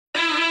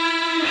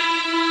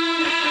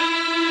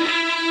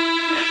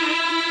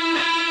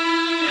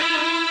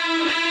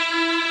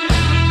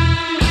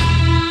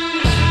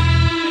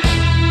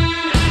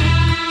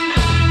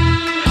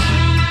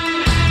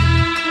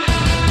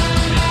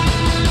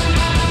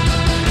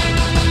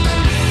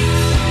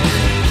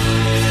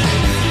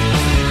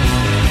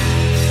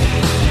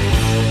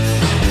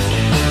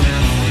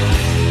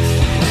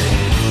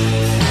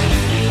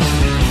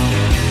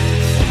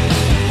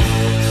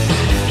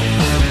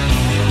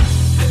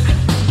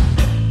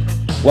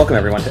Welcome,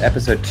 everyone, to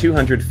episode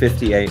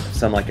 258 of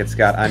Some Like It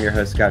Scott. I'm your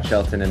host, Scott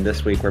Shelton, and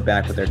this week we're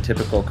back with our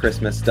typical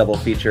Christmas double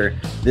feature.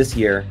 This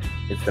year,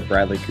 it's the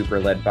Bradley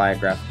Cooper-led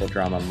biographical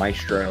drama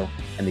Maestro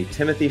and the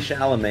Timothée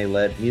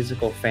Chalamet-led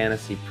musical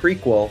fantasy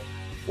prequel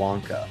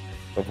Wonka.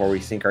 Before we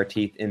sink our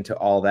teeth into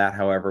all that,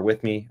 however,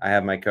 with me, I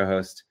have my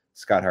co-host,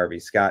 Scott Harvey.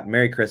 Scott,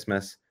 Merry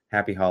Christmas,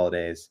 Happy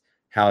Holidays.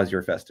 How is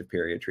your festive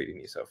period treating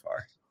you so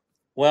far?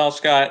 Well,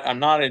 Scott, I'm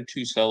not in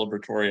too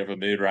celebratory of a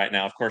mood right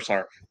now. Of course,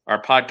 our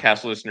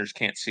podcast listeners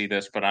can't see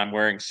this, but I'm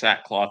wearing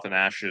sackcloth and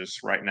ashes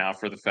right now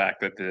for the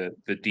fact that the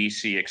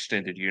DC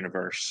extended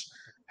universe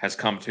has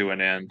come to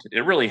an end.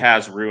 It really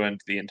has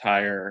ruined the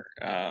entire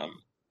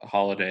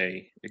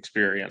holiday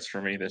experience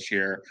for me this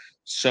year.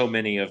 So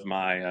many of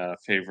my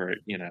favorite,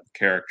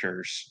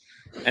 characters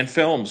and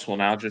films will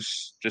now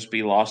just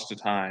be lost to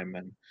time.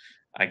 And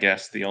I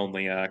guess the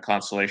only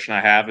consolation I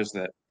have is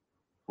that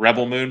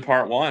Rebel Moon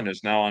Part One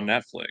is now on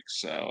Netflix,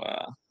 so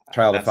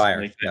Trial of that's the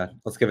only Fire. thing. Yeah,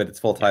 let's give it its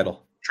full Yeah,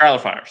 title. Trial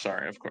of Fire.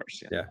 Sorry, of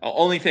course. Yeah, Yeah,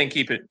 only thing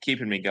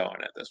keeping me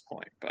going at this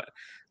point. But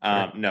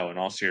sure. no, in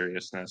all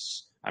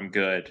seriousness, I'm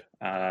good.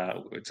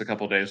 It's a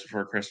couple days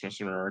before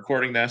Christmas when we're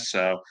recording this,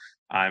 so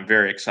I'm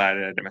very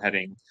excited. I'm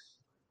heading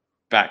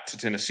back to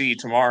Tennessee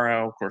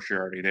tomorrow. Of course,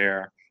 you're already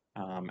there.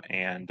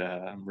 And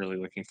I'm really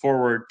looking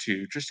forward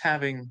to just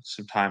having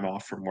some time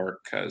off from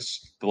work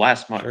because the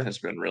last month Sure. has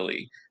been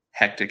really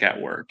hectic at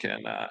work,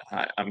 and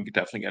I'm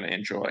definitely going to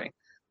enjoy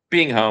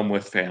being home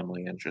with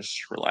family and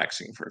just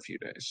relaxing for a few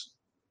days.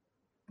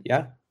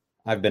 Yeah,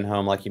 I've been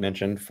home, like you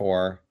mentioned,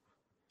 for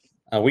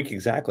a week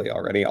exactly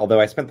already, although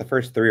I spent the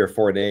first 3 or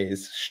 4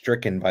 days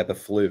stricken by the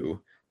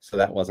flu. So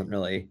that wasn't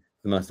really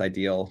the most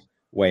ideal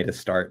way to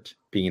start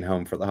being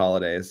home for the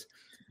holidays,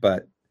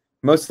 but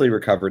mostly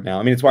recovered now.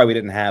 I mean, it's why we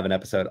didn't have an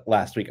episode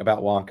last week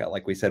about Wonka,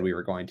 like we said we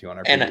were going to on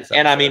our previous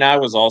And I mean,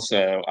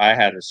 episode. I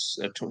had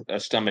a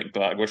stomach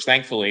bug, which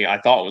thankfully I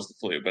thought was the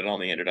flu, but it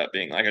only ended up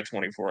being like a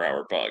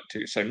 24-hour bug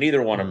too. So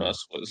neither one of Mm,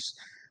 us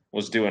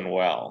was doing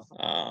well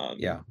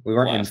yeah, we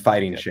weren't in last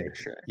fighting weekend for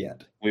shape sure.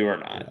 yet. We were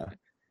not.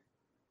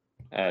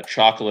 Yeah,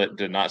 Chocolate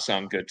did not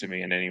sound good to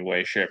me in any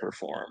way, shape, or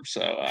form.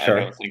 So I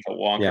sure. don't think a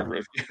Wonka Yeah.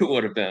 review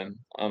would have been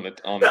on the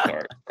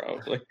cards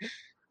probably.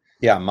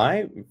 Yeah,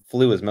 my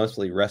flu was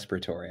mostly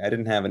respiratory. I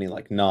didn't have any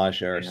like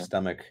nausea or Yeah.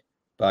 stomach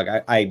bug.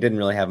 I didn't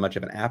really have much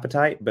of an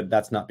appetite, but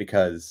that's not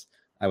because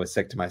I was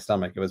sick to my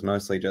stomach. It was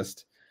mostly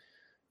just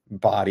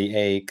body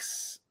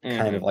aches,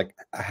 kind of Hmm. like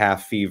a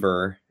half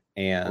fever,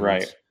 and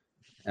Right.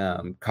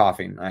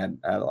 coughing. I had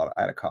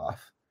a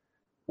cough,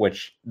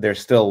 which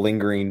there's still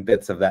lingering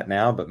bits of that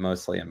now, but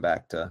mostly I'm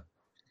back to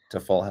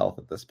full health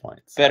at this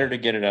point. Better So to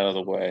get it out of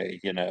the way,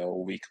 a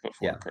week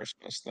before yeah,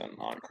 Christmas than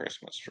on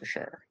Christmas for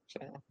sure. So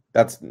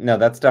that's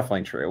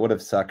definitely true. It would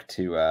have sucked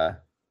to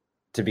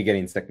be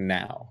getting sick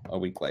now a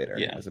week later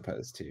yeah. as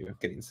opposed to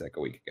getting sick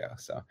a week ago.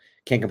 So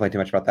can't complain too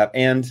much about that.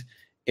 And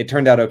it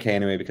turned out okay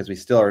anyway because we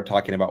still are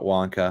talking about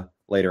Wonka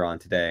later on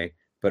today.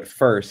 But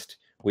first,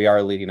 we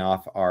are leading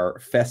off our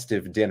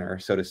festive dinner,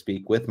 so to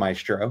speak, with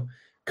Maestro,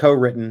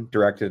 co-written,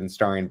 directed, and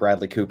starring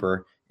Bradley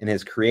Cooper in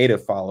his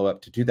creative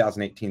follow-up to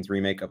 2018's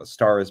remake of A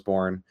Star Is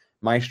Born.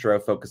 Maestro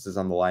focuses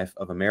on the life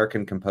of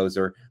American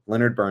composer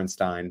Leonard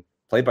Bernstein,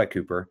 played by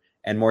Cooper,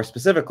 and more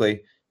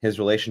specifically, his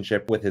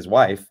relationship with his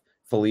wife,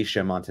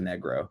 Felicia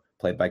Montenegro,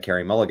 played by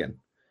Carey Mulligan.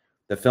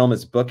 The film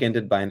is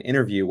bookended by an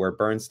interview where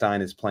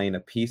Bernstein is playing a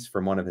piece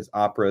from one of his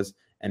operas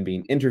and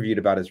being interviewed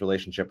about his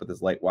relationship with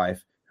his late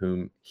wife,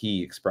 whom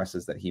he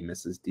expresses that he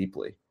misses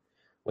deeply.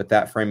 With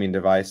that framing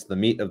device, the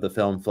meat of the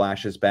film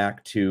flashes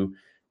back to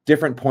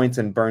different points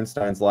in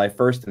Bernstein's life,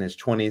 first in his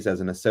 20s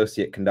as an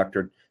associate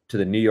conductor to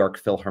the New York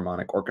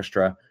Philharmonic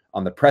Orchestra,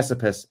 on the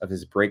precipice of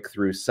his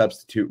breakthrough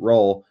substitute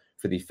role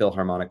for the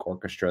Philharmonic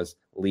Orchestra's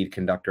lead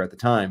conductor at the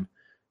time.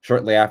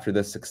 Shortly after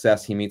this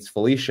success, he meets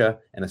Felicia,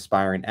 an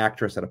aspiring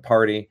actress, at a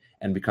party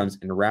and becomes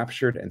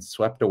enraptured and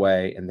swept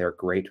away in their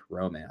great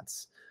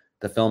romance.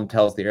 The film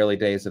tells the early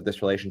days of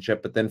this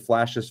relationship, but then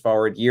flashes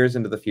forward years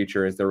into the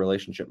future as their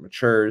relationship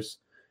matures.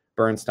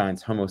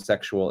 Bernstein's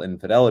homosexual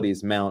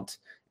infidelities mount,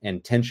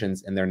 and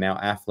tensions in their now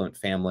affluent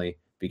family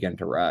begin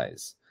to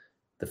rise.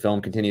 The film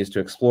continues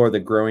to explore the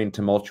growing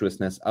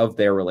tumultuousness of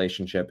their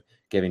relationship,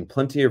 giving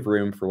plenty of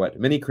room for what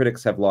many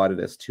critics have lauded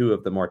as two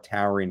of the more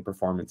towering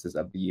performances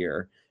of the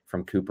year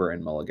from Cooper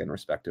and Mulligan,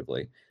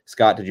 respectively.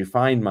 Scott, did you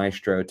find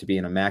Maestro to be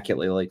an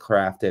immaculately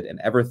crafted and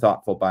ever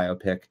thoughtful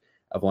biopic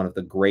of one of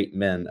the great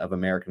men of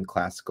American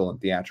classical and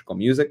theatrical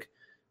music,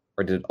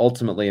 or did it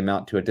ultimately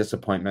amount to a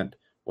disappointment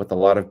with a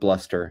lot of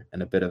bluster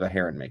and a bit of a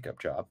hair and makeup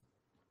job?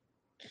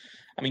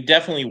 I mean,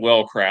 definitely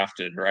well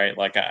crafted, right?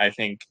 Like I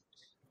think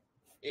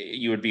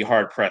you would be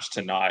hard pressed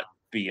to not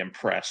be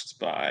impressed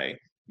by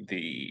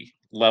the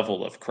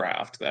level of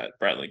craft that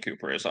Bradley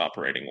Cooper is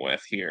operating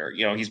with here.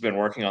 He's been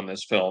working on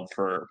this film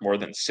for more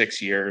than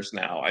 6 years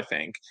now, I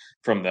think,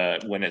 from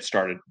the when it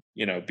started,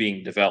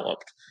 being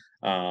developed.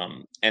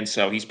 And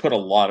so he's put a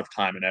lot of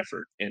time and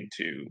effort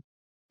into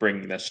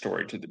bringing this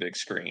story to the big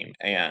screen,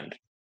 and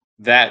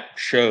that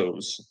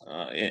shows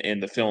in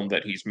the film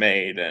that he's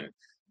made. And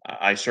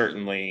I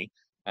certainly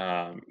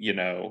You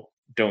know,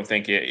 don't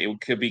think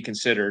it could be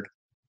considered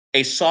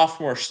a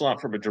sophomore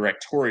slump from a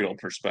directorial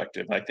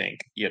perspective. I think,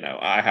 you know,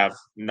 I have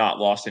not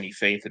lost any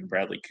faith in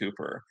Bradley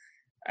Cooper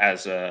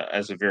as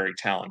a very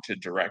talented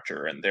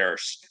director, and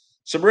there's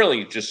some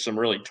really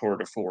tour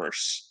de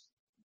force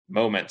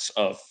moments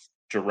of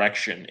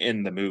direction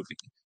in the movie,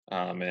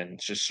 and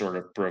just sort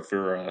of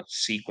bravura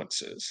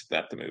sequences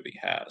that the movie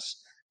has.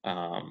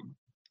 Um,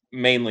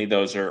 Mainly,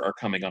 those are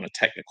coming on a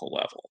technical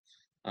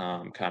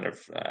level, kind of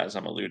as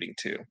I'm alluding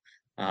to.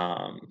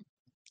 Um,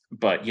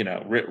 but you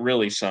know,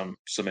 really some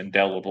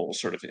indelible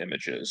sort of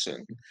images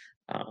and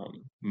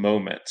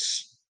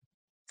moments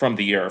from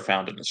the year are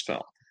found in this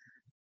film.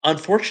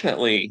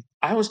 Unfortunately,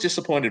 I was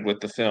disappointed with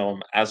the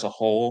film as a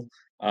whole.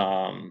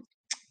 Um,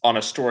 on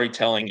a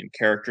storytelling and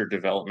character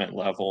development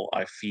level,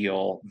 I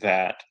feel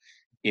that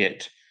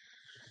it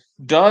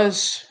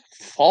does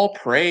fall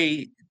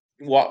prey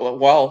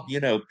while you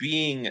know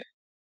being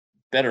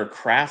better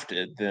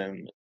crafted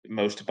than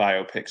most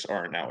biopics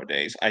are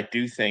nowadays. I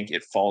do think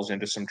it falls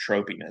into some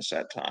tropiness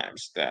at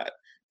times that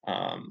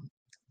um,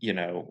 you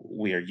know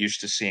we are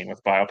used to seeing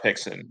with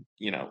biopics, and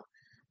you know,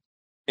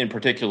 in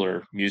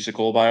particular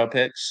musical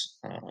biopics,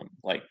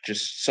 like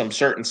just some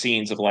certain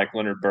scenes of like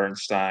Leonard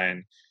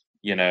Bernstein,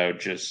 you know,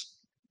 just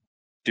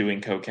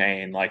doing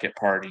cocaine like at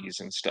parties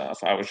and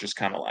stuff. I was just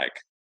kind of like,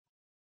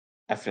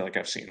 I feel like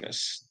I've seen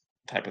this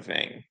type of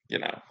thing, you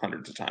know,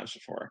 hundreds of times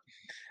before.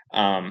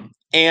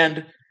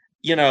 And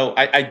you know,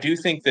 I do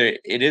think that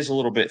it is a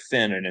little bit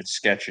thin in its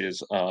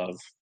sketches of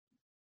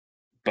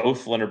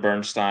both Leonard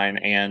Bernstein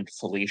and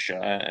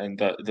Felicia, and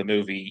the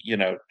movie, you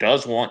know,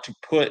 does want to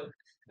put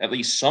at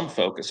least some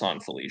focus on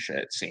Felicia.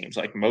 It seems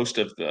like most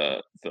of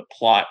the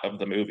plot of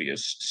the movie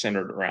is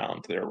centered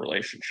around their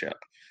relationship.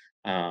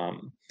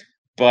 Um,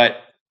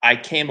 but I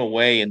came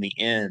away in the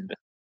end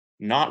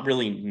not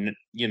really,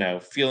 you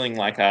know, feeling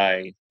like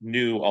I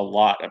knew a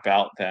lot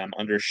about them,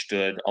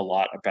 understood a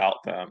lot about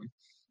them,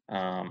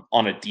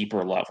 on a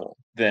deeper level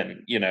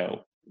than, you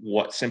know,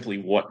 what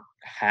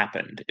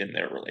happened in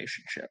their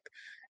relationship.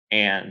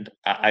 And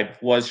I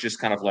was just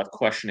kind of left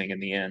questioning in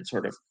the end,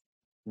 sort of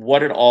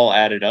what it all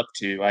added up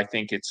to. I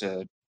think it's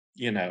a,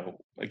 you know,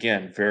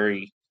 again,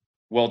 very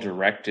well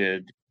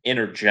directed,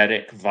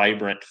 energetic,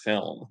 vibrant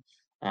film,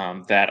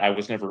 that I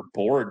was never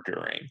bored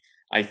during.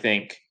 I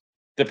think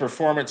the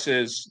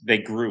performances, they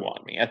grew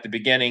on me. At the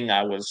beginning,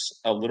 I was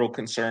a little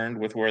concerned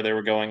with where they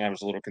were going. I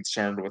was a little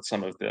concerned with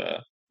some of the,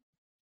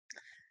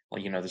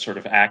 well, you know, the sort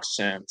of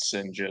accents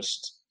and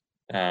just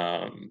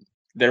um,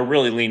 they're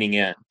really leaning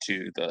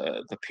into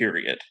the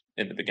period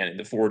in the beginning,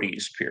 the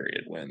 40s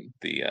period when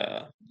the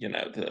you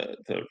know,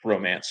 the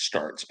romance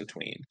starts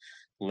between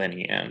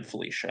Lenny and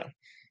Felicia.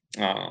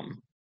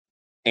 Um,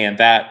 and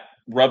that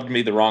rubbed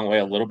me the wrong way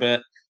a little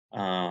bit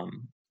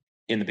um,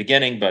 in the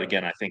beginning, but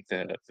again, I think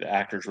that the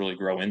actors really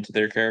grow into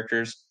their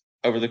characters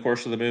over the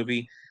course of the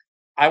movie.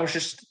 I was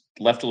just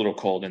left a little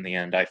cold in the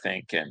end, I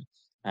think, and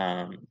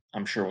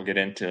I'm sure we'll get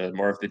into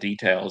more of the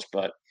details.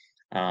 But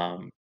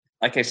um,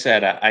 like I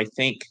said, I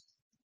think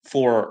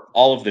for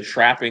all of the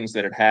trappings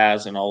that it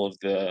has and all of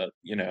the,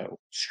 you know,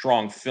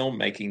 strong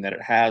filmmaking that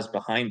it has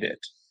behind it,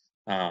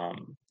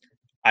 um,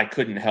 I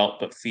couldn't help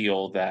but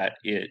feel that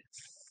it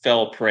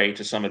fell prey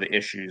to some of the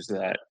issues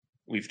that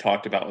we've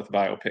talked about with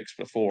biopics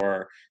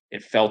before.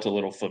 It felt a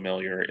little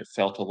familiar, it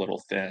felt a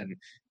little thin,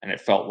 and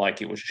it felt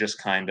like it was just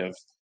kind of,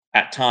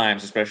 at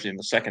times, especially in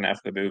the second half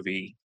of the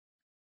movie,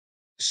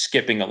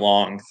 skipping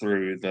along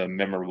through the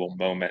memorable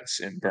moments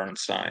in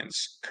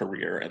Bernstein's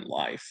career and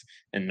life,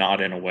 and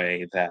not in a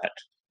way that,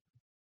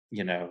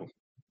 you know,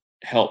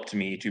 helped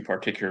me to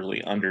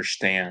particularly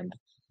understand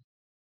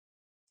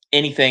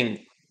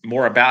anything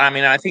more about. I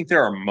mean, I think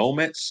there are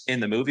moments in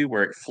the movie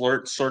where it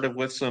flirts sort of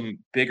with some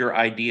bigger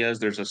ideas.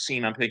 There's a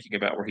scene I'm thinking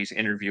about where he's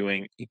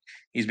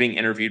being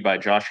interviewed by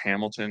Josh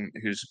Hamilton,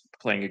 who's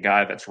playing a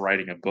guy that's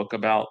writing a book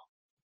about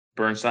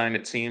Bernstein,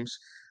 it seems.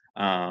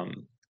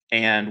 Um,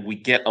 and we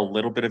get a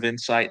little bit of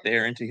insight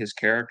there into his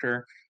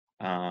character.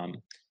 Um,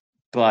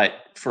 but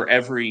for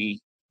every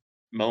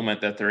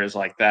moment that there is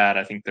like that,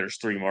 I think there's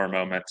three more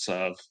moments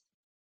of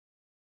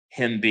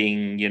him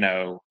being, you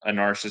know, a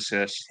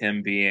narcissist,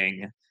 him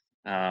being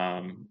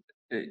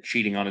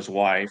cheating on his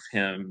wife,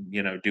 him,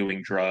 you know,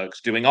 doing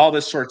drugs, doing all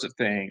this sort of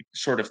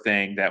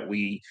thing that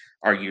we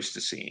are used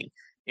to seeing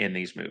in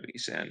these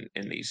movies and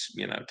in these,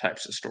 you know,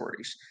 types of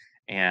stories.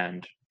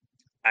 And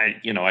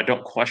you know, I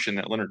don't question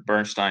that Leonard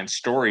Bernstein's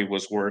story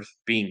was worth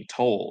being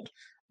told,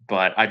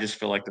 but I just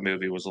feel like the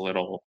movie was a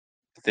little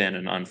thin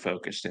and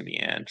unfocused in the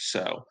end.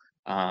 So,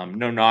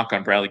 no knock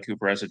on Bradley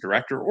Cooper as a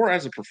director or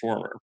as a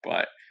performer,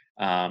 but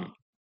um,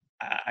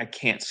 I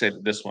can't say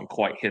that this one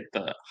quite hit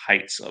the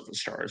heights of A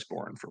Star Is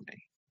Born for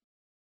me.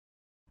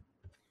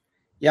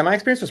 Yeah, my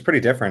experience was pretty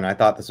different. I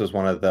thought this was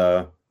one of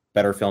the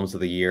better films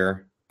of the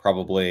year,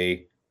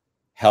 probably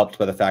helped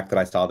by the fact that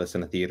I saw this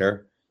in a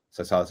theater.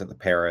 So I saw this at the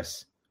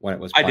Paris, when it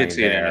was I did playing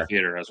see it in a there.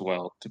 theater as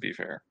well, to be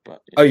fair.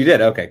 But Oh, you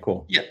did? Okay,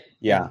 cool. yeah,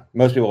 Yeah,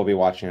 most people will be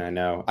watching. I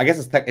know. I guess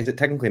is it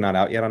technically not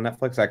out yet on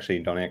Netflix? I actually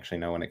don't actually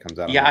know when it comes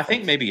out on yeah. I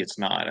think Netflix. maybe it's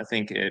not. I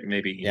think it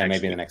maybe Yeah,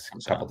 next maybe in the week next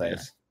comes couple out. Yeah.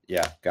 days.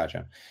 Yeah,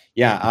 gotcha.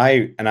 Yeah,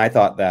 I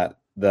thought that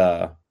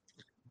the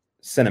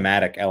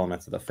cinematic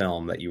elements of the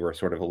film that you were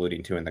sort of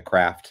alluding to in the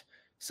craft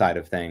side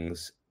of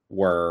things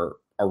were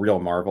a real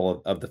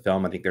marvel of the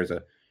film. I think there's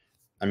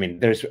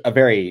a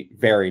very,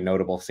 very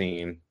notable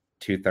scene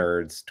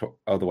 2/3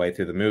 of the way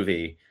through the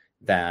movie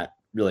that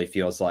really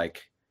feels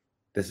like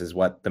this is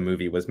what the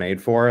movie was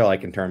made for,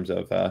 like in terms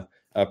of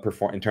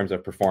in terms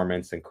of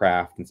performance and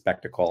craft and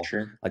spectacle.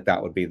 Sure. Like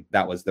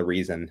that was the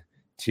reason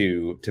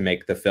to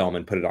make the film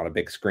and put it on a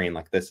big screen.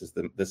 Like this is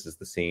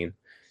the scene.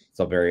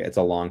 It's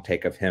a long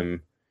take of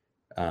him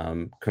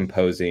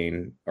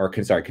conducting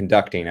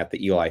at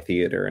the Eli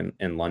Theatre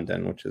in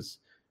London, which is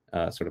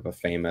sort of a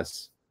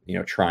famous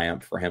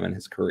triumph for him in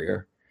his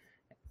career.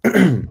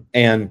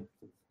 And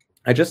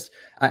I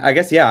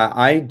guess yeah,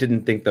 I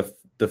didn't think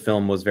the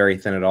film was very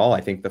thin at all. I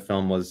think the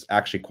film was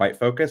actually quite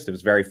focused. It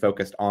was very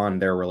focused on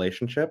their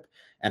relationship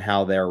and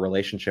how their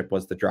relationship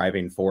was the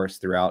driving force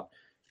throughout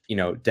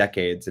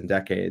decades and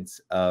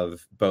decades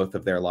of both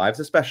of their lives,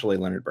 especially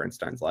Leonard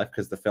Bernstein's life,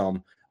 because the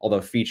film,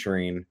 although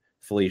featuring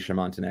Felicia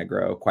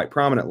Montenegro quite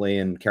prominently,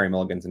 and Carey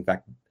Mulligan's in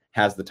fact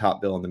has the top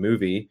bill in the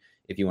movie,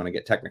 if you want to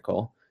get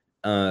technical,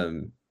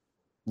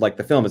 like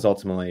the film is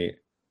ultimately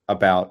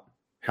about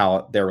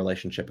how their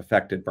relationship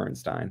affected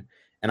Bernstein.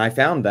 And I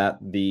found that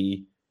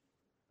the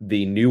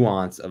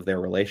nuance of their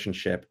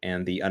relationship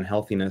and the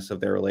unhealthiness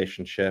of their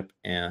relationship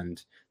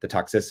and the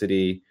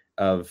toxicity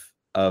of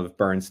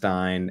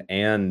Bernstein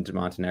and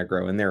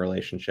Montenegro in their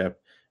relationship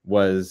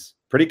was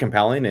pretty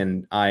compelling.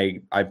 And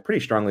I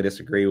pretty strongly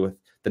disagree with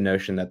the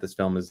notion that this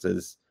film is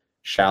as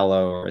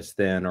shallow or as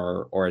thin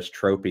or as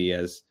tropey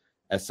as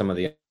some of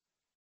the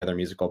other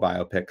musical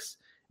biopics.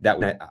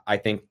 That I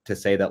think to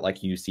say that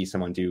like you see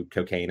someone do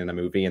cocaine in a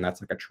movie and that's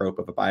like a trope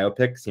of a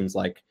biopic seems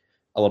like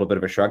a little bit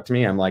of a shrug to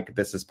me. I'm like,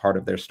 this is part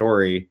of their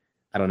story.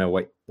 I don't know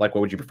what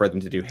would you prefer them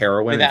to do?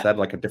 Heroin instead,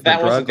 like a different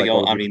drug? Like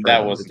what would you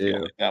prefer them to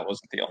do? That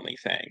wasn't the only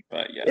thing,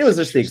 but It yes, was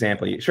just the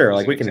example. Sure,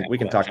 like we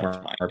can talk more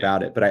mind,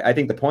 about it, but I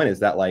think the point is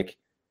that like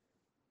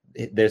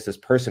there's this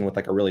person with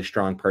like a really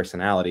strong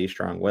personality,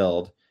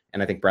 strong-willed,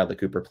 and I think Bradley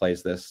Cooper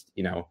plays this,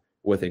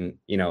 with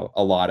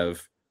a lot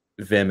of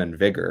vim and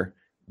vigor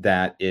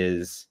that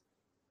is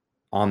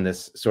on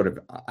this sort of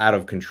out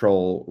of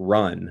control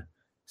run,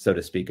 so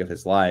to speak, of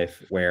his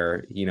life,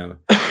 where you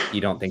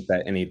don't think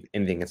that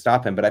anything can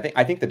stop him. But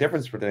I think the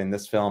difference between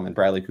this film and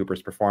Bradley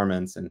Cooper's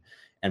performance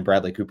and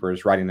Bradley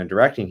Cooper's writing and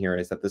directing here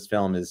is that this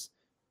film is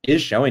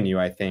showing you,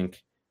 I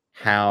think,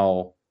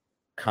 how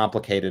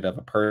complicated of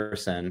a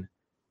person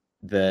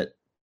that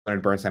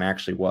Leonard Bernstein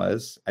actually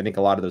was. I think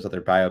a lot of those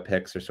other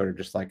biopics are sort of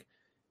just like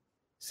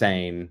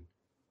saying,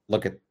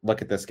 look at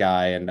this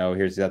guy, and oh,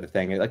 here's the other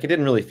thing. Like it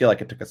didn't really feel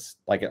like it took us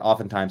like it.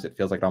 Oftentimes, it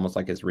feels like almost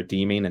like is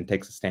redeeming and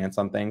takes a stance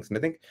on things. And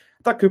I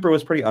thought Cooper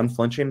was pretty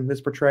unflinching in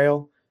his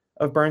portrayal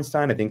of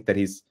Bernstein. I think that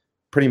he's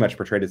pretty much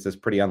portrayed as this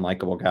pretty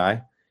unlikable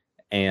guy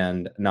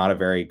and not a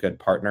very good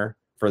partner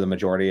for the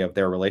majority of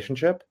their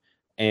relationship,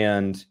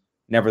 and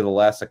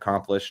nevertheless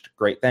accomplished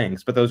great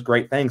things. But those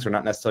great things are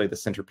not necessarily the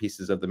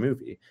centerpieces of the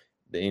movie.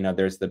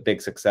 There's the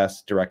big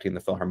success directing the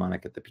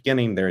Philharmonic at the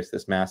beginning. There's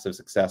this massive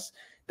success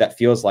that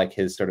feels like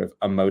his sort of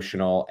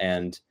emotional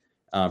and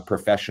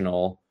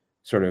professional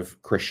sort of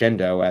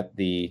crescendo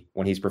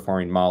when he's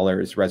performing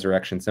Mahler's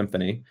Resurrection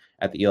Symphony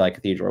at the Eli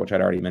Cathedral, which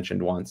I'd already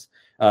mentioned once.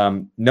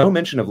 No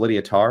mention of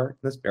Lydia Tarr.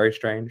 That's very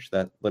strange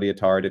that Lydia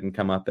Tarr didn't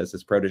come up as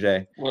his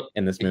protege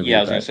in this movie. Yeah,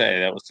 I was going to say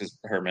that was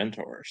her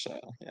mentor. So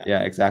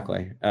yeah,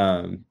 exactly.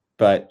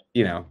 But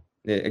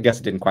I guess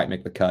it didn't quite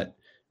make the cut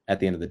at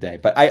the end of the day.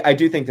 But I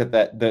do think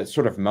that the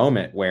sort of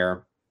moment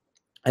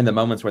and the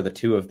moments where the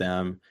two of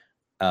them,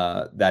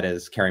 that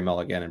is Carey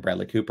Mulligan and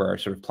Bradley Cooper, are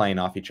sort of playing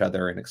off each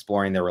other and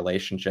exploring their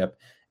relationship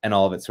and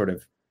all of its sort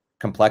of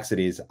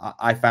complexities,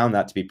 I found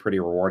that to be pretty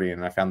rewarding.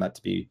 And I found that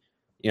to be,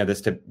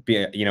 this to be,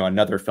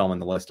 another film in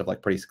the list of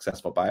like pretty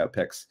successful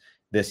biopics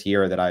this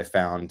year that I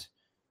found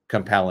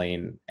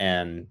compelling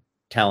and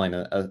telling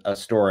a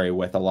story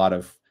with a lot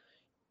of,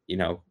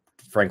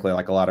 frankly,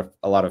 like a lot of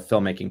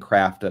filmmaking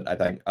craft that I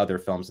think other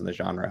films in the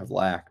genre have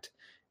lacked.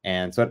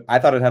 And so I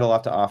thought it had a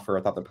lot to offer.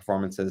 I thought the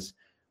performances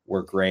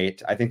were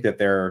great. I think that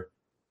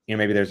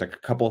maybe there's a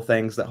couple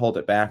things that hold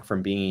it back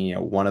from being,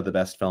 one of the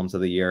best films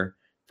of the year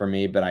for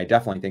me, but I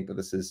definitely think that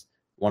this is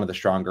one of the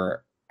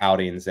stronger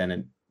outings.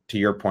 And to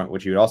your point,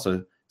 which you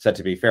also said,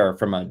 to be fair,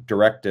 from a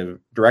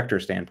director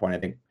standpoint, I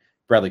think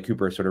Bradley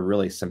Cooper is sort of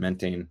really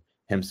cementing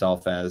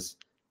himself as,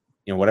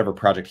 whatever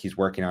project he's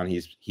working on, he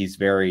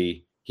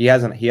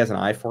has an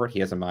eye for it. He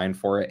has a mind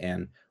for it.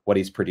 And what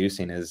he's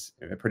producing is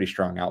a pretty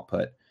strong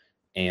output.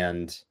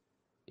 And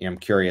I'm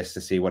curious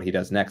to see what he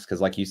does next. Cause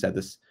like you said,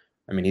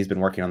 he's been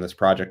working on this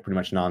project pretty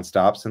much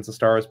nonstop since A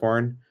Star Is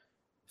Born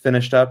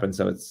finished up. And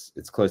so it's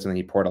close, and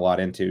he poured a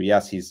lot into,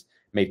 yes, he's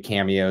made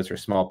cameos or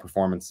small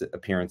performance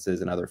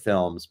appearances in other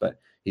films, but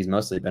he's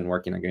mostly been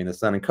working on getting this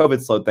done. And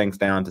COVID slowed things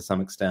down to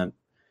some extent,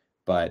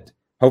 but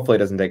hopefully it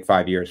doesn't take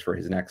 5 years for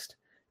his next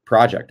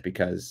project,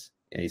 because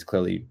he's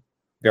clearly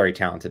very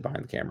talented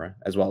behind the camera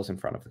as well as in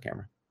front of the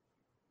camera.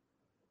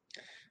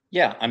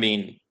 Yeah, I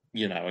mean,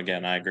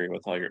 again, I agree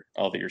with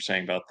all that you're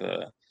saying about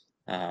the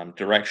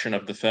direction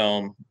of the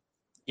film.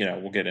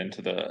 We'll get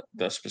into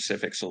the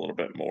specifics a little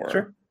bit more.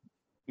 Sure.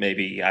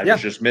 Maybe I was Yeah.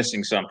 just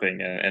missing something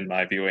in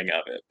my viewing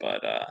of it,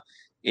 but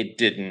it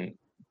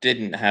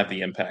didn't have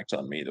the impact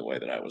on me the way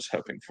that I was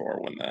hoping for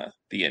when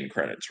the end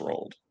credits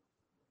rolled.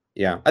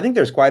 Yeah, I think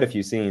there's quite a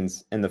few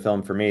scenes in the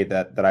film for me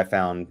that I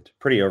found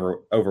pretty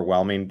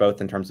overwhelming,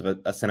 both in terms of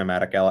a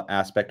cinematic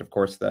aspect. Of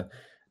course,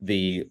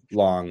 the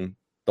long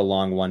the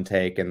long one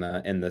take and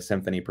the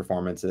symphony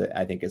performance,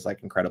 I think, is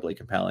like incredibly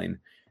compelling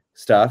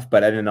stuff.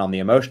 But then on the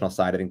emotional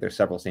side, I think there's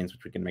several scenes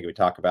which we can maybe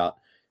talk about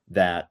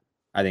that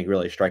I think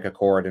really strike a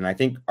chord, and I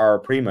think are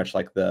pretty much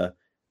like the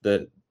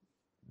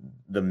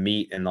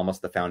meat and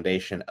almost the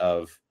foundation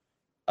of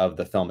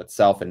the film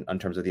itself in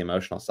terms of the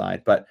emotional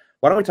side. But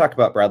why don't we talk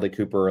about Bradley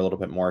Cooper a little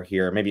bit more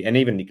here? Maybe, and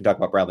even you can talk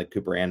about Bradley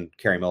Cooper and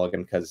Carey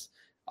Mulligan, because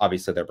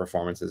obviously their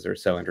performances are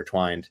so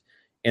intertwined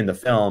in the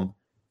film.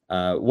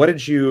 What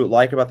did you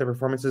like about their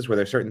performances? Were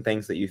there certain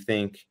things that you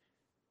think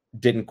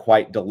didn't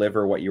quite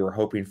deliver what you were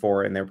hoping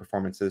for in their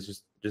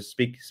performances? Just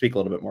speak a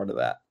little bit more to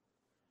that.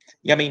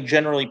 Yeah, I mean,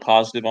 generally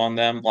positive on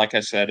them. Like I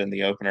said in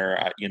the opener,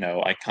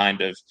 I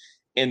kind of,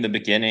 in the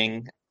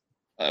beginning,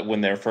 when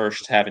they're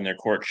first having their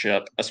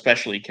courtship,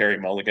 especially Carey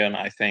Mulligan,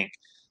 I think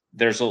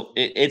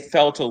it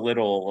felt a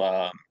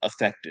little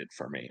affected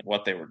for me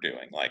what they were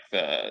doing, like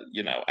the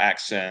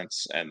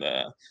accents and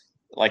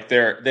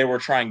they were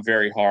trying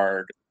very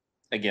hard,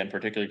 again,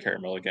 particularly Carey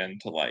Mulligan,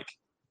 to like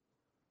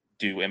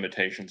do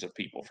imitations of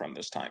people from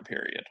this time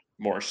period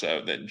more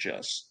so than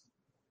just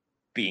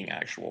being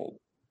actual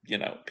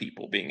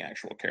people, being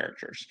actual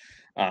characters.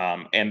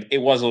 And it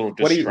was a little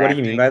What do you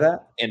mean by distracting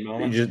that? in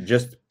moments.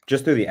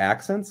 Just through the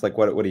accents? Like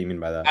what do you mean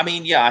by that? I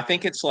mean, yeah, I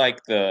think it's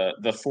like the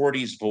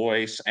 40s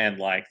voice and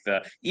like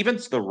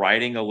the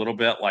writing a little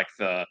bit, like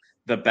the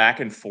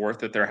back and forth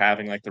that they're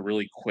having, like the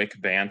really quick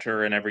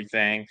banter and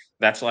everything.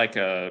 That's like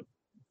a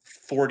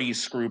 40s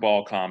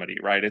screwball comedy,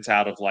 right? It's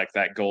out of like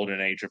that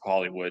golden age of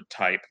Hollywood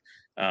type.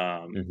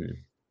 Um, Mm-hmm.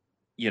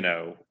 you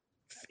know,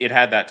 it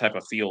had that type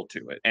of feel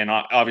to it, and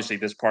obviously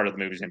this part of the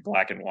movie is in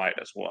black and white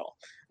as well.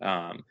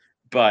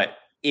 But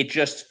it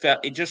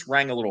just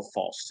rang a little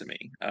false to me.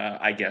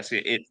 I guess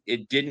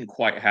it didn't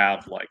quite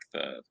have like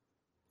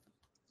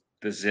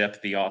the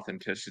zip, the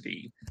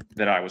authenticity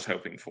that I was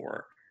hoping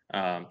for.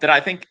 That I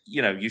think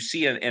you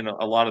see in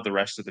a lot of the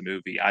rest of the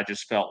movie. I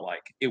just felt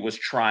like it was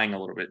trying a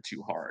little bit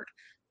too hard,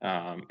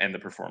 and the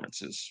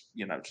performances,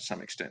 to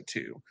some extent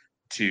too,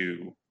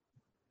 to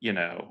you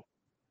know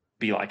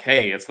be like,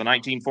 hey, it's the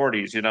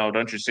 1940s,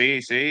 don't you see,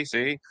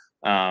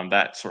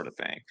 that sort of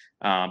thing.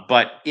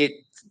 But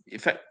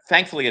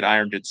thankfully it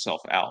ironed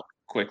itself out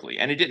quickly,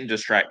 and it didn't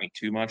distract me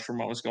too much from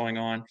what was going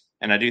on.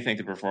 And I do think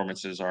the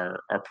performances are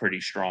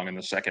pretty strong in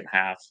the second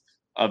half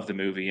of the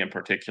movie. In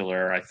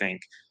particular, I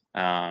think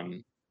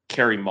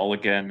Carey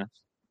Mulligan,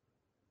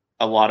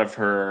 a lot of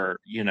her,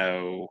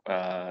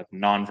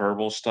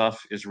 nonverbal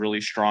stuff is really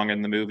strong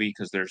in the movie,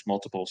 because there's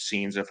multiple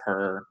scenes of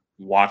her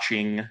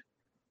watching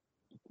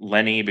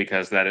Lenny,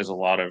 because that is a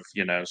lot of,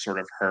 sort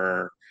of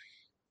her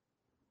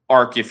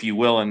arc, if you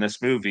will, in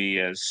this movie,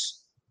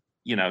 is,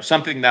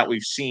 something that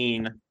we've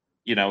seen,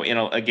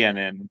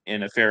 again,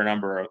 in a fair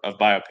number of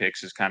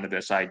biopics, is kind of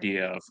this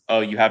idea of, oh,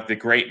 you have the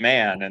great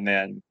man, and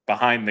then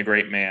behind the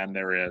great man,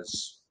 there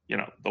is,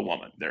 the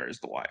woman, there is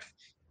the wife.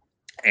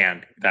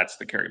 And that's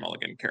the Carey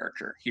Mulligan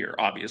character here,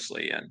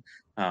 obviously.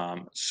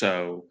 And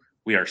so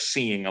we are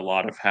seeing a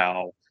lot of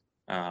how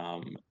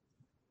um,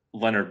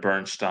 Leonard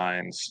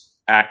Bernstein's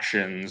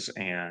actions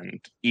and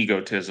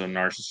egotism,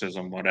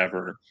 narcissism,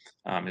 whatever,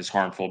 his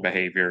harmful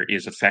behavior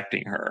is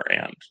affecting her,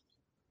 and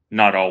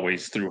not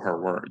always through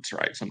her words,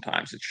 right?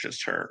 Sometimes it's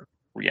just her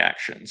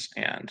reactions.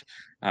 And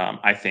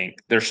I think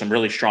there's some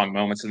really strong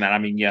moments in that. I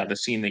mean, yeah, the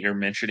scene that you're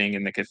mentioning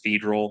in the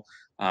cathedral,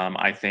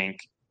 I think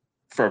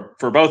for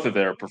both of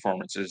their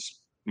performances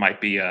might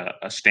be a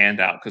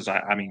standout, because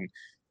I mean,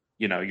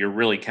 you're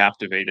really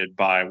captivated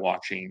by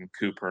watching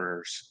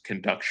Cooper's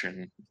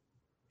conduction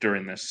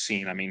during this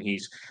scene. I mean,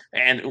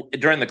 and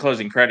during the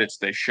closing credits,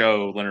 they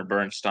show Leonard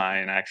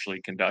Bernstein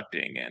actually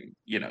conducting, and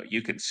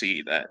you can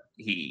see that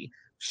he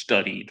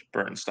studied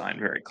Bernstein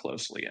very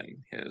closely in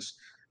his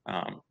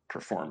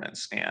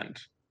performance, and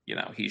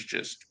he's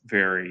just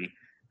very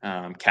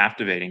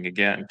captivating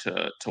again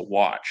to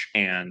watch.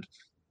 And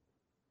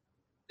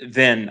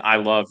then I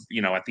love,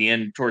 at the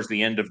end, towards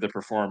the end of the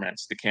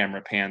performance, the camera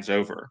pans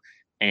over,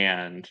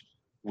 and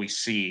we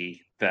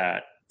see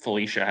that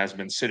Felicia has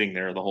been sitting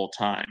there the whole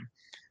time,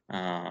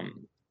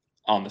 um,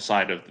 on the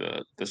side of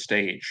the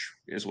stage,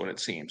 is what it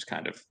seems,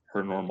 kind of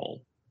her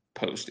normal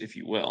post, if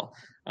you will.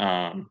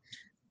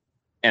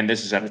 And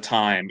this is at a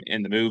time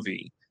in the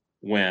movie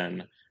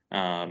when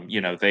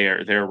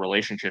their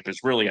relationship is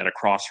really at a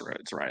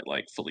crossroads, right?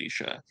 Like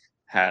Felicia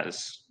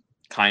has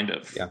kind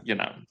of,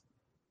 Yeah.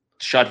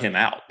 shut him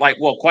out, like,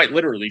 well, quite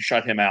literally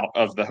shut him out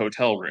of the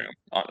hotel room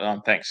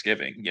on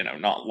Thanksgiving,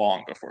 not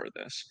long before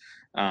this.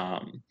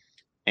 Um,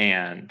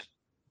 and,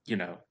 you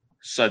know,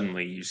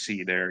 suddenly you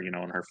see there, in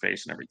her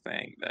face and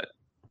everything that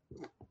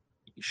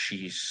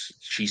she's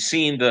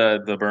seen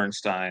the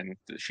Bernstein,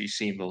 she's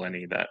seen the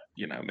Lenny that,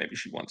 maybe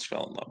she once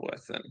fell in love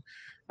with,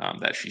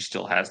 and that she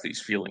still has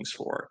these feelings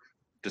for,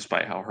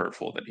 despite how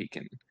hurtful that he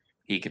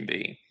can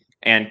be.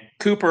 And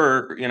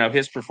Cooper,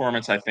 his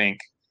performance, I think,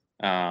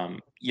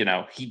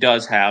 he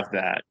does have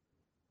that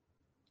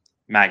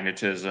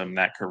magnetism,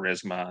 that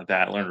charisma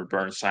that Leonard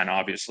Bernstein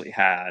obviously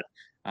had.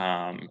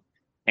 Um,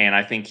 and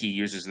I think he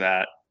uses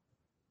that,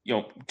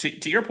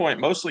 to your point,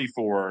 mostly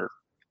for,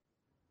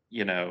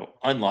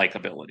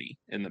 unlikability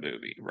in the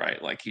movie,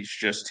 right? Like, he's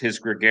just, his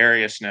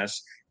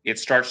gregariousness, it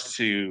starts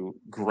to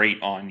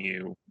grate on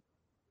you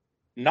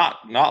not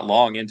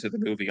long into the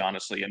movie,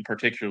 honestly, and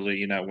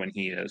particularly, when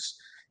he is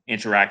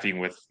interacting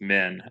with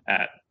men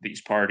at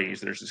these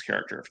parties. There's this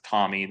character of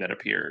Tommy that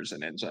appears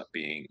and ends up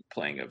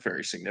playing a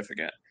very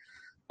significant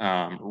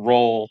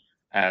role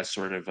as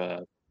sort of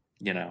a,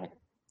 you know,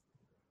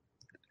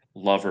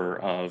 lover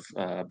of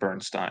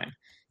Bernstein.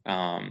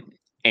 Um,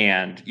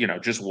 and,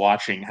 just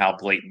watching how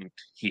blatant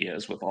he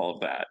is with all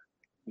of that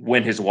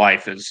when his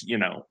wife is,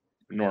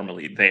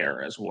 normally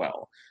there as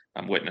well,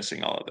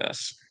 witnessing all of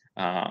this.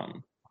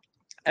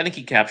 I think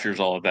he captures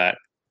all of that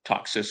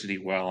toxicity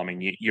well. I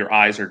mean, your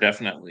eyes are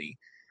definitely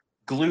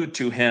glued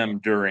to him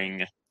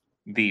during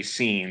these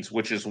scenes,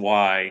 which is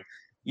why,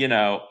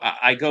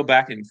 I go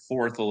back and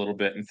forth a little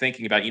bit and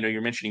thinking about,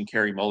 you're mentioning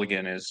Carey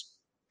Mulligan as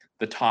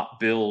the top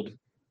billed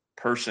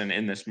person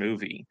in this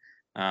movie.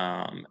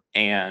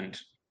 And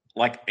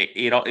like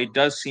it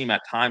does seem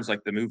at times like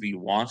the movie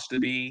wants to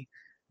be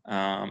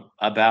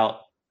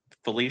about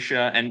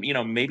Felicia, and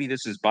maybe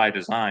this is by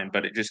design,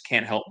 but it just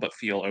can't help but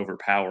feel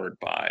overpowered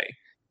by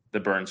the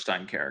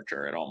Bernstein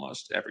character at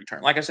almost every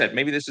turn. Like I said,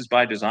 maybe this is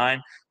by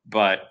design,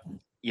 but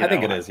you I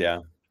think know, it is. Yeah.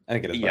 I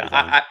think it is by yeah,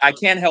 design. I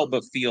can't help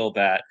but feel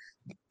that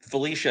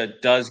Felicia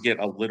does get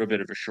a little bit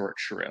of a short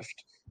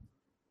shrift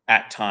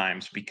at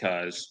times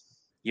because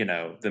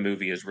the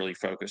movie is really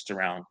focused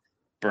around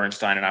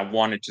Bernstein, and I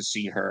wanted to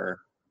see her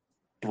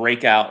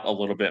break out a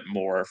little bit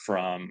more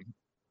from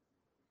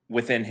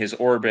within his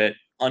orbit,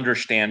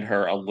 understand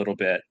her a little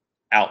bit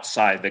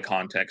outside the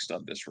context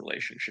of this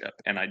relationship.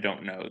 And I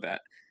don't know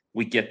that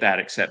we get that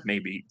except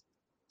maybe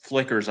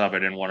flickers of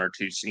it in one or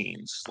two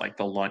scenes, like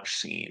the lunch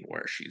scene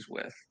where she's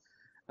with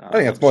I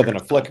think that's more than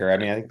Sarah a flicker. I Silverman.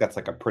 mean, I think that's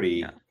like a Yeah.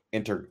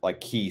 pretty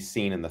key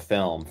scene in the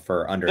film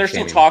for They're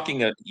still understanding talking,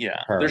 they're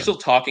her. still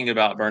talking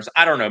about Burns.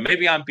 I don't know.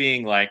 Maybe I'm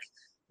being like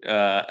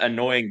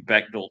annoying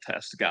Bechdel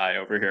test guy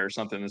over here or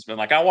something that's been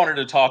like, I wanted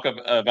to talk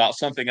about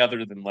something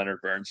other than Leonard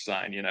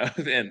Bernstein,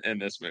 in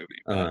this movie.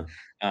 But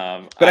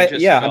Uh-huh. I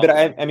just But felt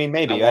like I mean, I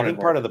maybe I wanted think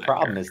more part of from the that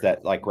problem is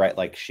character. that, like, right,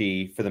 like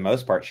she, for the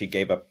most part, she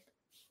gave up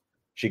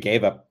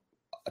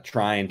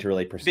trying to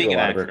really pursue Being a an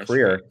lot of her actress, right?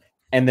 career.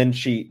 And then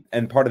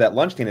and part of that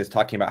lunch scene is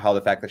talking about how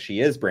the fact that she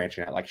is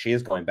branching out, like she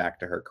is going back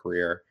to her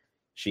career,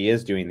 she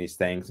is doing these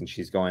things, and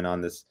she's going on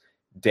this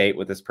date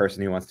with this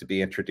person who wants to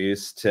be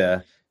introduced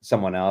to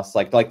someone else.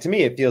 Like to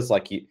me, it feels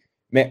like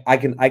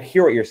I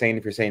hear what you're saying.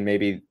 If you're saying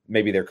maybe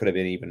there could have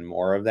been even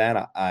more of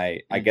that,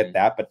 I get Hmm.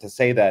 that. But to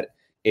say that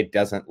it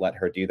doesn't let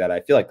her do that, I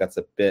feel like that's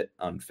a bit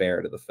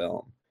unfair to the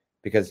film,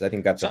 because I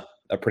think that's So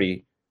a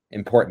pretty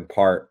important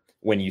part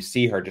when you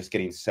see her just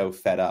getting so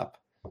fed up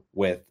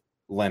with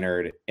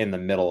Leonard in the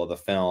middle of the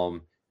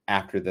film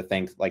after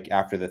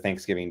after the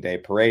Thanksgiving Day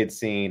parade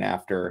scene,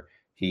 after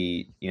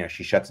she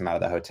shuts him out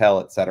of the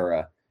hotel,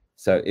 etc.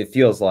 So it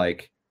feels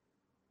like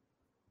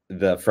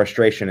the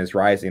frustration is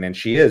rising, and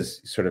she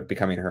is sort of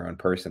becoming her own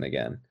person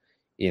again.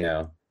 You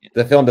know,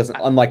 the film doesn't,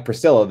 I, unlike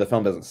Priscilla, the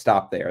film doesn't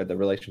stop there. The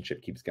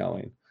relationship keeps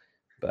going.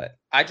 But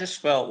I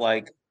just felt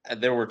like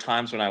there were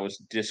times when I was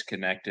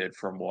disconnected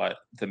from what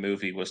the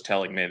movie was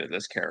telling me that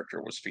this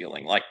character was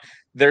feeling. Like,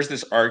 there's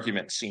this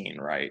argument scene,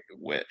 right,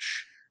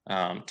 which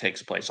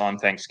takes place on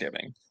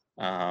Thanksgiving,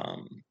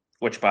 um,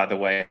 which, by the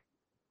way,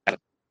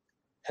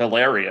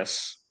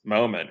 hilarious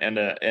moment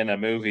in a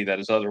movie that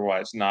is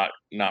otherwise not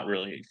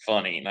really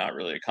funny, not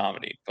really a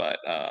comedy. But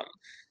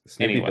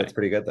Snoopy anyway, bit's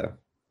pretty good though.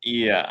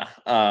 yeah.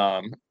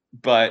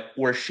 But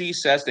where she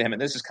says to him,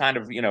 and this is kind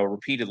of, a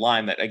repeated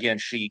line that again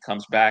she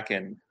comes back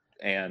and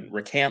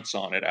recants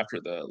on it after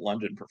the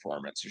London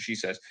performance. So she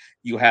says,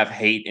 "You have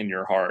hate in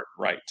your heart,"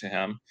 right, to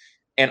him.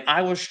 And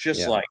I was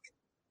just Yeah. like,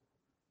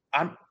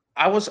 I'm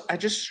I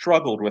just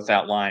struggled with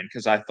that line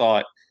because I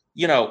thought,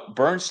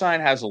 Bernstein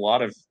has a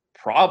lot of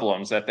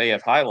problems that they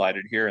have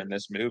highlighted here in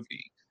this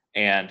movie.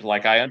 And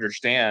like I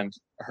understand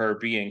her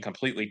being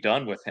completely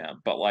done with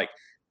him, but like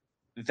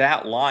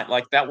that line,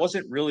 like that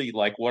wasn't really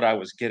like what I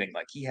was getting.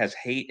 Like, he has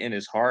hate in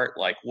his heart.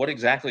 Like, what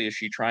exactly is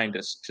she trying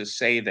to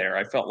say there?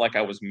 I felt like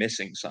I was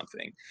missing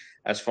something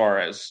as far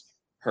as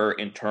her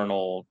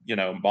internal,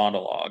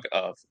 monologue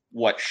of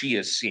what she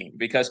is seeing.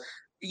 Because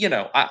you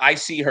know, I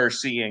see her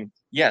seeing,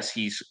 yes,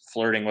 he's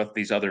flirting with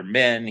these other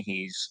men.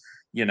 He's,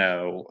 you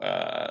know,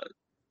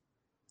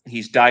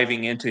 he's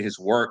diving into his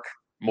work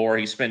more.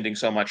 He's spending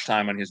so much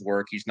time on his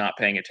work. He's not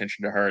paying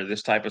attention to her,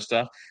 this type of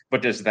stuff.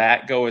 But does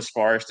that go as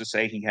far as to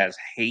say he has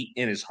hate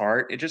in his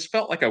heart? It just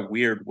felt like a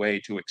weird way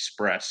to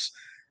express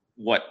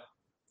what,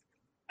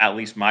 at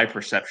least my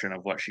perception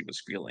of what she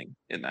was feeling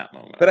in that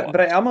moment was.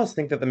 But I almost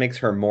think that makes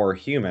her more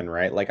human,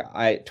 right? Like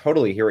I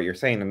totally hear what you're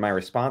saying, and my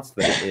response to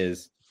that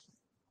is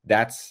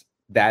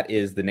that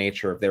is the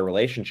nature of their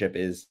relationship,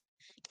 is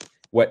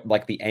what,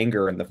 like, the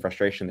anger and the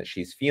frustration that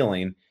she's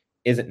feeling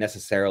isn't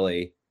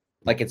necessarily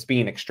like it's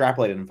being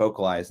extrapolated and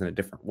vocalized in a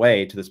different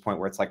way, to this point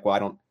where it's like, well, I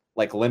don't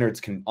like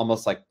Leonard's can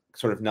almost like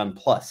sort of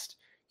nonplussed.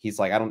 He's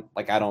like, I don't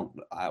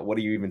what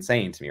are you even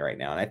saying to me right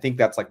now? And I think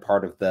that's like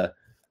part of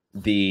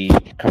the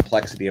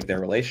complexity of their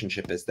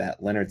relationship, is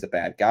that Leonard's a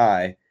bad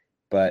guy,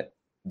 but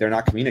they're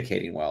not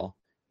communicating well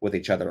with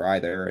each other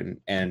either.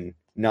 And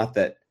not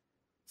that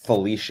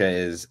Felicia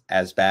is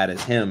as bad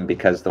as him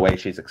because the way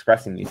she's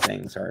expressing these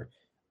things are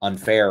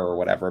unfair or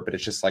whatever, but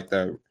it's just like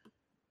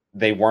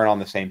they weren't on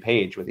the same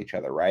page with each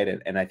other, right?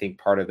 And I think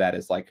part of that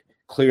is like,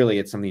 clearly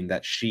it's something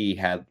that she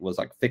was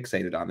like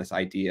fixated on, this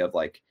idea of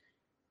like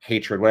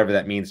hatred, whatever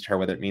that means to her,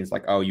 whether it means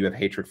like, oh, you have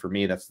hatred for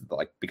me, that's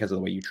like because of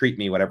the way you treat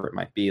me, whatever it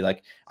might be.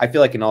 Like, I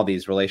feel like in all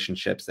these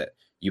relationships that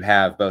you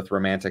have, both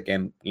romantic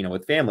and, you know,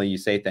 with family, you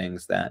say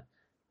things that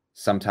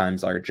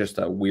sometimes are just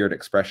a weird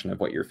expression of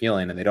what you're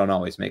feeling, and they don't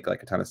always make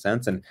like a ton of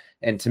sense.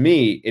 And to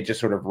me, it just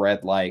sort of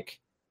read like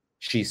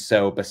she's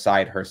so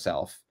beside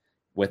herself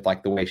with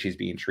like the way she's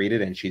being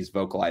treated, and she's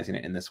vocalizing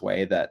it in this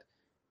way that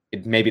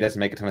it maybe doesn't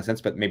make a ton of sense,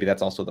 but maybe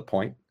that's also the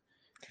point.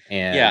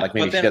 And Yeah, like,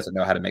 maybe she doesn't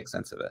know how to make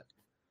sense of it.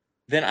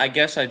 then I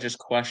guess I just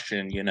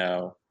question, you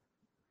know,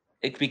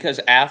 because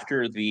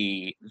after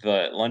the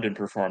London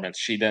performance,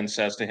 she then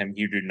says to him,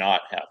 "You do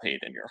not have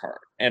hate in your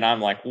heart," and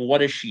I'm like, well,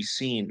 what is she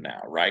seeing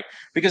now, right?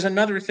 Because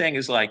another thing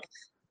is like,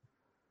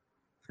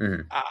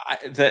 Mm-hmm.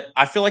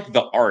 I feel like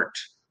the art,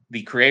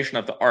 the creation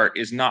of the art,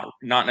 is not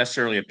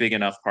necessarily a big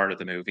enough part of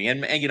the movie,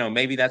 and you know,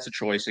 maybe that's a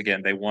choice.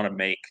 Again, they want to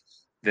make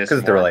this Because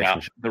it's the more about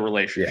relationship. the Yeah.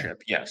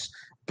 relationship, yes, Yeah.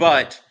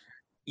 but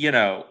you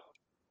know,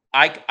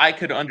 I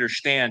could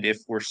understand if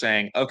we're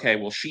saying, okay,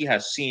 well, she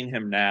has seen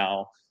him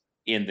now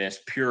in this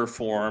pure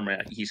form,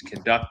 and he's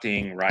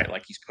conducting, right?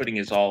 Like he's putting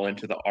his all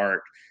into the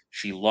art.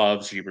 She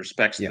loves, she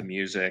respects the Yeah.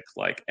 music,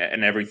 like,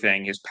 and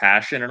everything, his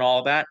passion and all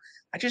of that.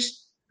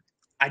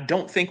 I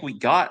don't think we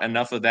got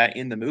enough of that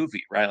in the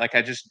movie, right? Like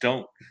I just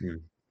don't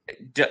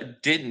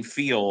Mhm. didn't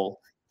feel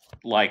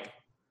like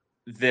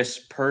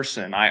this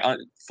person,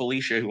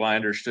 Felicia, who I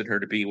understood her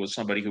to be, was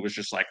somebody who was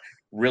just like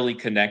really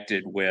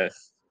connected with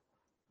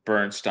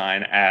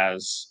Bernstein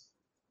as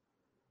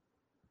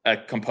a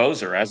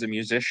composer, as a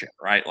musician,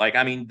 right? Like,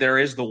 I mean, there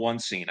is the one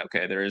scene,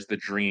 okay, there is the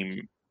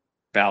dream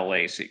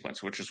ballet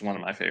sequence, which is one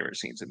of my favorite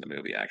scenes in the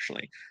movie,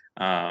 actually,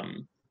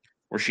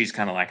 where she's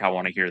kind of like, I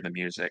want to hear the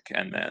music.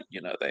 And then,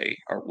 you know, they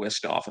are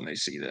whisked off and they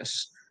see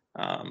this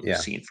Yeah.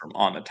 scene from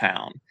On the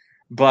Town.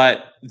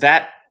 But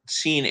that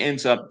scene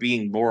ends up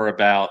being more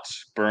about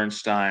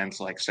Bernstein's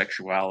like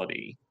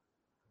sexuality.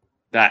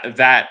 That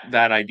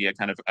idea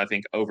kind of, I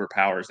think,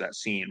 overpowers that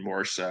scene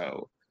more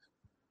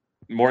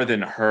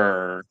than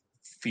her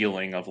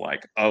feeling of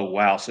like, oh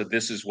wow, so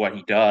this is what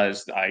he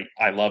does.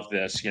 I love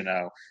this, you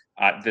know.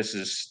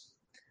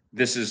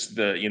 This is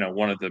the, you know,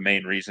 one of the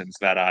main reasons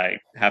that I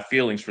have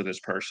feelings for this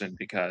person,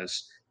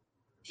 because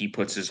he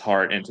puts his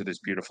heart into this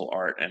beautiful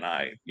art, and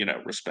I, you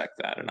know, respect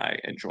that, and I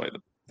enjoy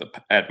the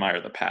admire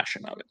the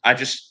passion of it. I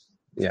just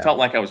Yeah. felt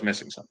like I was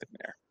missing something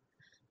there.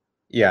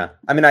 Yeah.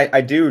 I mean, I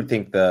do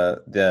think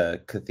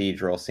the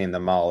cathedral scene, the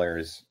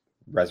Mahler's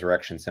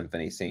Resurrection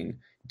Symphony scene,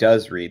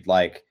 does read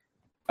like,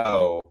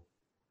 oh,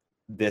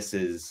 this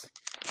is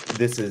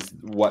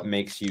what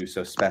makes you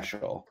so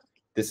special.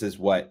 This is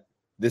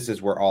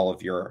where all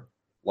of your,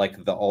 like,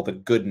 all the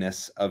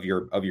goodness of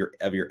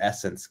your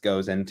essence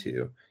goes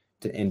into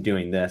in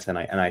doing this. And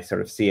I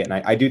sort of see it, and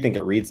I do think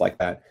it reads like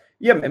that.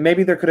 Yeah,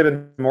 maybe there could have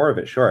been more of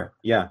it. Sure.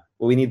 Yeah.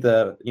 Well, we need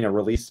the, you know,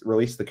 release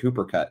the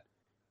Cooper cut.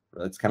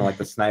 It's kind of like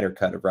the Snyder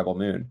cut of Rebel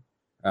Moon,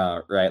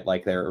 right?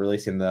 Like they're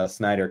releasing the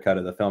Snyder cut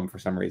of the film for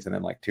some reason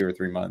in like 2 or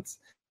 3 months,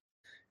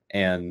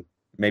 and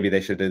maybe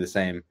they should do the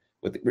same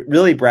with.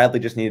 Really, Bradley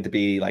just needed to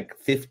be like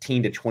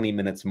 15 to 20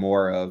 minutes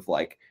more of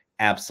like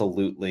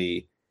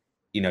absolutely,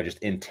 you know, just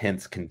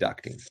intense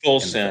conducting Full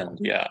in the send, film.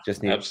 yeah,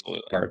 Just need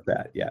absolutely. part of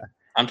that. Yeah,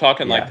 I'm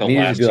talking like yeah. the Needed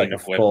to last be like scene a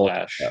of full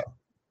Whiplash. show.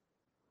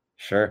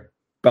 Sure,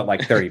 but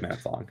like 30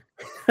 minutes long.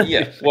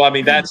 Yeah, well, I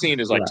mean, that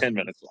scene is like Yeah. 10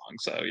 minutes long,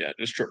 so yeah,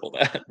 just triple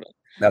that.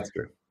 That's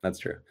true. That's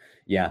true.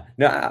 Yeah.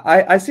 No,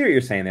 I see what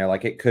you're saying there.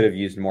 Like it could have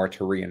used more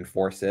to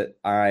reinforce it.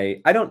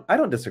 I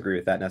don't disagree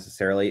with that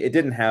necessarily. It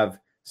didn't have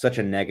such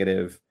a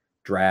negative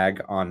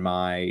drag on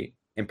my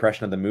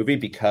impression of the movie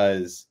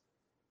because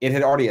it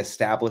had already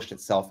established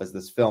itself as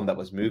this film that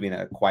was moving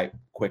at a quite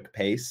quick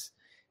pace.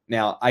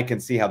 Now, I can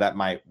see how that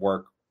might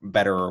work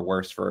better or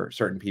worse for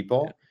certain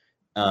people,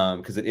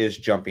 because it is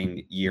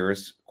jumping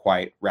years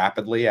quite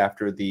rapidly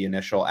after the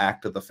initial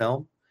act of the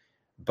film.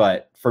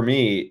 But for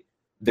me,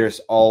 there's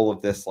all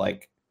of this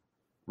like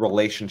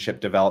relationship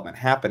development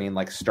happening,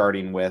 like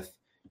starting with,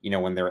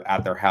 when they're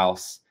at their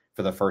house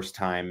for the first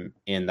time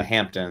in the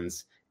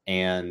Hamptons,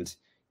 and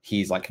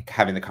he's like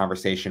having the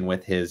conversation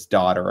with his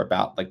daughter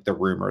about like the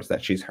rumors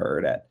that she's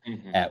heard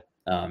at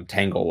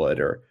Tanglewood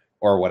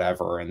or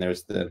whatever. And then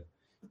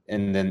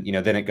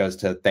then it goes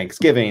to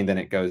Thanksgiving, then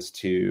it goes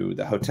to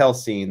the hotel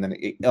scene, then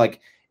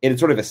it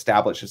sort of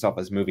established itself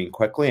as moving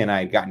quickly, and I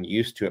had gotten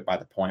used to it by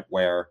the point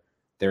where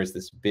there's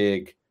this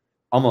big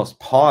almost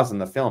pause in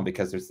the film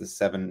because there's this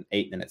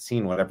 7-8 minute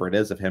scene, whatever it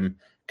is, of him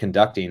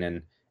conducting,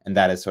 and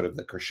that is sort of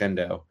the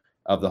crescendo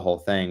of the whole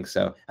thing.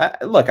 So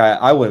I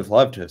would have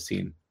loved to have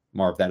seen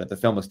more of that. If the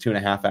film was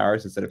 2.5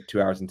 hours instead of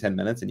 2 hours and 10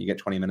 minutes, and you get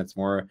 20 minutes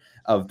more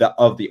of the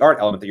art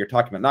element that you're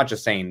talking about, not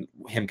just saying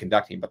him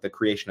conducting, but the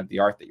creation of the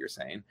art that you're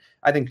saying,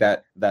 I think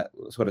that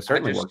would have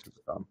certainly worked with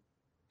the film.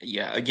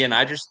 Yeah, again,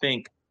 I just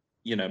think,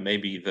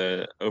 maybe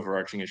the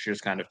overarching issue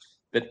is kind of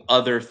that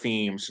other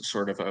themes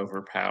sort of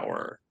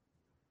overpower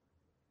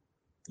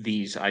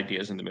these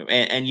ideas in the movie.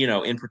 And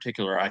in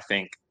particular, I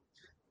think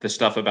the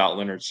stuff about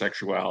Leonard's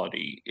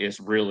sexuality is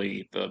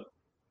really the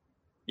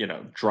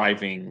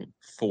driving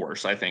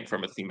force, I think,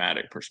 from a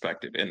thematic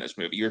perspective in this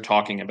movie. You're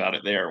talking about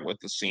it there with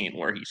the scene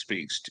where he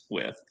speaks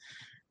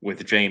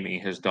with Jamie,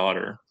 his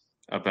daughter,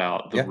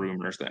 about the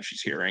rumors that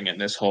she's hearing,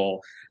 and this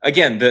whole,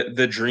 again,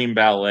 the dream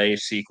ballet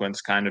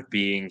sequence kind of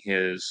being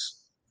his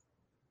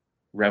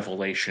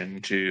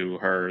revelation to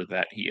her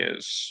that he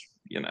is,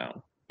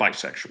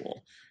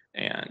 bisexual,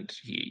 and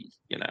he,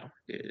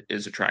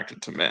 is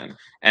attracted to men.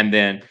 And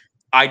then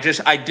I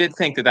did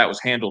think that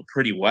was handled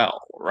pretty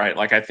well, right?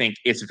 Like, I think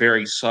it's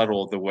very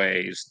subtle the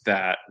ways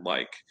that,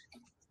 like,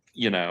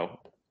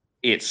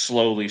 it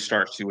slowly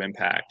starts to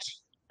impact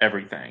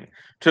everything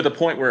to the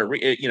point where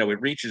it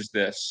reaches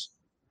this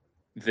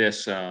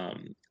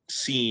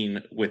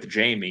scene with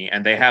Jamie,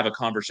 and they have a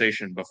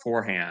conversation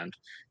beforehand,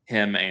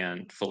 him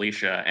and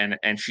Felicia,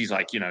 and she's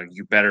like,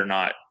 you better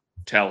not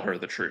tell her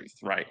the truth,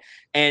 right?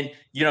 And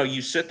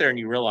you sit there and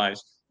you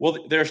realize, well,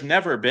 there's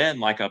never been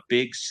like a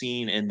big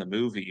scene in the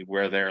movie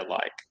where they're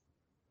like,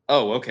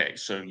 oh, okay,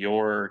 so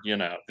you're,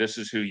 this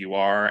is who you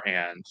are,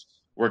 and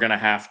we're going to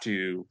have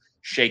to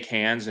shake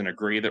hands and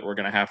agree that we're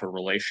going to have a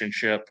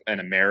relationship and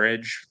a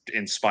marriage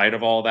in spite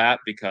of all that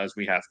because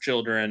we have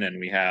children and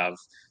we have,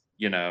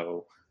 you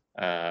know,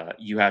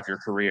 you have your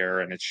career,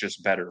 and it's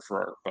just better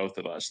for both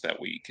of us that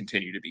we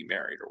continue to be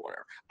married or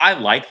whatever. I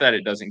like that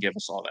it doesn't give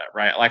us all that,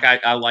 right? Like,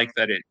 I like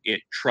that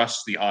it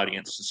trusts the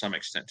audience to some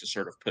extent to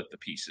sort of put the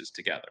pieces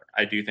together.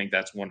 I do think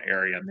that's one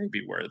area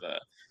maybe where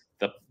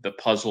the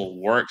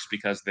puzzle works,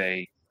 because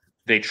they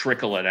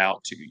trickle it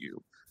out to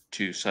you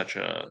to such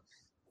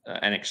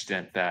an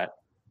extent that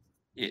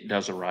it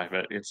does arrive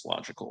at its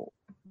logical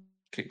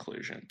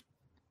conclusion.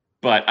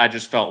 But I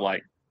just felt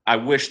like I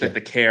wish that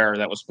the care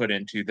that was put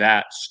into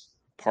that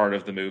part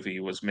of the movie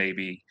was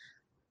maybe,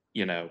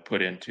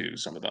 put into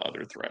some of the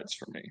other threads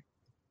for me.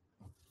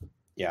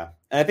 Yeah.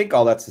 And I think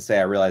all that's to say,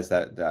 I realized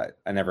that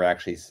I never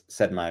actually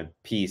said my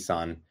piece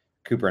on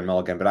Cooper and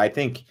Mulligan, but I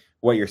think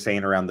what you're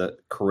saying around the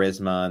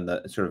charisma and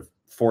the sort of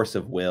force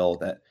of will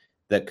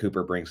that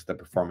Cooper brings to the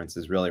performance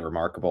is really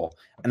remarkable.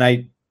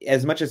 And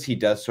as much as he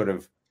does sort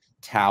of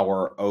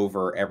tower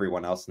over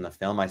everyone else in the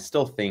film, I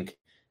still think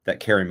that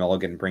Carey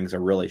Mulligan brings a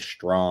really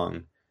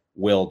strong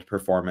willed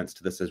performance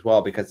to this as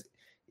well, because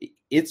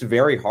it's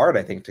very hard,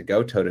 I think, to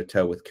go toe to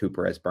toe with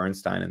Cooper as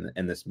Bernstein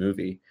in this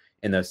movie,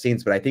 in those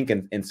scenes. But I think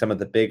in some of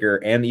the bigger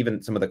and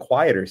even some of the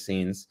quieter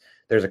scenes,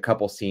 there's a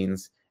couple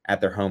scenes at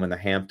their home in the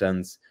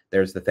Hamptons.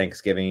 There's the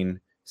Thanksgiving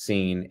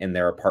scene in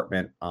their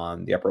apartment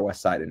on the Upper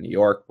West Side in New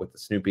York with the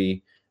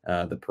Snoopy,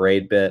 the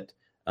parade bit.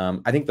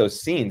 I think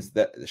those scenes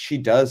that she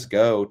does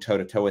go toe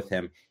to toe with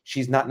him,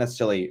 she's not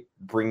necessarily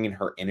bringing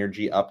her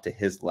energy up to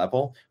his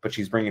level, but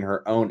she's bringing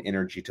her own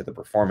energy to the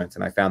performance.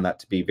 And I found that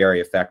to be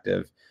very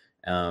effective,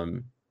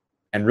 and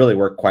really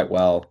worked quite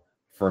well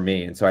for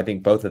me. And so I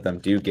think both of them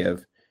do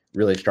give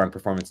really strong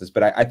performances.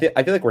 But I feel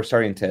like we're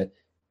starting to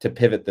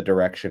pivot the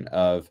direction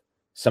of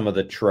some of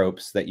the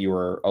tropes that you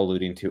were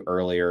alluding to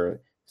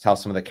earlier, how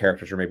some of the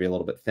characters are maybe a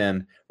little bit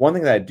thin. One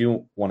thing that I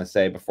do want to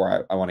say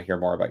before I want to hear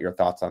more about your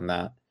thoughts on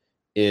that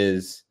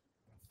is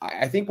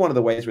I think one of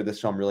the ways where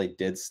this film really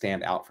did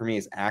stand out for me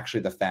is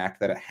actually the fact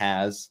that it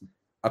has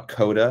a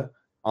coda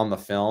on the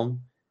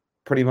film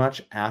pretty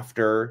much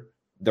after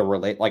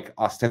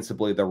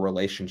ostensibly the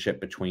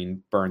relationship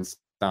between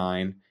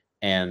Bernstein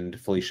and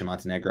Felicia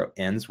Montenegro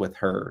ends with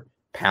her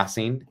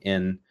passing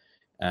in,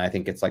 I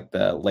think it's like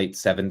the late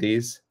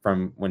 70s,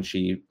 from when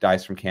she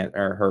dies from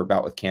her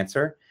bout with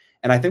cancer.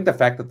 And I think the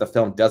fact that the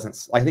film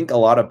doesn't, I think a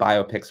lot of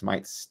biopics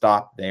might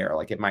stop there.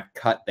 Like, it might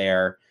cut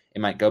there. It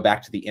might go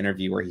back to the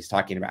interview where he's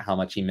talking about how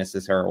much he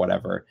misses her or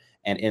whatever,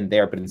 and end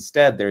there. But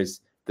instead,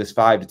 there's this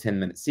 5 to 10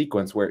 minute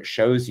sequence where it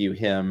shows you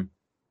him,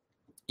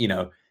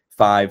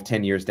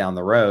 5-10 years down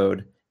the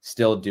road,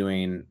 still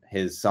doing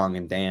his song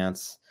and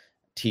dance,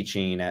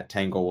 teaching at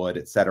Tanglewood,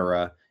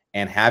 etc.,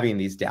 and having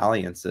these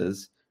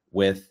dalliances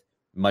with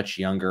much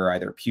younger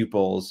either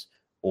pupils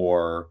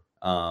or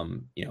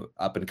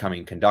up and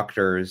coming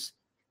conductors,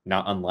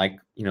 not unlike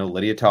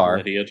Lydia Tarr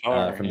Lydia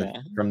Tarr, from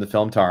yeah. the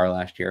film Tar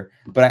last year.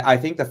 But I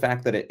think the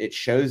fact that it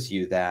shows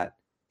you that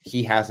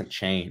he hasn't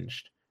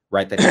changed,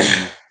 right? That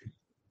he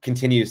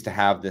continues to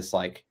have this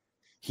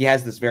he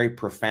has this very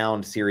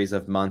profound series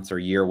of months or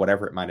year,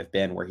 whatever it might have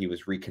been, where he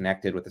was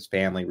reconnected with his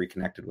family,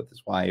 reconnected with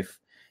his wife,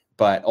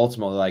 but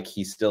ultimately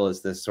he still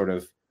is this sort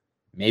of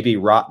maybe a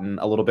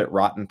little bit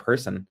rotten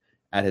person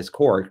at his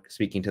core,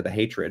 speaking to the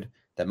hatred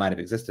that might have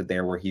existed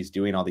there, where he's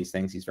doing all these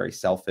things. He's very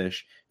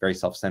selfish, very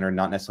self-centered,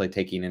 not necessarily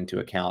taking into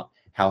account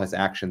how his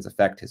actions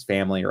affect his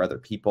family or other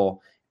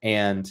people.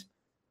 And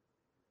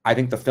I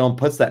think the film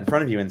puts that in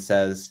front of you and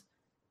says,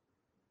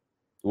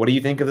 what do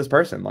you think of this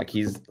person? What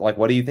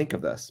do you think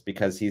of this?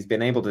 Because he's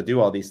been able to do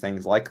all these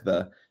things, like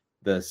the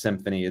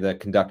symphony, the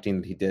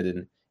conducting that he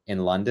did in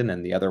London,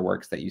 and the other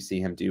works that you see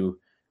him do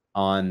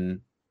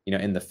on,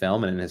 in the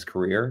film and in his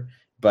career.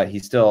 But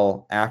he's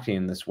still acting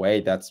in this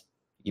way that's,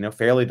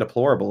 fairly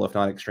deplorable, if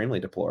not extremely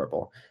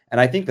deplorable.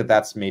 And I think that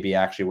that's maybe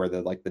actually where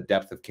the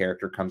depth of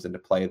character comes into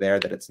play there,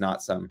 that it's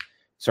not some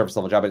surface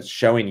level job. It's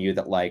showing you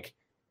that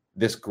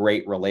this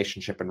great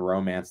relationship and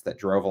romance that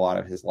drove a lot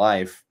of his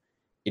life,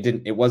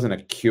 it wasn't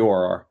a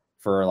cure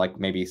for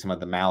maybe some of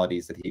the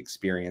maladies that he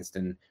experienced.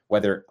 And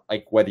whether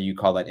you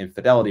call that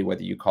infidelity,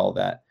 whether you call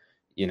that,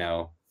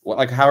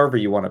 however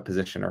you want to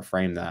position or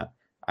frame that,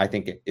 I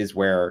think it is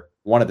where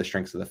one of the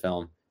strengths of the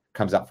film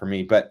comes out for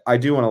me. But I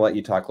do want to let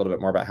you talk a little bit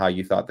more about how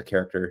you thought the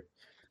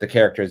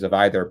characters of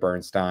either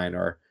Bernstein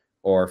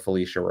or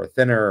Felicia were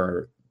thinner,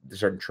 or the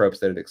certain tropes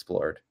that it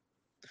explored.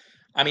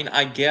 I mean,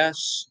 I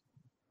guess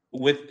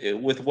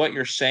with what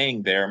you're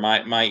saying there,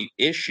 my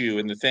issue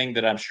and the thing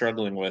that I'm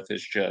struggling with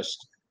is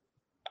just,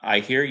 I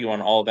hear you on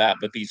all that,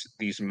 but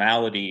these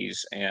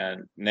maladies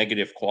and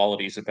negative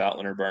qualities about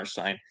Leonard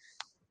Bernstein,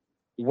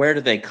 where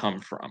do they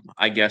come from?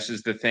 I guess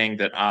is the thing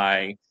that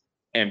I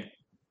am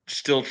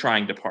still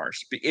trying to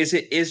parse. Is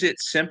it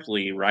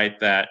simply right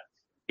that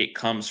it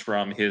comes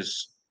from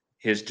his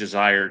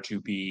desire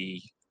to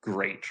be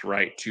great,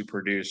 right? To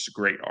produce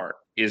great art.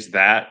 Is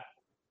that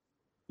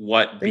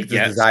what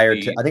begets these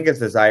I think it's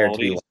desire to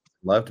be qualities?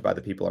 loved by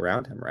the people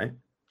around him, right?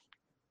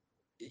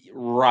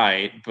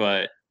 Right,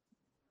 but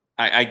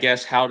I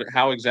guess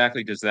how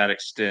exactly does that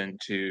extend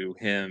to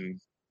him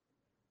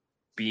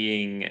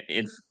being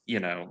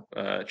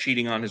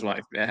cheating on his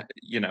wife,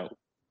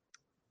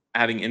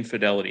 having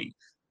infidelity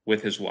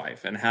with his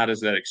wife, and how does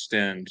that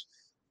extend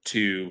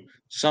to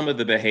some of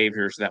the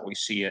behaviors that we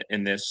see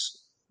in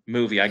this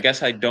movie? I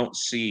guess I don't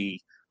see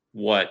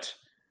what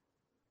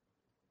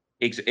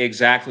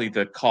exactly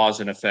the cause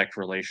and effect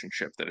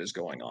relationship that is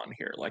going on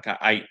here. Like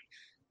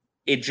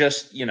it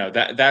just,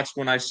 that's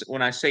when I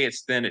say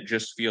it's thin, it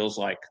just feels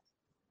like,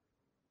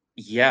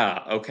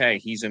 yeah, okay,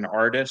 he's an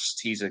artist,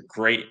 he's a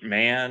great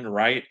man,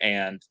 right?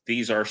 And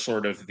these are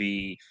sort of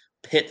the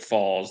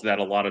pitfalls that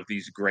a lot of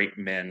these great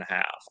men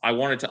have. I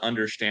wanted to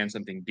understand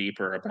something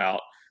deeper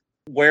about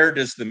where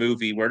does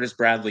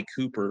Bradley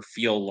Cooper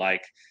feel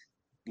like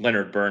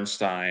Leonard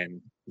Bernstein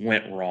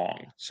went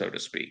wrong, so to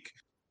speak?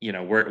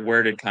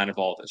 Where did kind of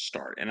all this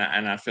start? And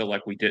I feel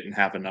like we didn't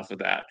have enough of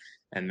that.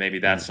 And maybe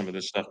that's Mm. some of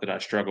the stuff that I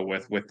struggle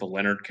with the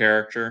Leonard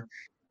character.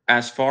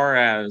 As far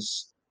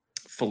as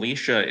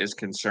Felicia is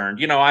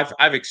concerned,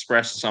 I've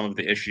expressed some of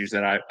the issues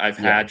that I've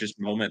Yeah. had, just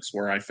moments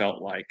where I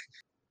felt like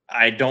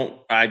I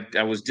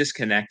was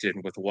disconnected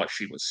with what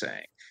she was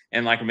saying,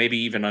 and like maybe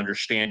even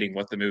understanding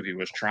what the movie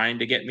was trying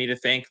to get me to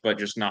think, but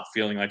just not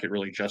feeling like it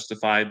really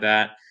justified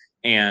that.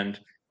 And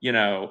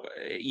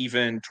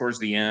even towards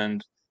the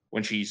end,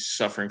 when she's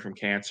suffering from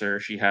cancer,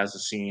 she has a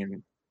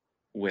scene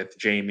with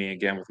Jamie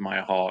again, with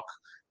Maya Hawke,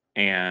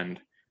 and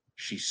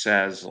she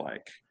says,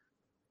 like,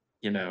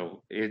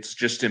 it's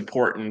just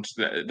important.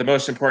 The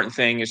most important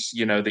thing is,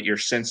 that you're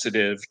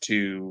sensitive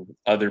to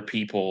other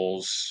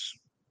people's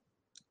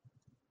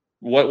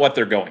what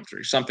they're going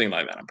through, something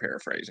like that. I'm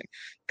paraphrasing.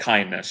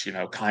 Kindness,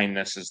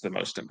 kindness is the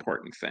most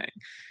important thing.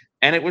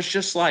 And it was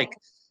just like,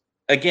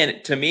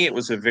 again, to me, it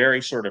was a very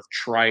sort of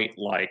trite,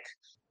 like,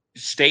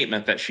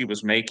 statement that she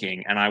was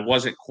making, and I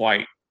wasn't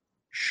quite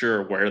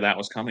sure where that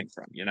was coming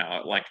from.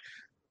 Like,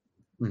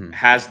 Mhm.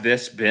 has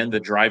this been the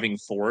driving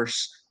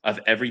force of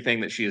everything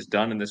that she has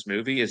done in this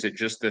movie? Is it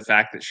just the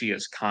fact that she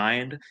is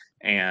kind,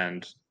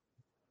 and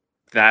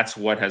that's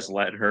what has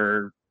led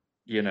her,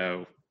 you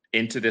know,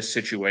 into this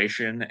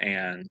situation,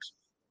 and,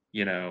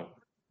 you know,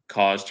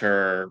 caused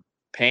her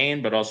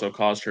pain, but also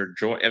caused her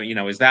joy? I mean,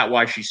 is that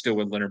why she's still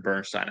with Leonard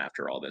Bernstein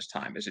after all this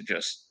time? Is it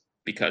just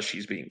because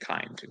she's being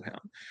kind to him?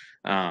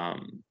 Uh,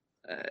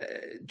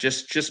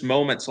 just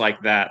moments like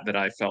that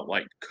I felt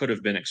like could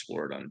have been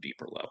explored on a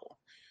deeper level,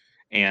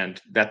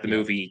 and that the Yeah.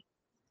 movie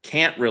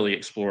can't really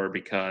explore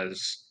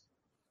because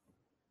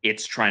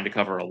it's trying to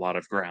cover a lot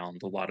of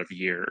ground, a lot of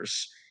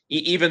years.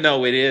 Even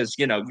though it is,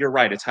 you're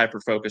right, it's hyper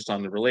focused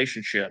on the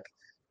relationship.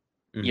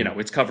 Mhm.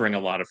 It's covering a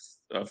lot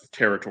of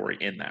territory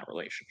in that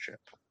relationship.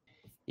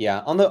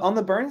 Yeah, on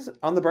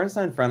the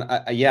Bernstein front,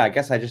 yeah, I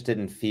guess I just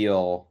didn't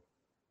feel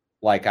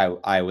like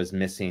I was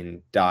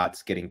missing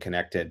dots getting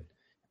connected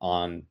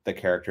on the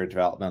character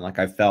development. Like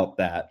I felt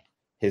that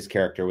his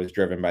character was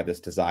driven by this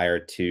desire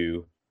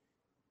to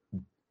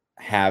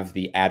have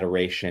the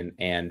adoration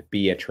and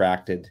be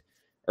attracted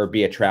or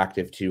be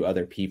attractive to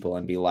other people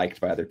and be liked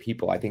by other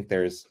people. I think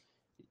there's,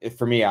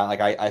 for me,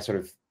 I sort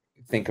of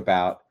think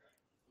about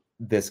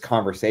this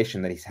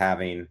conversation that he's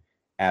having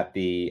at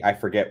the, I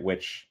forget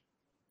which,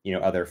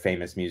 other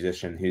famous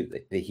musician who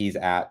he's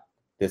at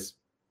this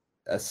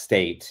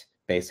estate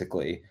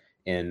basically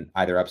in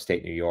either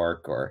upstate New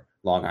York or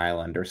Long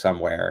Island or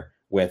somewhere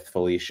with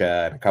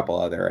Felicia and a couple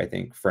other, I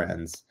think,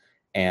 friends.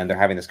 And they're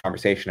having this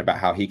conversation about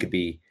how he could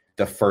be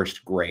the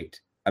first great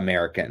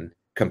American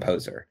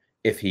composer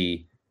if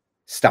he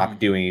stopped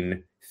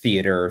doing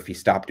theater, if he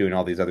stopped doing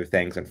all these other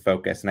things and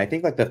focus. And I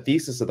think like the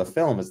thesis of the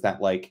film is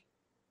that like,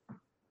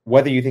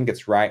 whether you think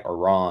it's right or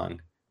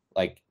wrong,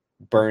 like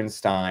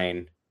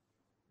Bernstein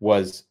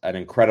was an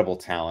incredible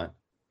talent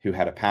who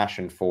had a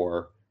passion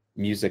for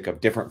music of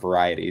different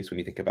varieties. When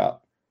you think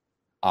about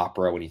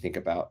opera, when you think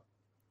about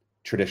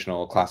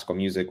traditional classical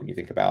music, when you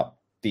think about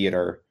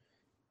theater,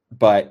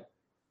 but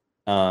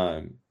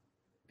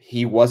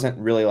he wasn't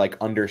really like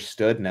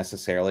understood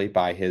necessarily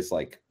by his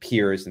like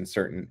peers in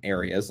certain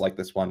areas, like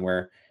this one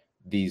where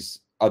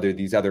these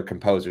other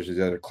composers, these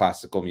other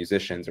classical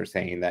musicians are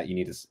saying that you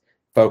need to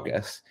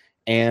focus,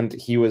 and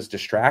he was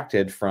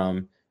distracted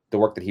from the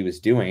work that he was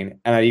doing.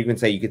 And I even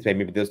say, you could say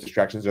maybe those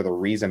distractions are the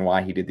reason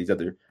why he did these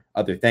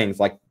other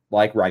things,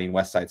 like writing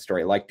West Side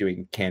Story, like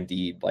doing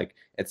Candide, like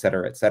et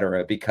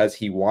cetera, because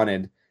he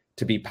wanted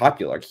to be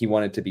popular. He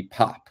wanted to be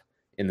pop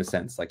in the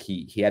sense, like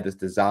he had this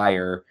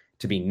desire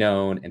to be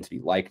known and to be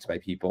liked by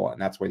people.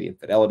 And that's where the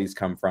infidelities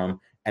come from.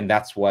 And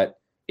that's what,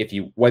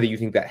 whether you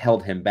think that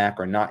held him back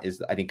or not,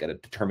 is I think a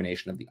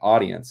determination of the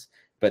audience.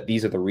 But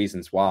these are the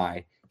reasons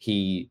why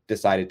he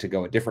decided to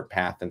go a different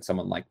path than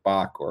someone like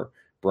Bach or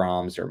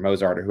Brahms or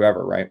Mozart or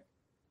whoever, right?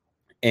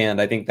 And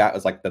I think that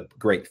was like the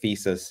great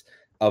thesis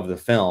of the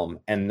film.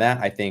 And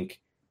that I think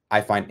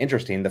I find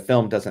interesting. The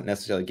film doesn't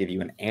necessarily give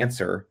you an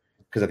answer,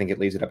 because I think it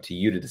leaves it up to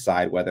you to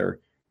decide whether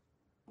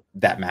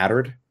that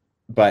mattered.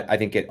 But I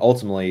think it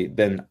ultimately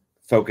then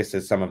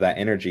focuses some of that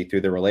energy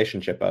through the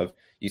relationship of,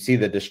 you see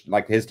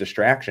like his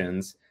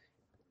distractions.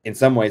 In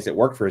some ways it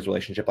worked for his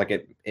relationship.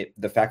 Like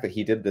the fact that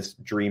he did this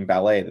dream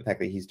ballet, the fact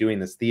that he's doing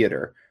this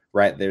theater,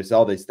 right? There's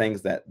all these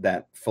things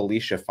that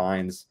Felicia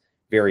finds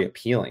very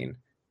appealing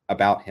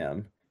about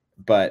him,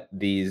 but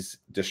these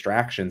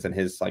distractions and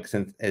his like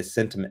his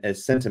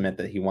sentiment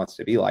that he wants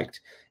to be liked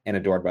and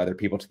adored by other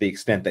people, to the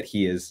extent that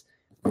he is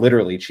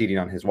literally cheating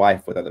on his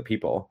wife with other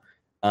people,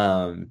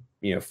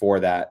 for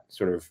that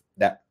sort of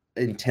that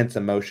intense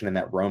emotion and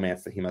that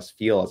romance that he must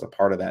feel as a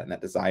part of that, and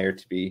that desire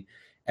to be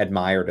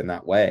admired in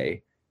that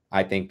way.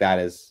 I think that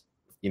is,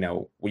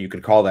 you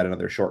could call that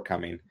another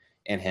shortcoming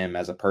in him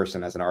as a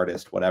person, as an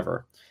artist,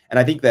 whatever. And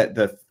I think that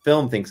the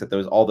film thinks that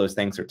all those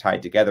things are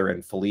tied together,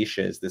 and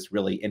Felicia is this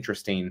really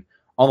interesting,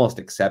 almost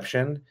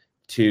exception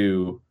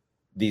to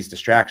these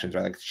distractions,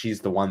 right? Like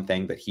she's the one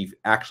thing that he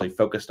actually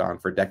focused on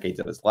for decades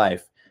of his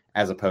life,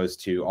 as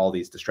opposed to all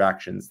these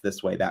distractions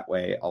this way, that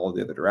way, all of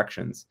the other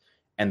directions.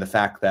 And the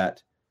fact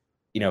that,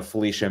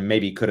 Felicia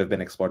maybe could have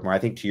been explored more. I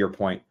think to your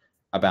point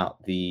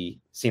about the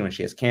scene when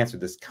she has cancer,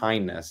 this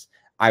kindness,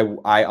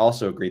 I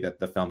also agree that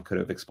the film could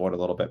have explored a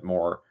little bit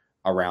more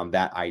around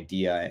that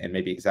idea and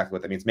maybe exactly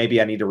what that means.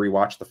 Maybe I need to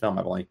rewatch the film.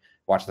 I've only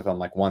watched the film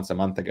like once a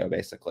month ago,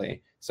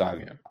 basically. So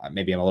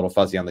maybe I'm a little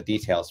fuzzy on the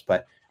details,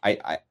 but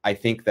I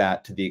think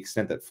that to the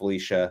extent that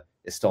Felicia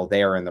is still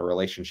there in the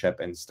relationship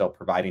and still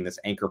providing this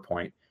anchor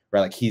point,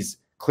 right? Like he's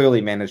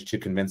clearly managed to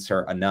convince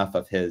her enough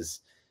of his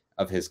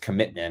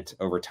commitment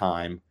over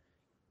time,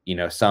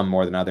 some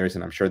more than others.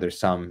 And I'm sure there's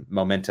some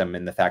momentum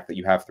in the fact that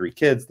you have 3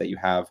 kids, that you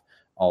have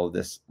all of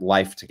this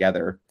life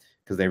together,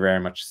 because they're very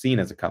much seen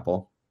as a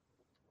couple,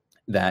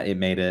 that it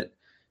made it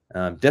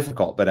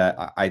difficult.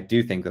 But I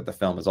do think that the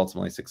film is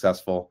ultimately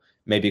successful.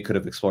 Maybe it could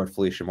have explored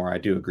Felicia more. I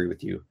do agree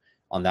with you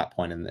on that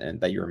point and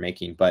that you were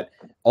making. But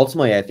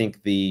ultimately, I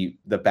think the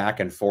back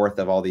and forth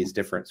of all these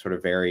different sort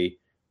of very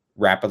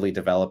rapidly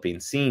developing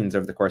scenes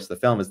over the course of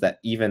the film is that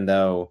even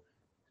though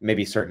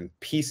maybe certain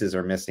pieces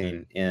are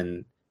missing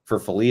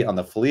on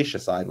the Felicia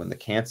side, when the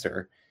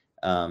cancer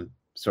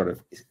sort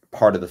of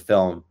part of the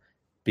film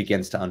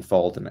begins to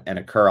unfold and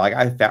occur, like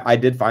I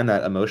did find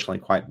that emotionally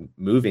quite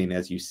moving,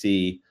 as you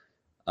see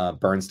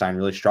Bernstein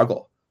really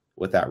struggle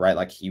with that, right?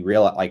 Like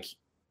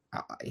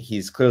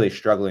he's clearly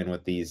struggling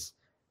with these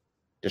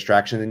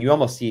distractions, and you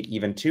almost see it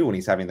even too when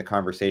he's having the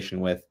conversation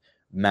with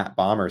Matt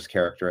Bomer's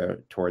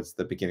character towards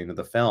the beginning of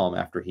the film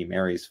after he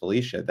marries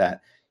Felicia,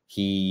 that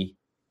he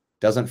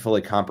doesn't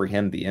fully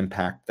comprehend the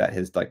impact that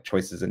his like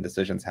choices and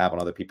decisions have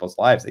on other people's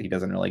lives, that he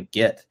doesn't really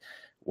get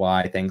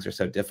why things are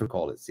so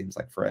difficult, it seems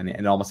like, and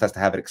it almost has to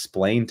have it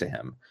explained to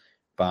him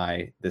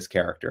by this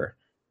character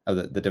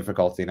of the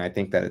difficulty. And I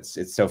think that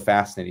it's so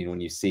fascinating when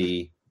you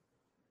see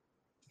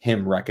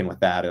him reckon with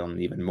that on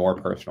an even more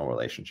personal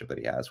relationship that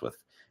he has with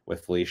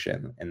Felicia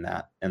in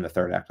the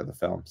third act of the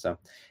film. So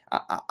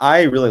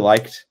I really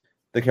liked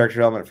the character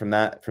development from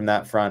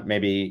that front.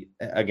 Maybe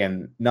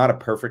again, not a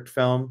perfect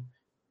film,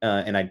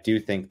 and I do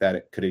think that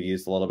it could have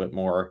used a little bit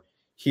more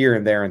here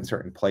and there in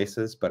certain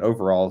places, but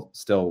overall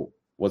still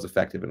was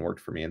effective and worked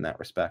for me in that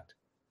respect.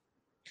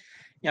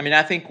 Yeah, I mean,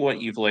 I think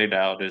what you've laid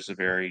out is a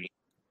very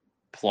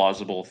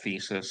plausible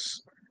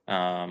thesis.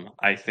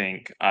 I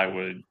think I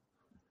would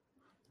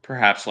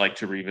perhaps like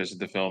to revisit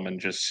the film and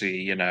just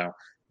see,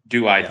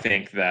 do I Yeah,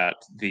 think that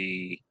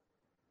the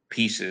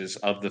pieces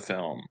of the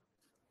film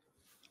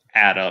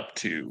add up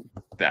to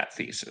that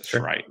thesis,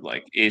 sure. right?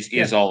 Like, is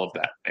Yeah, all of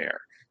that there?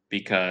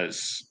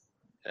 Because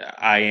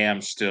I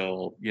am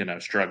still,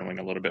 struggling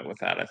a little bit with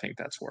that. I think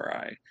that's where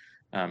I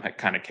had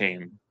kind of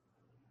came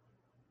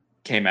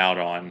out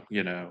on,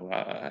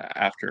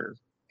 after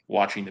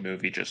watching the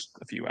movie just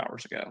a few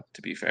hours ago,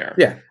 to be fair.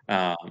 yeah,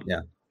 Um,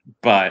 yeah,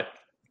 but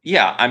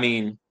yeah, I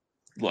mean,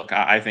 look,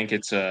 I think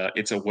it's a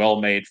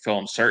well-made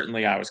film.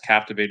 Certainly, I was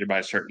captivated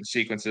by certain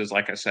sequences.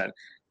 Like I said,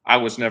 I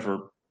was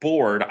never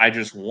bored. I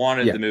just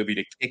wanted yeah. the movie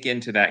to kick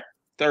into that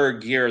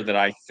third gear that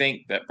I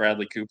think that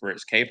Bradley Cooper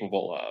is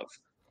capable of.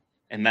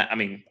 And that, I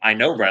mean, I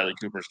know Bradley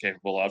Cooper is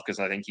capable of because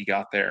I think he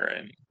got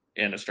there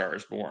in A Star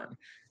Is Born.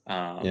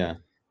 Um, Yeah.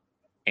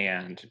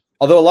 and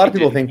Although a lot of it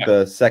people didn't think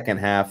the second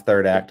half,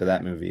 third act of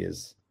that movie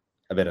is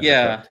a bit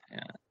yeah, undercooked. yeah.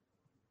 I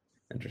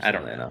don't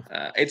Interestingly know.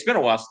 enough. It's been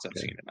a while since I've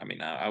Yeah. seen it. I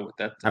mean, I would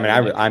that I I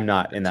mean, would like to I'm revisit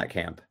not in it. that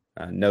camp.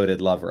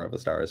 Noted lover of A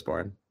Star Is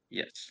Born.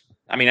 Yes.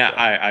 I mean, So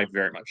I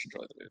very much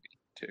enjoy the movie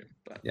too.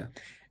 But yeah,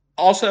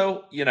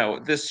 also,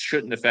 this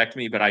shouldn't affect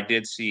me, but I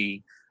did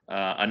see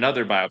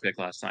another biopic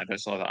last night. I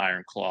saw The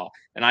Iron Claw,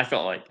 and I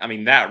felt like, I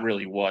mean, that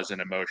really was an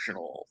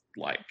emotional,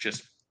 like,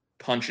 just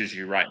punches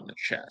you right in the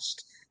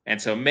chest.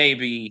 And so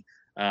maybe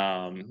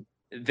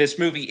this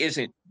movie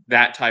isn't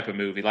that type of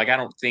movie. Like, I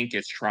don't think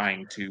it's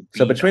trying to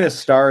so be between A that.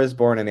 Star Is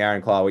Born and The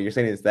Iron Claw, what you're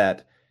saying is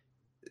that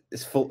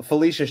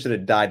Felicia should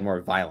have died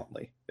more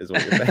violently. Is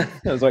what you're saying?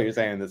 Is what you're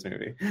saying in this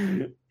movie?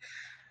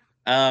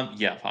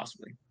 Yeah,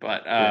 possibly,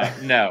 but Yeah.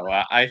 no,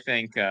 I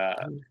think that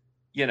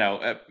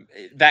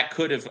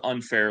could have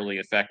unfairly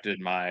affected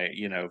my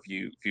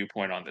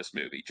viewpoint on this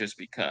movie, just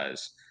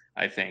because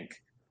I think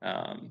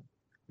um,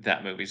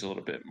 that movie's a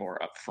little bit more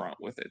upfront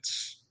with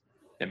its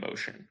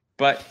emotion.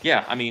 But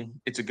yeah, I mean,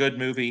 it's a good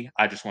movie.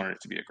 I just wanted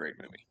it to be a great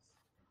movie.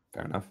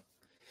 Fair enough.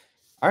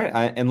 All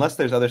right. Unless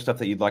there's other stuff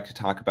that you'd like to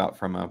talk about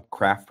from a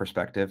craft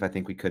perspective, I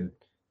think we could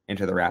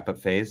enter the wrap up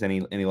phase.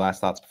 Any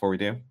last thoughts before we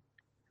do?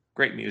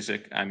 Great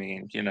music. I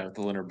mean, the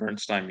Leonard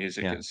Bernstein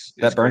music Yeah, is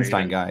that great,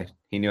 Bernstein and guy,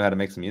 he knew how to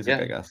make some music,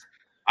 yeah, I guess.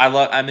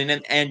 I mean,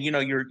 and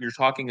you're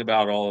talking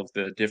about all of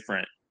the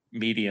different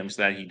mediums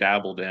that he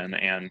dabbled in,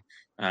 and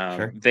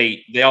Sure.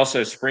 they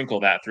also sprinkle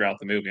that throughout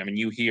the movie. I mean,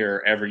 you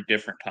hear every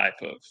different type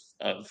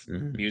of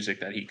Mhm. music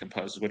that he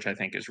composes, which I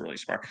think is really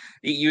smart.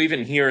 You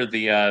even hear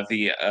the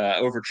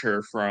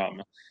overture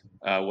from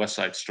West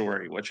Side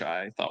Story, which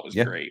I thought was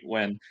Yeah, great.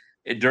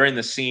 During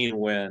the scene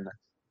when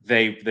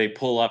they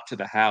pull up to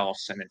the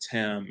house and it's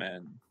him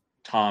and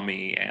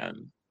Tommy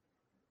and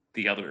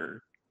the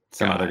other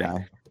some other guy.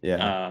 guy.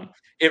 Yeah. um,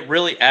 it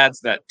really adds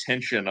that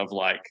tension of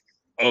like,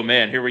 oh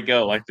man, here we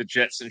go. Like the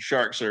Jets and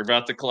Sharks are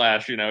about to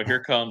clash.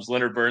 Here comes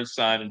Leonard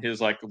Bernstein and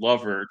his like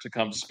lover to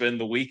come spend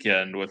the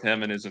weekend with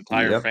him and his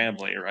entire Yep.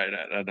 family right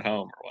at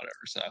home or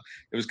whatever. So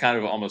it was kind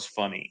of almost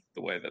funny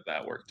the way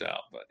that worked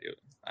out, but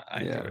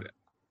I Yeah. enjoyed it.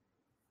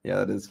 Yeah,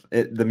 that is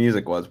it. The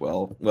music was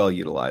well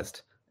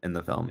utilized in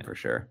the film Yeah. for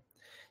sure.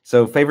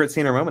 So, favorite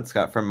scene or moment,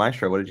 Scott, from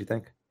Maestro? What did you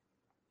think?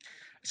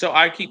 So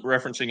I keep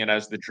referencing it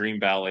as the dream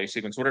ballet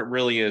sequence. What it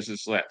really is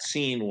that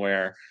scene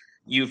where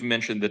you've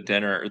mentioned the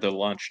dinner or the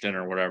lunch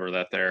dinner, whatever,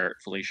 that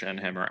Felicia and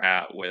him are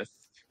at with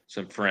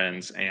some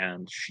friends,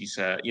 and she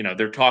said,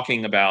 they're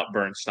talking about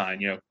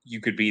Bernstein. You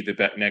could be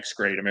the next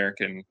great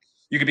American.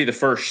 You could be the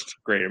first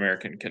great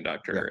American Yeah.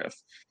 conductor if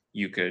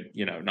you could,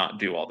 not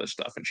do all this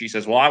stuff. And she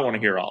says, "Well, I want to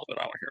hear all of it.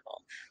 I want to hear it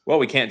all." Well,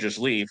 we can't just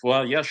leave.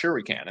 Well, yeah, sure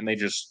we can. And they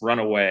just run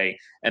away,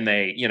 and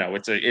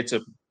it's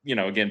a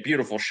again,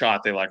 beautiful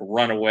shot. They like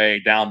run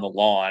away down the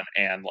lawn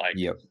and like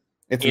Yep.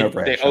 It's an they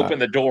overhead open shot.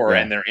 the door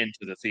Yeah. and they're into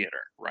the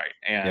theater, right?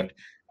 And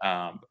Yep.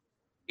 um,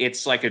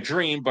 it's like a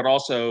dream, but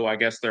also I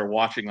guess they're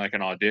watching like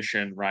an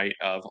audition, right,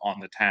 of On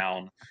the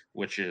Town,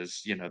 which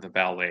is the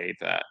ballet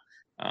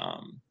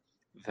um,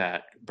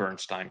 that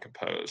Bernstein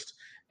composed,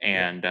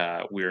 Yep.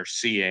 and we're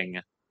seeing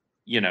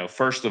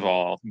first of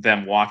all,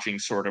 them watching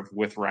sort of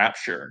with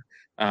rapture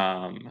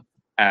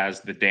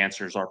as the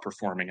dancers are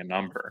performing a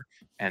number.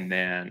 And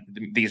then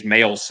these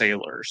male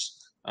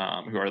sailors,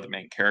 who are the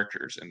main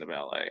characters in the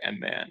ballet.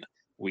 And then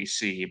we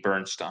see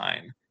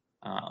Bernstein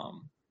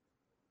um,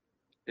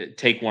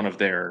 take one of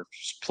their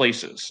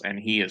places, and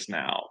he is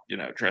now,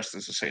 dressed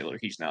as a sailor.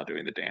 He's now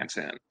doing the dance.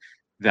 And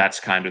that's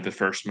kind of the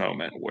first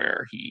moment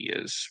where he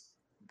is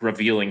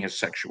revealing his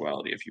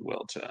sexuality, if you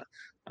will,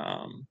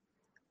 um,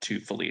 to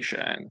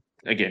Felicia. And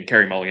again,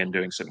 Carey Mulligan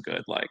doing some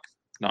good like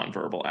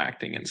nonverbal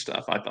acting and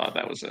stuff. I thought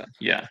that was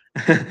Yeah.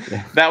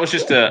 that was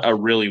just a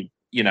really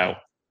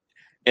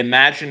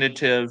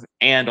imaginative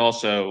and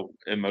also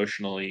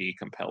emotionally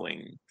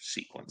compelling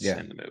sequence Yeah.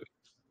 in the movie.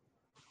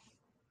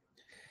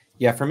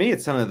 Yeah, for me,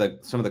 it's some of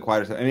the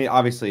quieter stuff. I mean,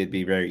 obviously, it'd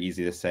be very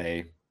easy to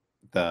say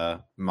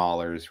the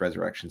Mahler's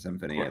Resurrection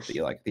Symphony at the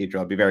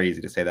cathedral. It'd be very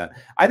easy to say that.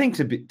 I think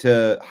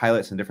to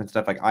highlight some different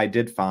stuff, like I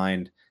did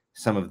find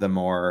some of the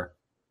more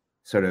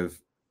sort of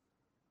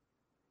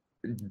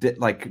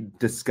like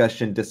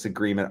discussion,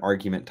 disagreement,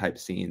 argument type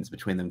scenes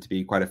between them to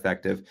be quite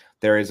effective.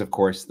 There is, of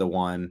course, the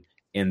one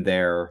in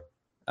their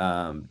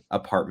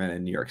apartment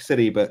in New York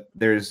City, but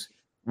there's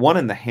one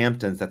in the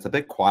Hamptons that's a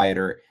bit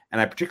quieter,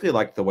 and I particularly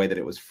liked the way that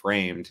it was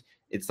framed.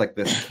 It's like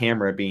this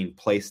camera being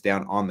placed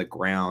down on the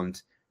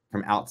ground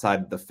from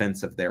outside the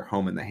fence of their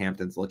home in the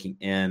Hamptons, looking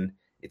in.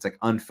 It's like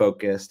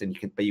unfocused, and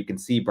you can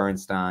see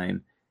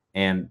Bernstein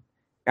and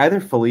either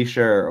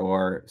Felicia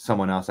or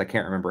someone else. I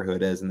can't remember who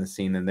it is in the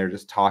scene, and they're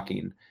just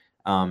talking,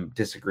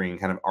 disagreeing,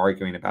 kind of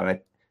arguing about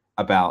it,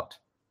 about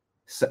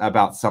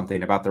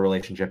something, about the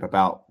relationship,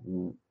 about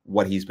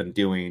what he's been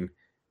doing,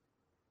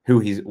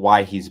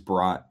 why he's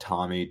brought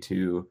Tommy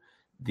to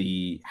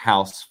the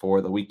house for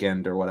the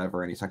weekend or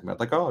whatever. And he's talking about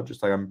like, oh,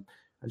 just like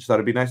I just thought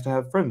it'd be nice to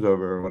have friends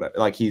over or whatever.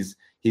 Like he's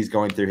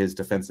going through his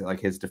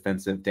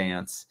defensive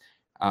dance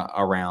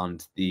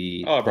around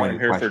the I brought him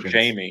here questions. for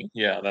Jamie.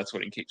 Yeah, that's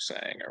what he keeps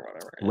saying or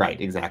whatever. Yeah.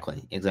 Right,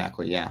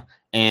 exactly. Yeah.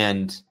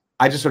 And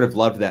I just sort of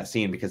loved that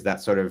scene because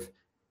that sort of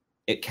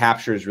it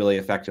captures really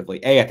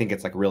effectively. I think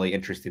it's like really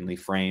interestingly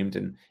framed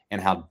and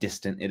how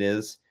distant it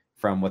is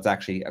from what's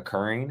actually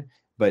occurring.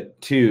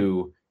 But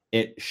two,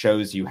 it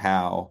shows you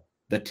how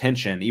the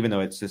tension, even though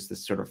it's just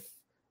this sort of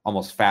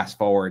almost fast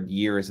forward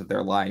years of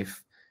their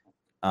life,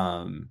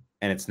 and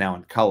it's now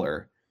in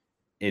color,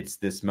 it's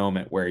this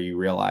moment where you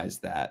realize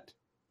that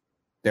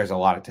there's a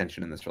lot of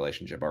tension in this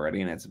relationship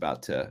already, and it's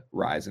about to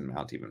rise and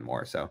mount even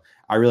more. So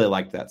I really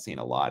liked that scene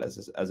a lot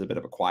as a bit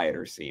of a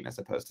quieter scene as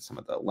opposed to some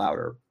of the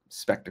louder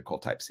spectacle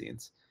type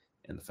scenes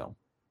in the film.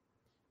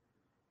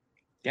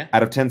 Yeah.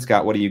 Out of 10,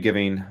 Scott, what are you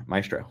giving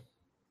Maestro?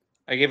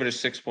 I gave it a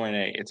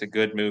 6.8. It's a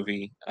good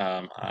movie.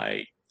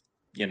 I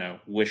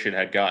wish it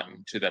had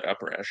gotten to that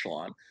upper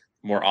echelon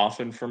more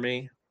often for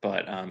me,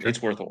 but Sure.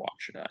 It's worth a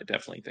watch. I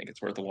definitely think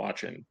it's worth a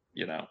watch. And,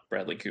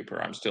 Bradley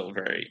Cooper, I'm still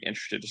very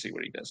interested to see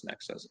what he does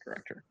next as a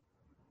director.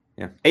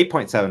 Yeah,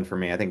 8.7 for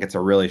me. I think it's a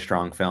really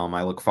strong film.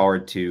 I look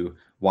forward to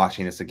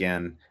watching this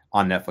again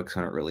on Netflix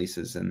when it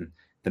releases in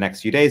the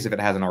next few days, if it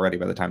hasn't already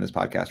by the time this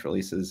podcast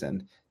releases,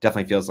 and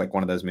definitely feels like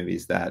one of those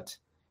movies that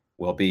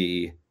will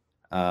be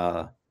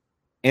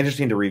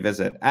interesting to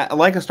revisit.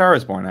 Like A Star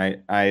Is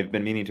Born, I've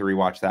been meaning to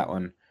rewatch that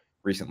one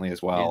recently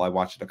as well. Yeah. I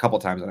watched it a couple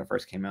times when it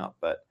first came out,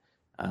 but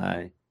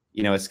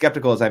as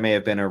skeptical as I may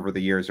have been over the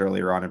years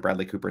earlier on in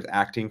Bradley Cooper's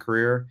acting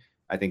career,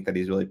 I think that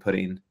he's really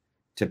putting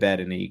to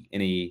bed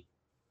any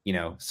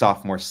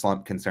sophomore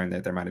slump concern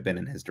that there might have been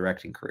in his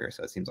directing career.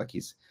 So it seems like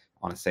he's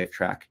on a safe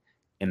track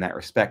in that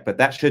respect. But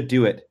that should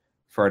do it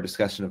for our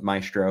discussion of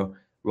Maestro.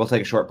 We'll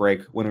take a short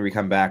break. When we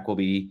come back, we'll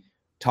be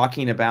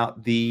talking about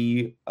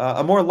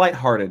a more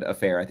lighthearted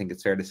affair, I think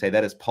it's fair to say.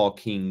 That is Paul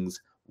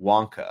King's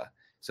Wonka.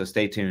 So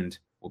stay tuned.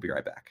 We'll be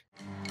right back.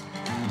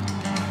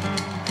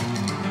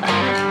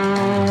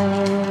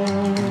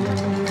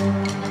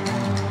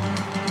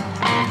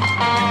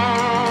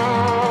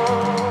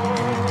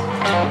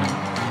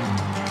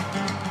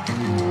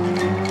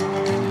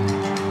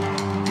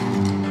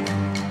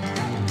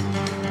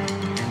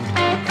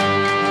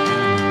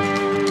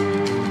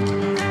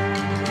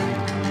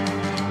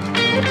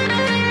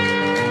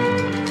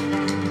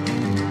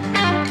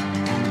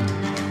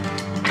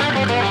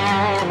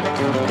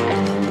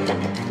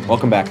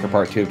 Welcome back for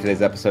part 2 of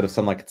today's episode of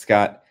Some Like It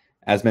Scott.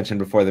 As mentioned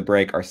before the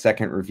break, our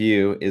second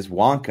review is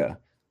Wonka,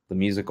 the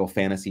musical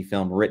fantasy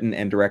film written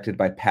and directed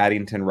by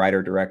Paddington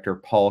writer-director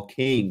Paul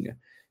King,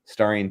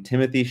 starring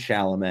Timothée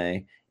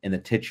Chalamet in the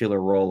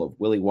titular role of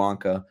Willy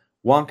Wonka.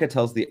 Wonka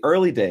tells the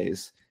early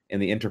days in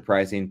the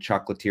enterprising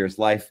chocolatier's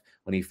life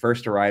when he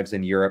first arrives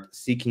in Europe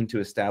seeking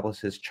to establish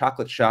his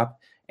chocolate shop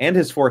and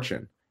his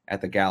fortune at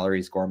the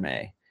Galleries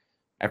Gourmet.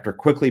 After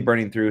quickly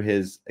burning through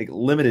his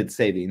limited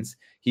savings,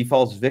 he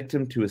falls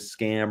victim to a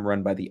scam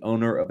run by the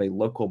owner of a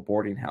local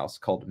boarding house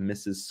called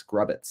Mrs.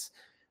 Scrubbits,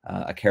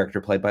 a character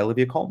played by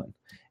Olivia Colman,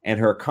 and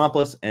her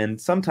accomplice and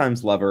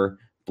sometimes lover,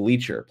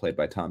 Bleacher, played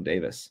by Tom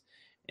Davis.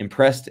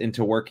 Impressed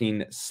into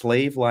working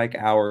slave-like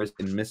hours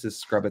in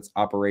Mrs. Scrubbits'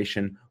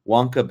 operation,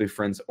 Wonka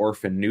befriends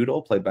Orphan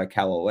Noodle, played by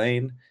Calla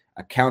Lane,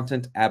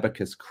 accountant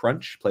Abacus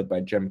Crunch, played by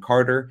Jem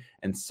Carter,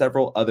 and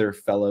several other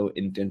fellow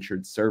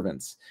indentured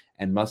servants,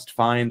 and must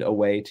find a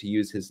way to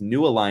use his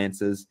new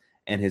alliances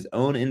and his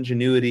own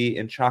ingenuity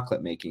in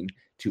chocolate making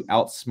to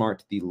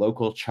outsmart the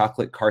local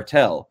chocolate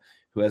cartel,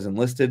 who has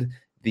enlisted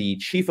the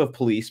chief of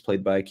police,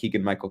 played by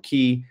Keegan-Michael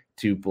Key,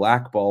 to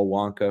blackball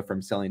Wonka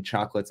from selling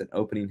chocolates and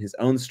opening his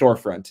own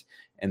storefront,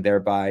 and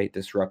thereby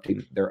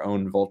disrupting their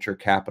own vulture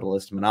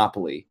capitalist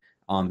monopoly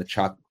on the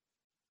chocolate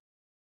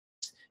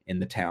in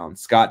the town.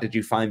 Scott, did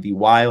you find the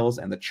wiles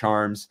and the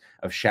charms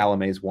of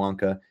Chalamet's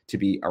Wonka to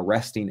be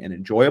arresting and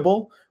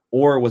enjoyable,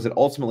 or was it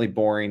ultimately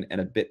boring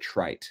and a bit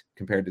trite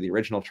compared to the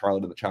original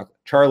Charlie in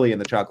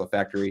the Chocolate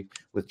Factory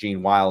with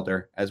Gene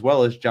Wilder, as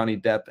well as Johnny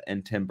Depp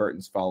and Tim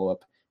Burton's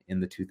follow-up in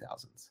the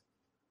 2000s?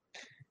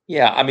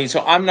 Yeah, I mean,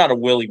 so I'm not a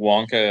Willy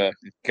Wonka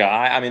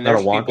guy. I mean, Not a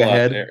there's people Wonka out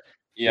head. there.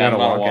 You're Yeah, not I'm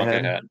a not a Wonka Wonka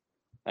head. head.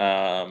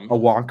 A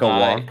Wonka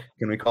I wonk.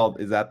 Can we call?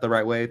 Is that the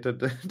right way to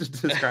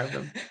describe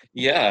them?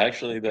 Yeah,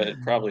 actually, that it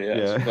probably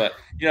is. Yeah. But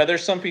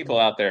there's some people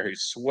out there who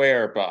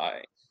swear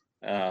by,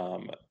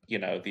 um,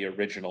 the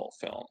original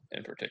film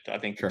in particular. I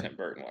think the Sure. Tim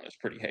Burton one is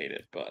pretty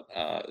hated, but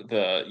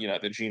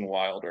the Gene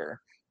Wilder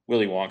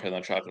Willy Wonka and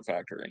the Chocolate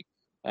Factory,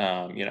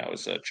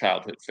 is a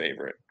childhood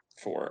favorite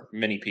for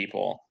many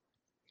people.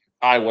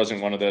 I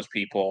wasn't one of those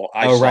people.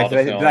 I Oh right. saw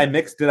Did the I did I film.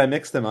 mix did I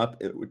mix them up?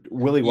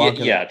 Willy Yeah,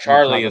 Wonka yeah, and the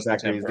Charlie Chocolate is the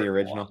Factory Tim is the Burton one,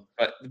 original.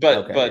 Okay.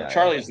 but Yeah. Yeah.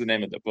 Charlie Yeah. is the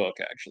name of the book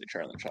actually.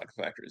 Charlie and the Chocolate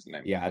Factory is the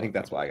name of Yeah. the I book, think I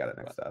that's why I got believe.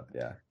 it mixed up.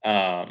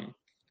 Yeah. Um,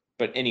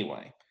 but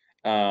anyway,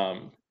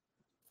 um,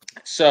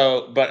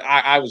 but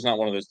I was not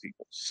one of those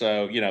people.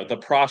 So the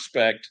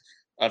prospect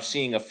of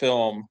seeing a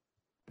film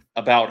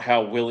about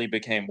how Willie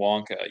became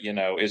Wonka,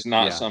 is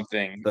not Yeah.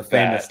 something The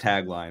famous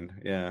that tagline.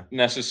 Yeah.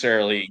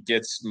 necessarily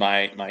gets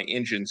my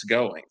engines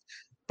going.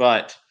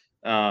 But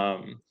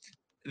um,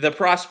 the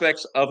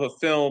prospects of a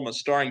film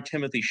starring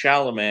Timothy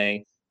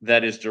Chalamet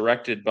that is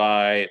directed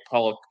by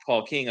Paul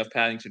King of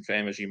Paddington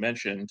fame, as you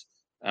mentioned,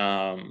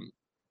 um,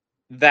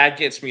 that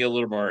gets me a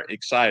little more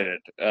excited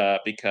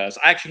because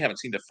I actually haven't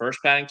seen the first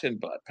Paddington,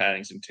 but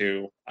Paddington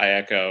 2, I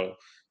echo,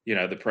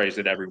 the praise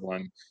that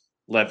everyone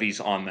levies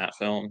on that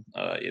film.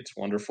 It's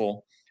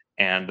wonderful.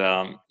 And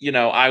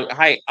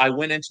I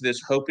went into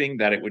this hoping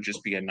that it would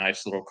just be a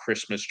nice little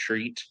Christmas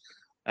treat.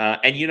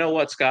 And you know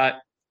what, Scott?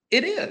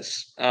 It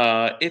is.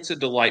 It's a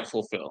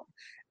delightful film.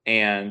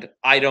 And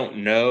I don't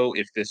know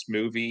if this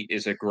movie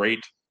is a great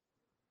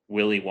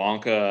Willy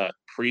Wonka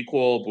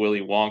prequel,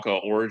 Willy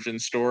Wonka origin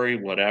story,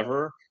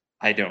 whatever.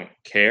 I don't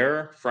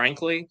care,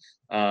 frankly,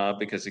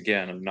 because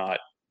again, I'm not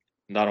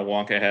a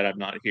Wonka head. I'm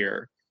not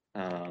here,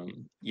 um,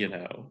 you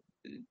know,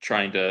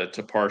 trying to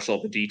parse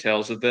all the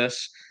details of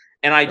this.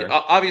 And Sure.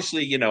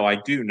 obviously, I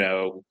do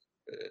know,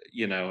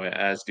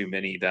 as do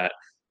many, that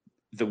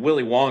the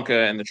Willy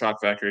Wonka and the Chalk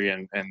Factory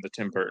and the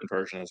Tim Burton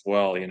version as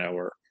well,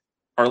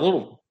 are a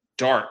little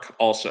dark.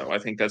 Also, I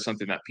think that's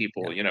something that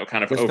people, Yeah.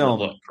 kind of This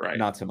overlook, film, right?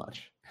 not so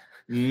much.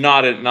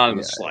 Not in the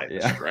Yeah.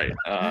 slightest, Yeah.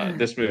 right?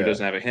 This movie Yeah.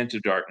 doesn't have a hint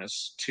of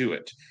darkness to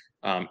it.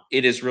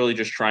 It is really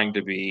just trying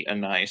to be a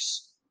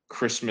nice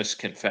Christmas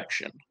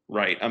confection,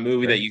 right? A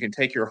movie that Sure. you can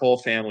take your whole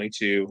family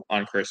to on I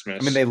mean,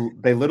 Christmas.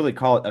 they literally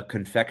call it a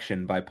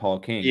confection by Paul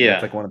King. That's Yeah,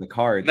 like one of the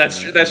cards that's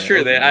true. in That's the true.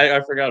 opening.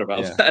 I forgot about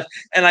Yeah. that,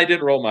 and I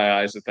did roll my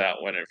eyes at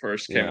that when it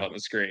first came Yeah. on the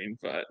screen.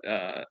 But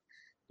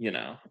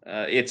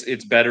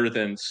it's better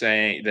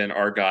than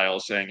Argyle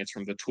saying it's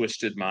from the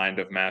twisted mind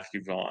of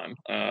Matthew Vaughn.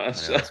 I know,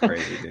 that's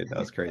crazy, dude. That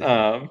was crazy.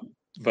 Um,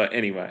 but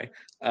anyway,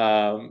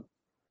 um,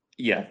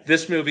 yeah,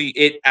 this movie,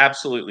 it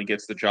absolutely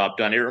gets the job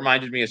done. It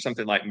reminded me of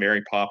something like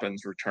Mary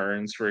Poppins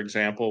Returns, for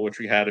example, which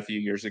we had a few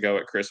years ago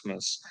at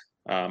Christmas.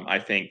 I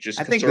think I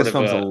just think sort this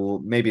of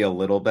film's maybe a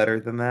little better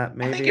than that,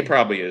 I think it maybe.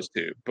 probably is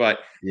too. But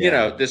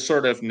Yeah. this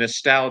sort of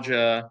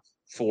nostalgia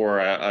for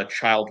a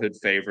childhood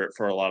favorite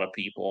for a lot of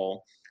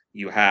people.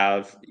 You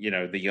have,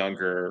 the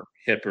younger,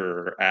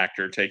 hipper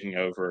actor taking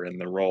over in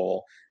the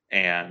role,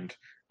 and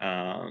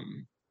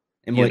um,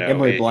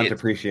 Emily Blunt it's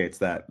appreciates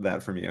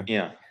that from you.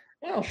 yeah.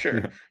 Well, sure.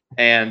 Yeah.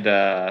 And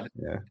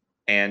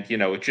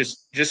Yeah.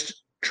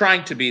 just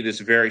trying to be this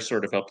very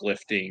sort of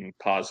uplifting,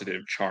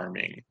 positive,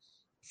 charming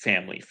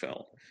family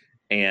film.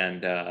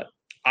 And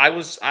I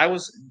was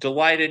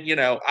delighted,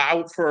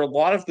 for a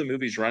lot of the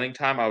movie's running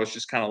time, I was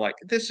just kind of like,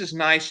 this is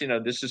nice,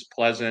 this is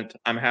pleasant.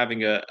 I'm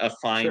having a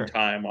fine Sure.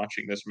 time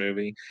watching this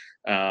movie.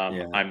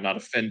 Yeah. I'm not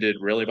offended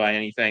really by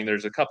anything.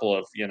 There's a couple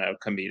of,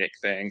 comedic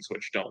things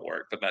which don't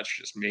work, but that's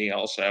just me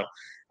also.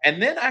 And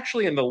then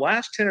actually in the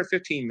last 10 or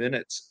 15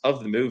 minutes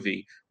of the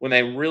movie, when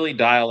they really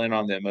dial in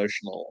on the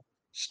emotional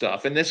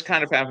stuff, and this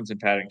kind of happens in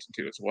Paddington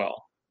 2 as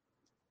well,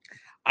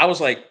 I was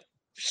like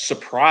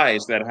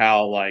surprised at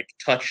how like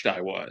touched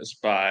I was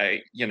by,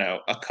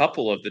 a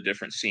couple of the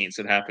different scenes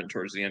that happened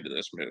towards the end of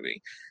this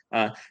movie.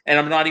 And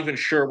I'm not even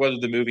sure whether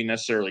the movie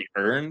necessarily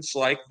earns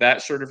like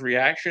that sort of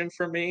reaction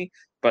from me,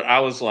 but I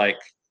was like,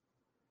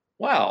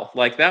 wow,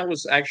 like that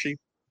was actually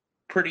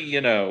pretty,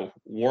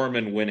 warm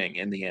and winning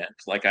in the end.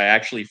 Like I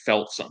actually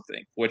felt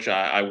something, which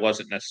I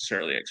wasn't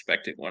necessarily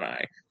expecting when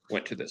I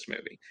went to this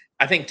movie.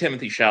 I think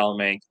Timothy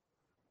Chalamet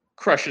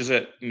crushes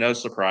it. No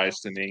surprise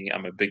to me.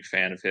 I'm a big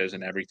fan of his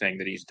and everything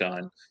that he's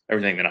done,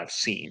 everything that I've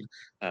seen,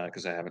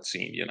 because I haven't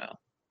seen,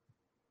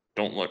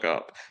 Don't Look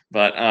Up.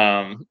 But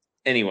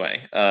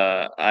anyway,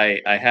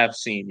 I have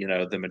seen,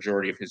 the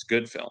majority of his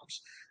good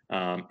films.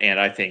 And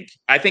I think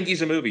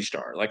he's a movie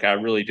star. Like I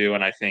really do,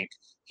 and I think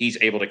he's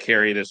able to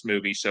carry this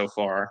movie so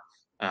far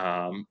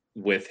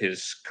with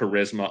his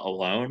charisma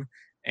alone.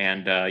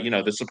 And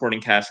the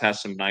supporting cast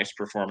has some nice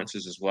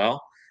performances as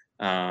well.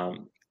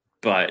 Um,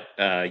 but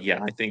yeah,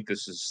 I think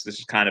this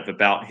is kind of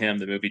about him.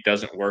 The movie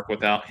doesn't work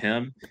without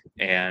him.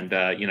 And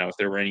if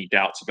there were any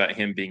doubts about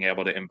him being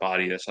able to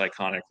embody this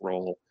iconic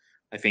role,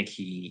 I think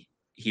he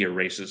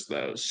erases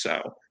those.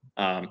 So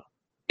um,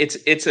 it's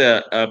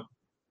a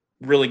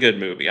really good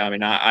movie. I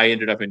mean, I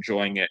ended up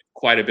enjoying it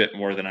quite a bit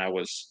more than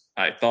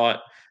I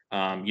thought.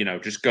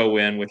 Just go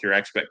in with your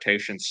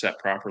expectations set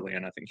properly,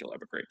 and I think you'll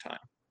have a great time.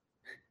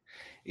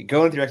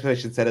 Go with your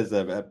expectations set as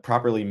a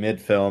properly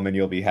mid film, and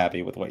you'll be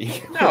happy with what you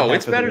what No,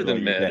 it's happens better with what than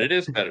you mid. get. It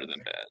is better than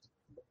mid.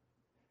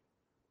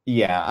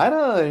 Yeah, I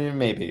don't know.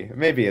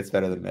 Maybe it's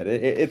better than mid.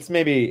 It's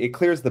maybe it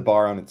clears the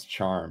bar on its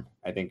charm.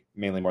 I think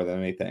mainly more than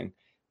anything,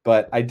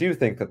 but I do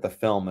think that the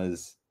film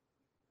is.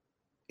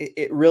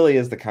 It really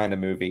is the kind of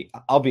movie.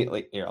 I'll be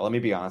like, here. Let me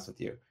be honest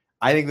with you.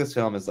 I think this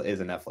film is a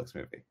Netflix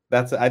movie.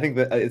 I think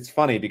that it's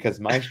funny because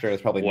Maestro is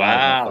probably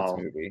not a Netflix Wow.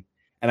 movie,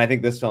 and I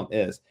think this film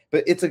is.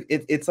 But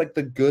it's like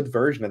the good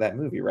version of that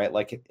movie, right?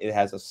 Like it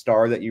has a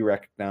star that you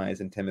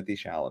recognize in Timothy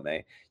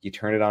Chalamet. You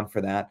turn it on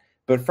for that.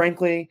 But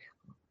frankly,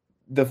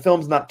 the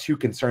film's not too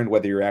concerned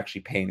whether you're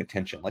actually paying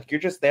attention. Like you're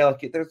just there,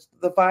 like there's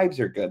the vibes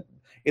are good.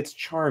 It's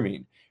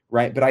charming,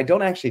 right? But I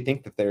don't actually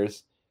think that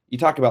there's you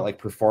talk about like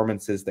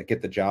performances that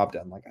get the job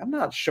done. Like I'm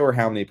not sure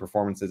how many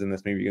performances in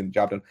this movie get the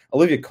job done.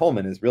 Olivia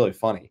Colman is really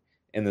funny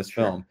in this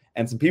Sure. film,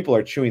 and some people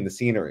are chewing the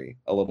scenery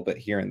a little bit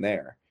here and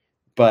there.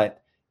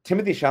 But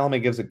Timothy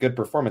Chalamet gives a good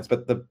performance,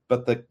 but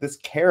this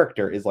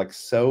character is like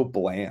so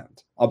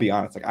bland. I'll be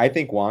honest. Like I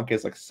think Wonka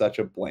is like such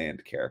a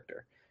bland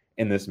character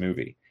in this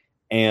movie.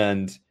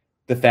 And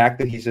the fact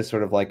that he's just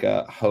sort of like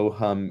a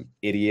ho-hum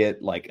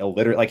idiot, like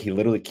illiterate, like he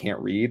literally can't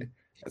read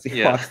as he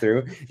Yeah. walks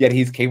through, yet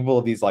he's capable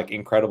of these like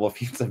incredible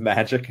feats of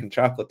magic and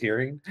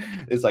chocolatiering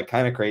is like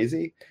kind of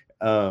crazy.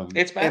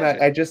 It's And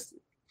magic. I just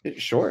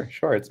sure,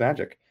 it's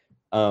magic.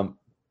 Um,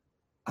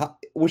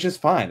 which is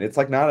fine. It's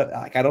like not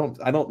like I don't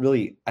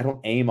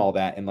aim all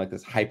that in like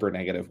this hyper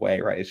negative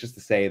way, right? It's just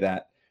to say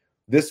that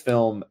this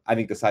film I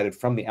think decided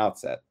from the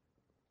outset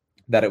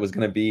that it was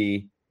going to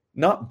be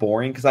not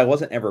boring because I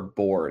wasn't ever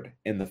bored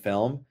in the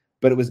film,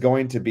 but it was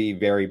going to be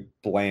very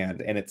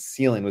bland and its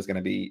ceiling was going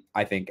to be,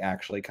 I think,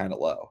 actually kind of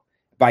low.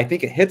 But I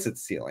think it hits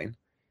its ceiling,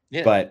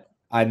 Yeah. but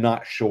I'm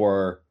not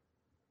sure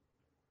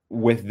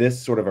with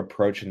this sort of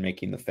approach in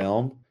making the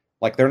film,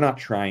 like they're not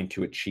trying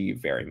to achieve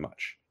very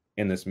much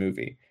in this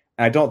movie.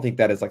 And I don't think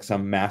that is like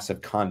some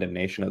massive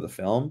condemnation of the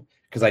film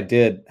because I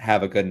did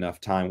have a good enough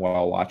time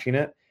while watching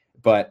it,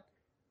 but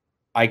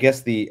I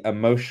guess the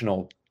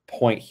emotional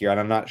point here, and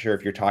I'm not sure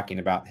if you're talking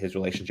about his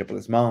relationship with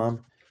his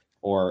mom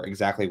or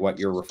exactly what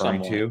you're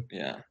referring Somewhat. to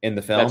Yeah. in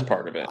the That's film.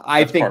 part of it.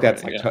 I That's think part of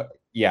that's it. like,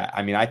 Yeah. yeah,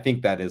 I mean, I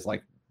think that is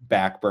like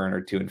back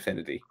burner to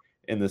infinity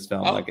in this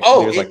film. Oh, Like,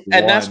 oh, there's like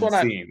and that's one what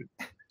I scene.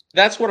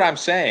 That's what I'm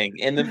saying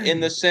in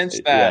the sense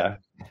that,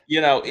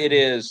 Yeah, it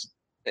is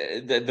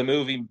the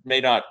movie may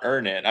not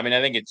earn it. I mean,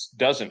 I think it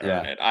doesn't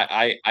earn yeah,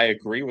 it. I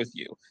agree with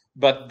you,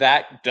 but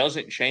that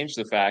doesn't change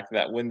the fact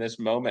that when this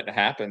moment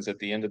happens at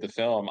the end of the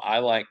film, I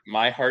like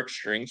my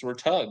heartstrings were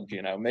tugged.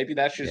 Maybe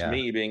that's just yeah,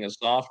 me being a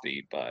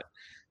softie, but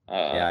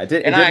yeah. It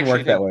and I didn't actually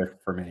work that think way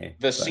for me,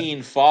 the but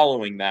scene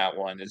following that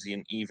one is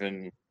an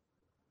even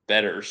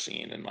better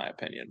scene in my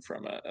opinion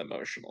from an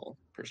emotional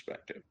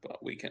perspective.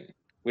 But we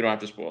don't have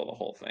to spoil the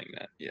whole thing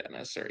that yeah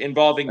necessary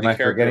involving am the I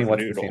character forgetting of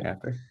what's the scene Noodle,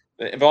 after?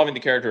 involving the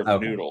character of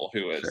Okay, Noodle,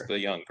 who is sure, the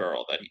young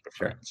girl that he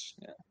sure. befriends.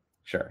 Yeah.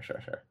 Sure.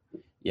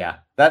 Yeah,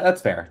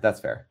 that's fair. That's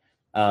fair.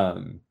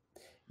 Um,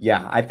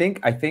 yeah, I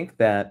think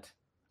that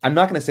I'm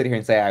not going to sit here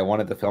and say I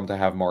wanted the film to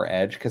have more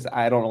edge because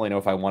I don't really know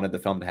if I wanted the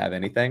film to have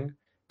anything.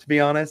 To be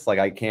honest, like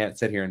I can't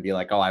sit here and be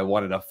like, oh, I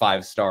wanted a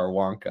 5-star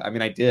Wonka. I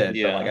mean, I did,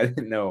 but like Yeah. I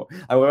didn't know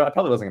I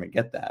probably wasn't going to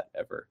get that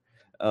ever.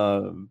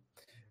 Um,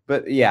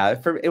 but yeah,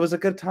 it was a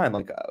good time.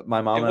 Like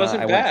my mom It and I wasn't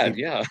went. bad.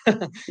 Yeah.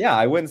 Yeah,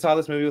 I went and saw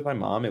this movie with my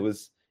mom. It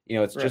was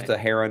it's just Right. a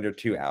hair under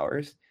 2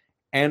 hours,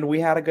 and we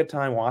had a good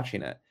time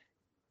watching it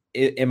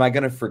am I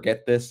going to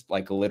forget this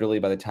like literally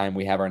by the time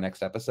we have our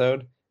next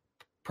episode?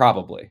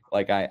 Probably.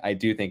 Like I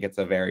do think it's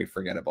a very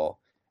forgettable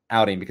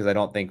outing because I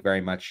don't think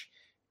very much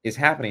is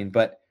happening.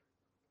 But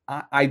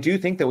I do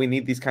think that we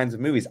need these kinds of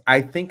movies.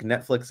 I think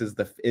Netflix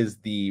is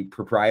the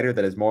proprietor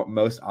that is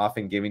most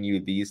often giving you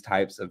these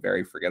types of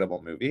very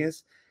forgettable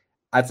movies.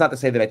 That's not to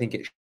say that I think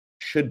it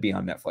should be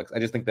on Netflix. I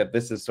just think that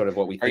this is sort of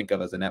what we Are think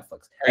of as a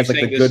Netflix, are you as like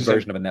the saying this good is an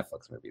version of a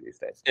Netflix movie these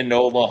days.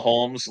 Enola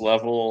Holmes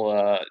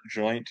level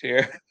joint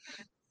here?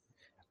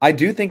 I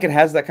do think it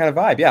has that kind of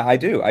vibe. Yeah, I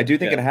do. I do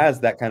think it Yeah.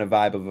 has that kind of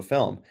vibe of a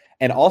film.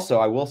 And also,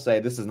 I will say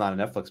this is not a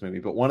Netflix movie,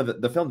 but one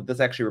of the film that this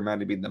actually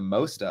reminded me the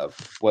most of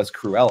was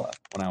Cruella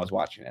when I was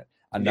watching it.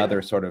 Yeah.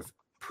 Another sort of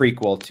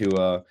prequel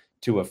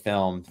to a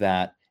film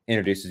that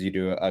introduces you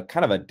to a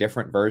kind of a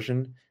different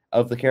version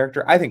of the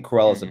character. I think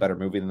Cruella is a Hmm. better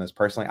movie than this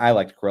personally. I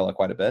liked Cruella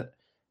quite a bit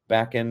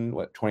back in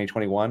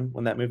 2021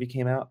 when that movie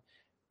came out.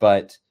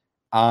 But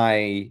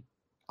I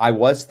I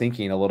was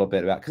thinking a little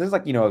bit about because it's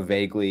like, a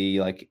vaguely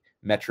like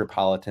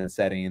metropolitan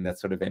setting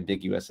that's sort of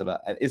ambiguous about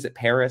is it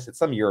Paris? It's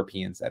some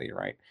European setting,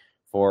 right?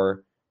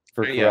 For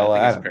Yeah, I Cruella, think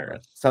I it's don't know.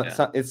 Paris.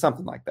 Yeah. It's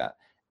something like that.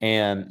 Yeah.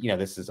 And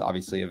this is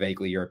obviously a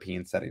vaguely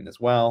European setting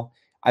as well.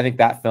 I think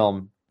that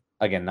film,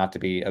 again, not to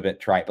be a bit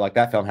trite, but like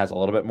that film has a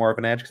little bit more of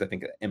an edge because I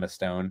think Emma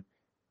Stone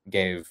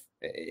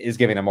is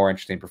giving a more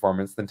interesting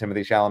performance than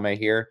Timothy Chalamet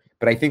here.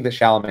 But I think that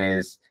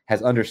Chalamet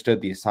has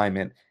understood the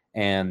assignment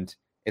and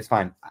It's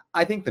fine.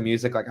 I think the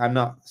music, like, I'm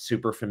not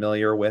super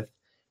familiar with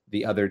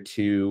the other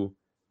two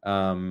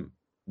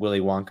Willy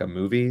Wonka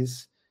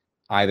movies,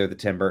 either the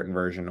Tim Burton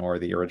version or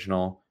the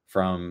original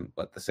from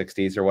what, the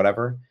 60s or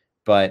whatever.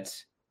 But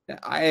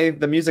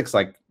the music's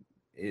like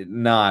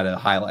not a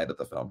highlight of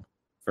the film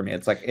for me.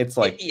 It's like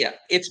Yeah,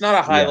 it's not a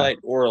yeah, highlight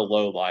or a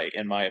low light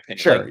in my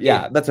opinion. Like sure,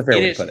 yeah, that's a fair it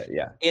way to is put it.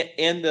 Yeah,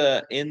 in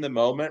the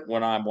moment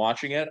when I'm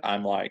watching it,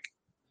 I'm like,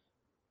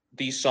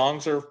 these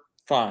songs are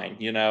fine.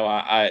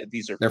 I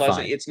these are they're pleasant.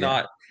 fine.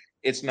 Yeah,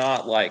 It's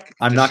not like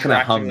I'm not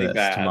gonna hum distractingly this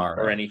bad or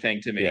tomorrow.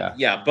 anything to me. Yeah,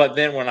 Yeah, but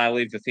then when I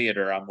leave the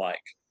theater, I'm like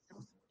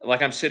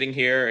I'm sitting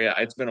here. Yeah,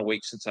 it's been a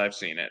week since I've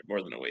seen it,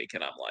 more than a week,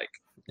 and I'm like,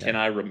 yeah, can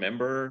I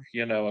remember,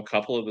 a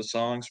couple of the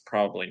songs?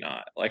 Probably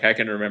not. Like I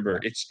can remember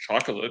yeah. "It's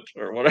Chocolate"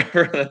 or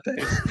whatever that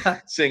they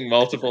sing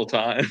multiple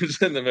times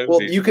in the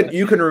Well, movie.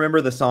 you can remember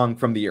the song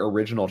from the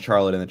original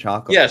Charlotte and the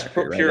Chocolate Yes,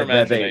 Factory, right? pure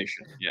That they,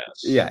 imagination. Yes,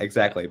 yeah, yeah,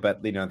 exactly.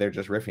 But they're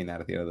just riffing that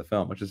at the end of the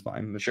film, which is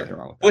fine. There's nothing sure.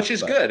 wrong with that. Which is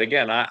But good.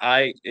 Again,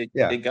 it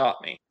yeah, got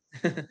me.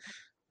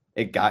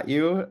 it got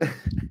you.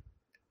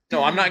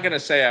 No, I'm not gonna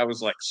say I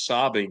was like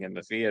sobbing in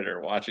the theater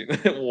watching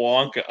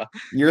Wonka.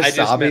 You're I just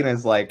sobbing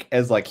meant,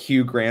 as like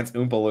Hugh Grant's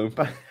Oompa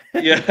Loompa.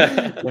 yeah.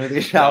 Timothy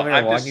No, Chalamet are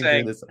I'm just walking through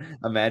saying this it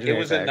imaginary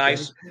was a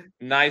factory.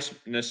 nice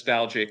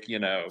nostalgic,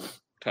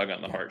 tug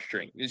on the Yeah,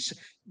 heartstring. It's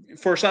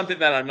for something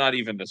that I'm not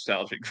even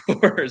nostalgic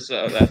for.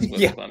 So that's what's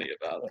yeah. funny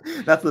about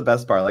it. That's the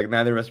best part. Like,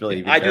 neither of us really Yeah,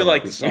 even I care do about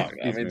like the these song.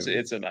 I these mean, movies.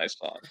 it's a nice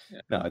song. Yeah.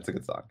 No, it's a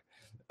good song.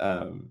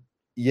 Um,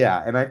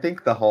 yeah, and I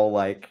think the whole,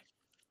 like,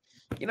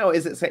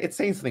 it's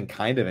saying something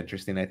kind of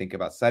interesting, I think,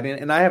 about setting.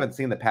 And I haven't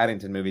seen the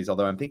Paddington movies,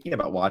 although I'm thinking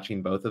about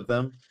watching both of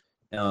them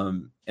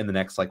in the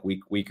next like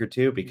week or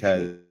two, You should.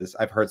 because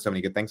I've heard so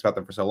many good things about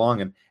them for so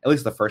long. And at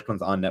least the first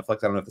one's on Netflix.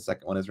 I don't know if the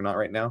second one is or not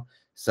right now.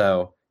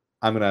 So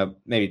I'm gonna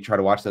maybe try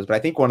to watch those. But I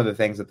think one of the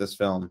things that this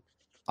film,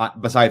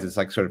 besides its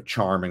like sort of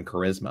charm and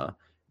charisma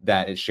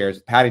that it shares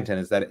with Paddington,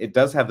 is that it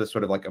does have this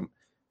sort of like a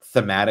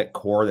thematic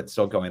core that's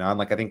still going on.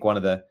 Like, I think one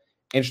of the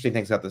interesting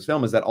things about this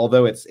film is that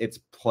although it's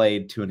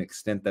played to an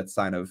extent that's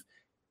kind of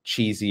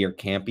cheesy or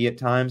campy at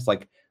times,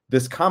 like,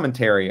 this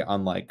commentary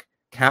on like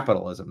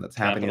capitalism that's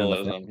happening in the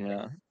film Capitalism.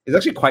 Yeah. is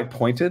actually quite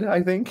pointed,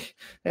 I think,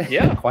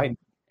 Yeah. quite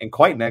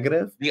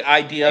negative. The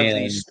idea of And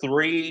these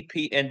three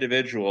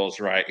individuals,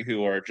 right,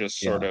 who are just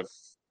sort yeah, of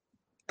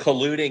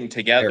colluding they're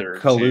together to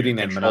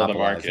colluding and control the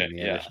monopolizing market. the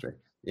Yeah. industry.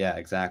 Yeah,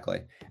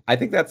 exactly. I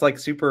think that's like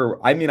super.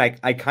 I mean, I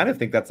kind of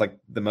think that's like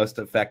the most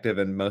effective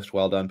and most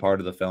well done part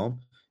of the film.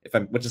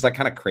 Which is like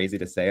kind of crazy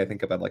to say. I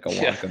think about like a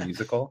Yeah. Wonka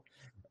musical.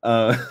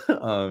 Uh,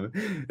 um,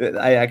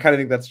 I kind of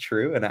think that's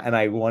true, and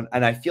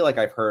I feel like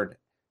I've heard,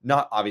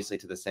 not obviously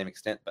to the same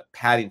extent, but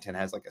Paddington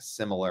has like a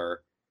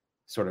similar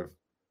sort of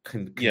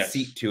conceit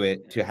Yes. to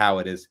it, to how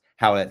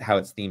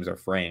its themes are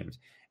framed.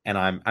 And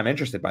I'm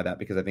interested by that,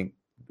 because I think,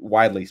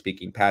 widely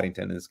speaking,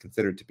 Paddington is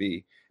considered to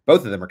be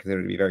both of them are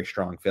considered to be very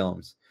strong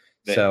films.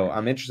 They So are.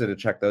 I'm interested to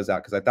check those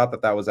out, because I thought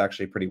that was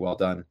actually pretty well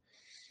done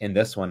in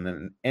this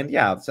one. And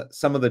yeah,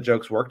 some of the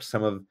jokes worked,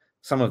 some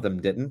of them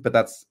didn't, but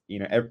that's,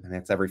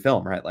 that's every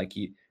film, right? Like,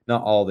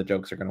 not all the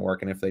jokes are going to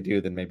work, and if they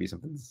do, then maybe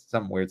something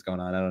weird's going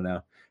on. I don't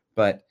know,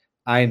 but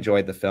I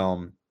enjoyed the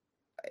film.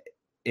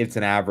 It's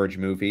an average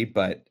movie,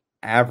 but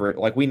average,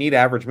 like, we need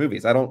average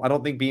movies. I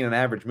don't think being an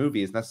average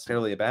movie is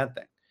necessarily a bad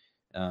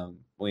thing.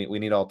 We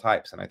need all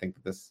types, and I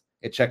think that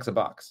it checks a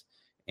box.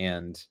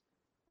 And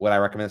would I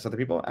recommend this to other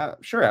people?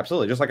 Sure,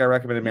 absolutely. Just like I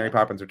recommended Mary Yeah.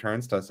 Poppins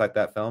Returns to cite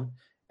that film.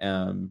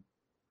 Um,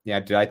 yeah,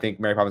 did I think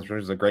Mary Poppins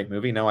Returns was a great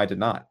movie? No, I did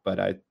not, but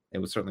it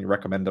was certainly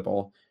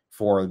recommendable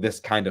for this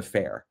kind of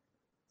fare.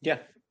 Yeah.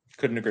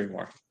 Couldn't agree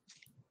more.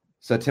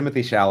 So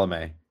Timothy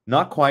Chalamet,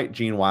 not quite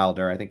Gene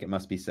Wilder, I think it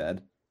must be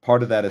said.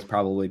 Part of that is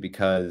probably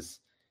because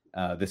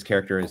this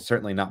character is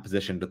certainly not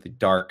positioned with the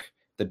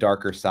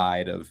darker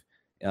side of,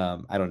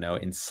 I don't know,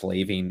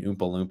 enslaving Oompa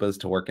Loompas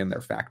to work in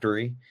their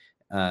factory.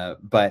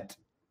 But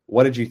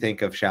what did you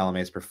think of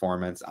Chalamet's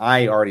performance?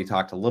 I already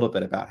talked a little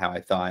bit about how I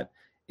thought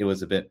it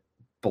was a bit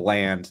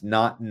bland,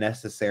 not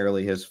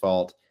necessarily his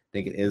fault. I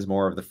think it is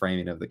more of the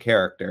framing of the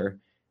character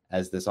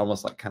as this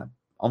almost like kind of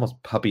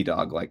almost puppy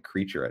dog like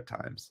creature at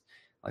times,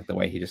 like the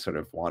way he just sort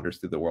of wanders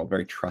through the world,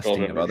 very trusting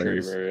Golden of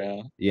others. Retriever.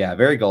 Yeah. Yeah,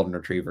 very golden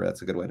retriever.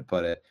 That's a good way to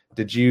put it.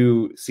 Did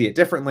you see it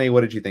differently?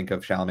 What did you think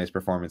of Chalamet's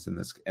performance in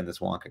this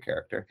Wonka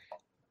character?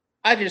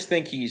 I just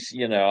think he's,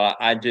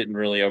 I didn't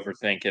really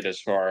overthink it as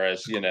far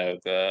as,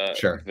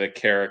 Sure. the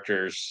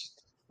characters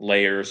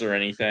layers or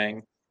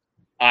anything.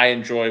 I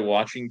enjoy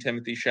watching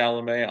Timothy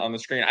Chalamet on the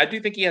screen. I do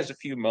think he has a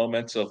few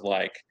moments of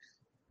like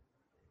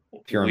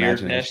Pure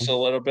weirdness imagination. a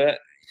little bit.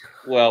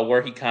 Well,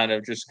 where he kind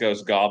of just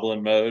goes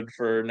goblin mode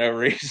for no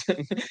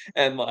reason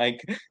and like,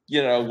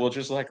 will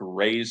just like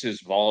raise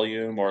his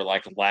volume or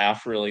like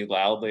laugh really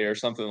loudly or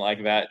something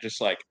like that, just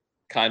like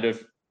kind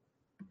of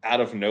out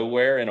of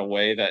nowhere in a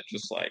way that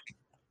just like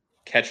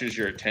catches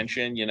your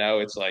attention.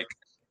 It's like,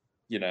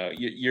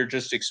 you're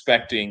just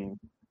expecting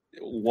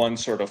one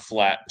sort of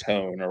flat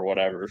tone or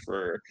whatever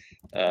for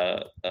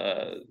uh,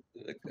 uh,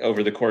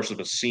 over the course of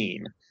a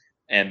scene,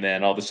 and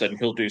then all of a sudden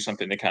he'll do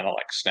something to kind of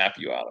like snap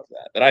you out of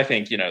that. But I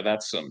think,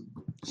 that's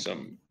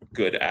some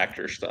good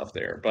actor stuff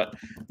there. But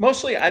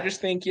mostly I just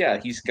think, yeah,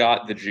 he's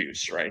got the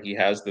juice, right? He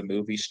has the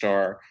movie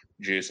star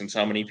juice. And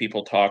so many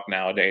people talk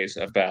nowadays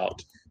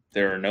about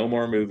there are no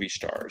more movie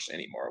stars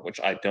anymore,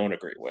 which I don't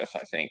agree with.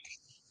 I think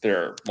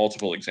there are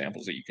multiple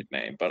examples that you could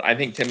name, but I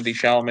think Timothy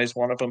Chalamet is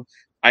one of them.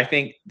 I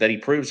think that he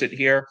proves it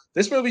here.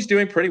 This movie's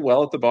doing pretty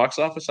well at the box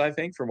office, I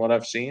think, from what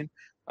I've seen.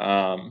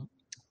 Um,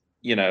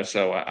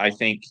 so I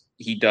think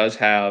he does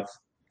have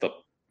the,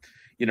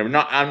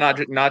 not I'm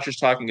not just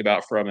talking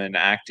about from an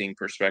acting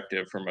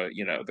perspective, from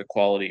the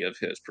quality of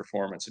his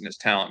performance and his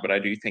talent, but I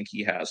do think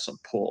he has some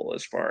pull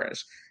as far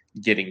as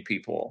getting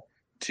people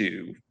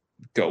to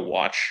go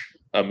watch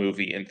a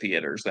movie in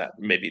theaters that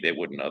maybe they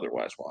wouldn't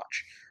otherwise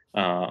watch.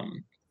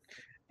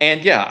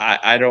 And yeah,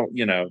 I don't,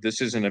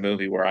 this isn't a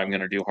movie where I'm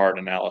going to do hard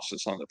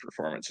analysis on the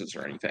performances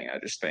or anything. I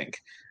just think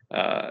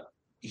uh,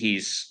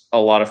 he's a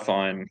lot of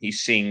fun. He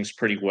sings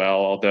pretty well,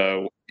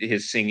 although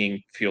his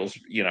singing feels,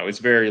 it's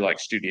very like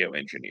studio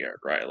engineered,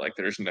 right? Like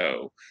there's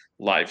no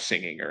live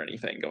singing or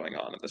anything going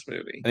on in this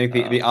movie. I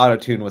think the auto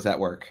tune was at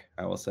work.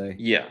 I will say,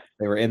 Yeah,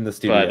 they were in the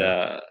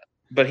studio,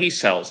 but he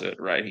sells it,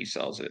 right? He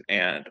sells it,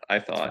 and I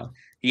thought so.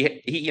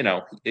 he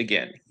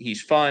again,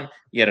 he's fun.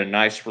 He had a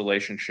nice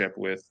relationship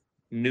with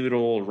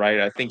Noodle, right?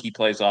 I think he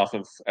plays off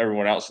of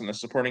everyone else in the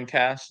supporting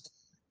cast.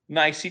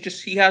 Nice.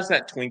 He has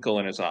that twinkle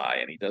in his eye,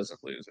 and he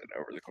doesn't lose it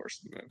over the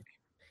course of the movie.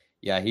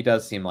 Yeah, he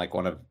does seem like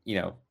one of,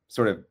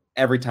 sort of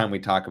every time we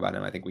talk about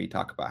him, I think we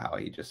talk about how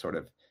he just sort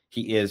of,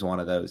 he is one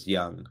of those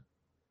young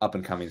up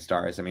and coming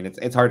stars. I mean,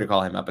 it's hard to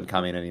call him up and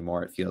coming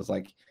anymore. It feels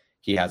like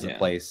he has a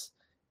place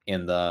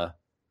in the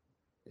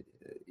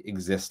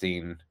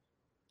existing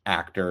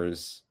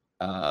actors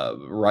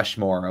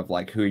Rushmore of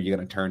like, who are you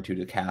going to turn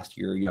to cast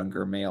your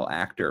younger male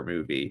actor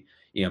movie.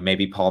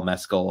 Maybe Paul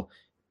Mescal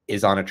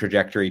is on a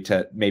trajectory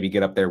to maybe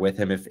get up there with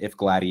him if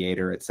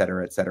Gladiator, et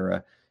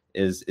cetera,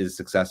 is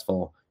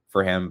successful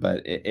for him.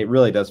 But it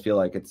really does feel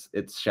like it's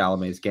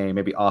Chalamet's game.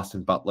 Maybe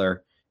Austin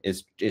Butler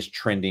is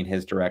trending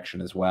his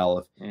direction as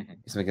well.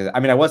 Because I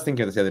mean, I was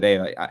thinking this the other day.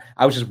 Like,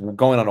 I was just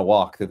going on a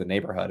walk through the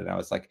neighborhood, and I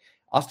was like,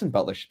 Austin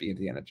Butler should be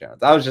Indiana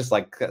Jones. I was just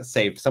like,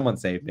 someone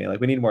save me. Like,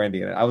 we need more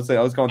Indiana. I was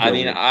going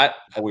through.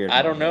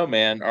 I don't know,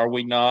 man. Are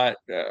we not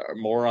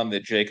more on the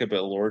Jacob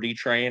Elordi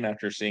train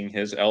after seeing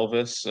his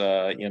Elvis,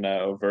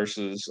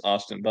 versus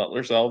Austin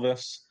Butler's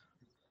Elvis?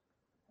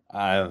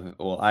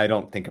 Well, I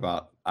don't think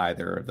about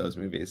either of those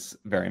movies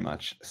very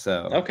much,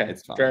 so okay,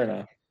 it's fine. Fair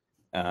enough.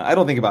 I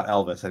don't think about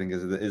Elvis. I think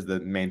is the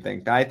main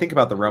thing. I think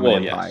about the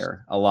Roman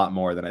Empire a lot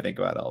more than I think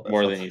about Elvis.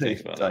 More than you think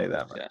about. Tell you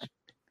that much. Yeah.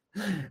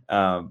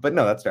 But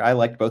no, that's fair. I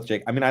liked both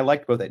Jacob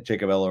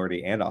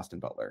Elordi and Austin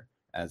Butler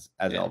as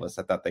Elvis.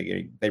 I thought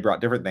they brought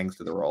different things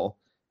to the role.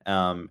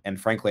 And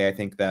frankly, I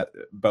think that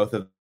both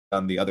of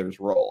done the other's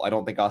role. I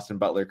don't think Austin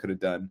Butler could have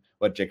done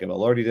what Jacob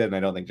Elordi did, and I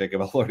don't think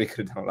Jacob Elordi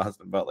could have done what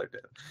Austin Butler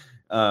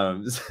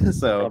did.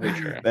 So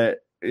that,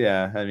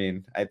 yeah, I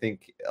mean, I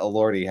think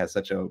Elordi has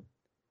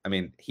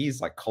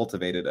he's like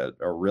cultivated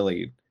a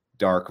really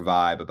dark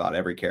vibe about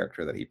every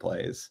character that he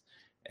plays.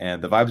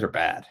 And the vibes are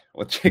bad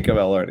with Jacob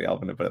Elordi. I'm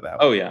going to put it that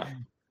way. Oh, yeah.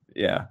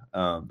 Yeah.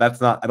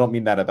 That's not, I don't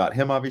mean that about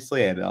him,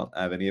 obviously. I don't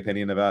have any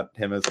opinion about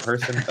him as a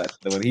person, but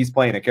when he's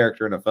playing a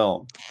character in a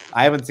film,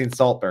 I haven't seen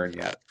Saltburn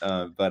yet,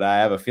 but I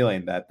have a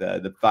feeling that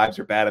the vibes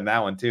are bad in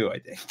that one too, I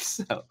think.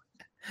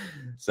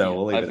 So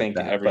we'll leave it at that. I think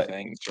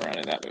everything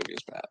surrounding that movie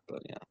is bad,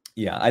 but yeah.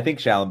 Yeah, I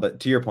think but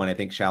to your point, I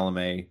think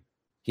Chalamet,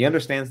 he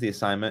understands the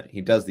assignment,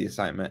 he does the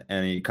assignment,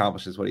 and he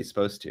accomplishes what he's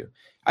supposed to.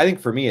 I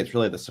think for me, it's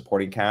really the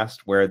supporting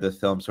cast where the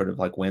film sort of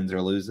like wins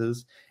or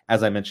loses.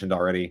 As I mentioned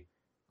already,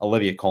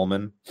 Olivia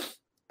Colman.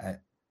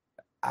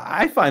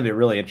 I find it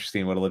really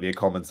interesting what Olivia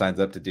Colman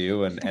signs up to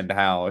do and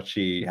how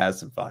she has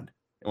some fun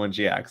when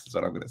she acts, is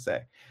what I'm going to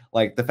say.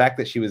 Like the fact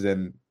that she was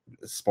in,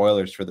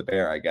 spoilers for The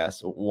Bear, I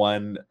guess,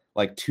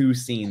 two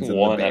scenes in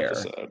The Bear.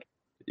 Episode.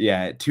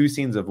 Yeah, 2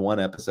 scenes of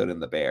one episode in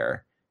The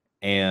Bear.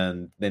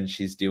 And then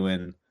she's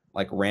doing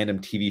like random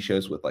TV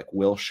shows with like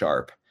Will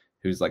Sharp,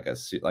 who's like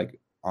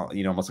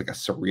almost like a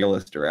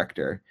surrealist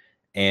director,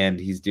 and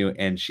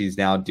she's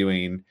now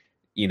doing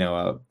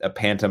a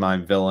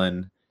pantomime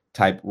villain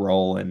type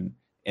role in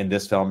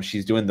this film.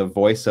 She's doing the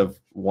voice of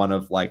one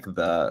of like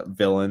the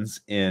villains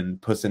in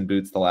Puss in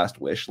Boots: The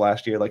Last Wish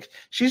last year. Like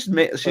she's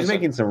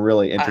making some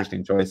really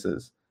interesting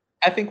choices.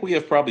 I think we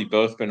have probably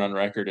both been on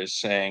record as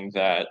saying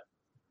that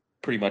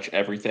pretty much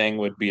everything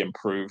would be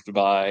improved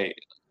by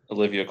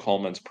Olivia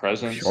Colman's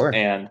presence. Sure.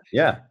 And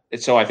yeah,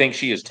 so I think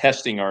she is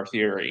testing our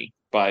theory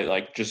by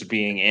like just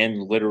being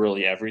in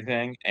literally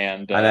everything,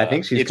 and I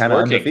think she's kind of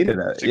undefeated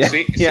at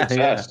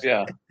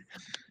it.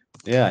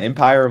 Yeah,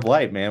 Empire of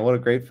Light, man, what a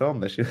great film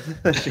that she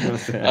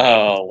was in.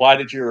 Oh, why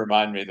did you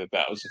remind me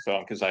that was a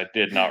film? Because I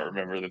did not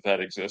remember that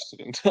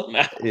existed until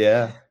now.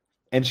 Yeah,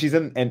 and she's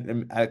in,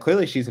 and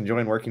clearly she's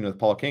enjoying working with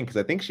Paul King, because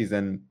I think she's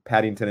in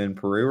Paddington in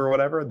Peru or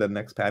whatever, the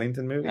next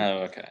Paddington movie.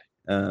 Oh, okay.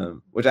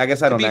 Which I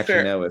guess I don't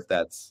actually know if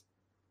that's.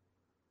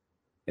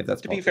 if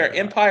that's To be fair, paltry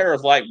or not. Empire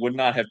of Light would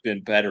not have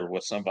been better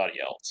with somebody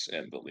else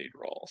in the lead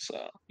role.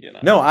 So,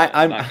 No,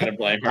 I'm not going to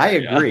blame I her.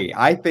 Yeah. agree.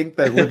 I think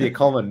that Olivia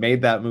Colman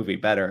made that movie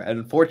better. And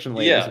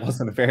unfortunately, it just Yeah.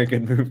 wasn't a very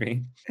good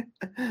movie.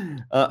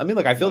 I mean,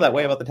 look, I feel Not that at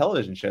way all. about the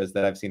television shows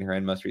that I've seen her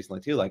in most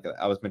recently too. Like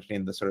I was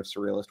mentioning the sort of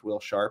surrealist Will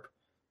Sharp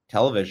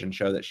television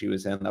show that she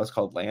was in. That was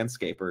called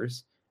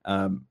Landscapers.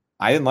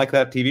 I didn't like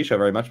that TV show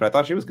very much, but I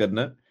thought she was good in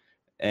it.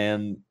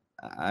 And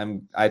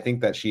I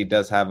think that she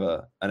does have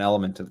an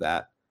element of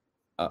that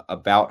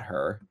about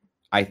her.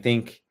 I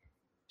think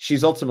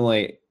she's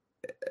ultimately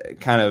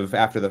kind of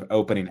after the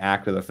opening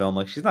act of the film,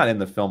 like she's not in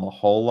the film a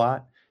whole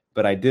lot,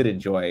 but I did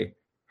enjoy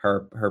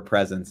her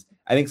presence.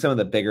 I think some of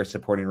the bigger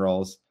supporting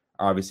roles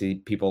are obviously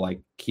people like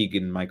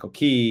Keegan Michael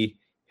Key,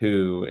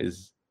 who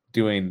is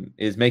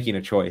making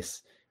a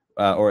choice,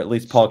 or at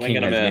least Paul Swing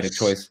King and a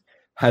miss.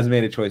 has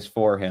made a choice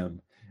for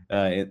him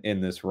in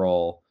this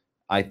role.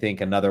 I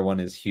think another one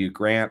is Hugh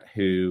Grant,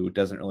 who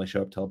doesn't really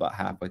show up till about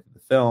halfway through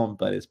the film,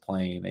 but is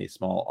playing a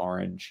small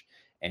orange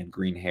and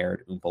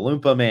green-haired Oompa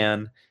Loompa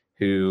man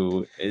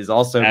who is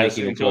also As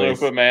making a Oompa choice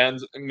Loompa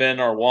men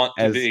are wont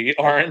to as be,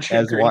 orange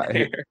and green what.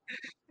 hair.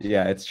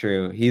 Yeah, it's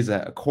true. He's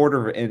a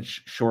quarter of an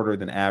inch shorter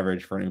than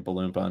average for an Oompa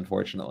Loompa,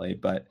 unfortunately,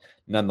 but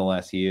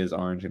nonetheless, he is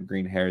orange and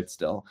green haired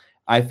still.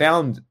 I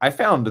found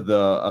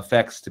the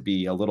effects to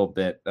be a little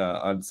bit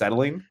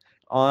unsettling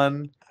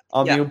on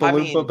the Yeah, Oompa I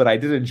Loompa, mean, but I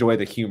did enjoy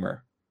the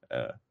humor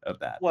of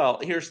that. well,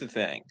 here's the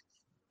thing.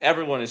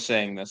 Everyone is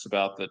saying this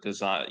about the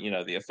design,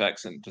 the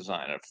effects and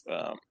design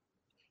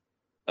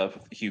of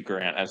Hugh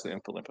Grant as the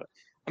Oompa Loompa.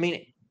 I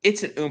mean,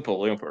 it's an Oompa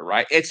Loompa,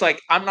 right? It's like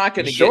I'm not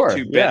going to get Sure,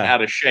 too bent yeah.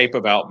 out of shape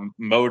about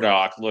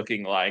Modoc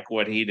looking like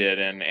what he did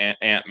in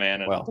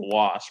Ant-Man and the Well,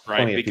 Wasp, right?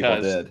 plenty of people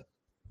Because did.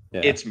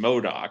 Yeah. it's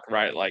Modoc,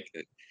 right? Like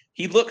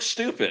he looks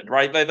stupid,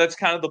 right? That's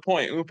kind of the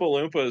point. Oompa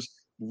Loompas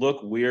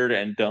look weird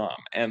and dumb,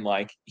 and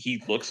like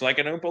he looks like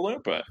an Oompa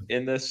Loompa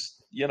in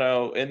this,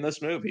 in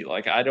this movie.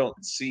 Like I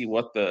don't see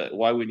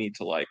why we need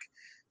to like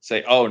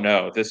say, oh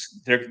no,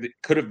 there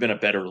could have been a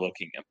better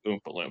looking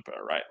Oompa Loompa,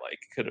 right? Like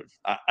could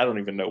have. I don't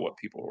even know what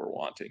people were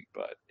wanting,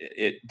 but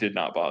it did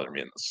not bother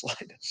me in the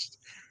slightest.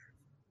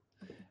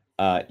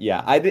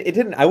 Yeah, it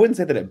didn't. I wouldn't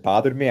say that it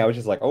bothered me. I was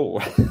just like, oh,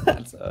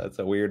 that's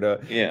a weird,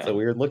 it's a Yeah.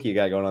 weird look you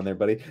got going on there,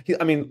 buddy.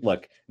 I mean,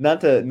 look,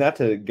 not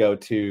to go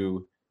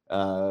too,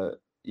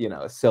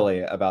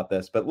 silly about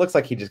this, but it looks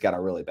like he just got a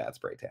really bad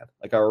spray tan,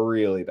 like a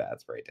really bad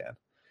spray tan,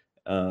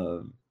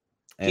 um,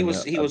 He and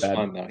was he a was bad.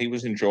 fun though. He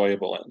was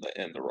enjoyable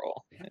in the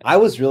role. I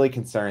was really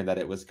concerned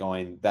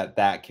that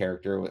that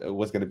character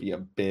was going to be a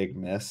big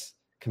miss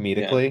Yeah.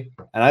 comedically,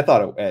 and I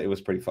thought it was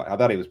pretty fun. I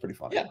thought he was pretty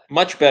funny. Yeah,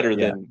 much better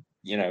Yeah,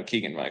 than,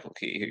 Keegan Michael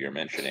Key, who you're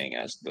mentioning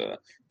as the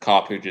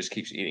cop who just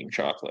keeps eating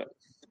chocolate.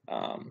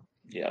 Yeah,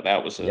 yeah.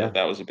 that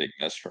was a big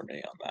miss for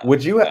me on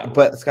Would you, that role.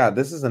 but Scott,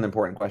 this is an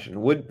important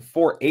question. Would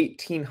for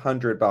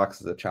 1,800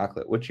 boxes of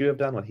chocolate, would you have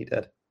done what he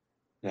did?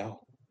 No,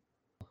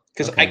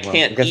 because I Okay, well, I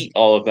can't guess eat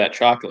all of that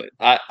chocolate.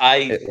 well,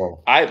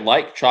 I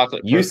like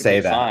chocolate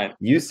perfectly fine.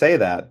 you say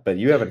that, but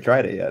you haven't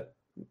tried it yet.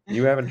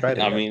 You haven't tried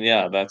it I yet. mean,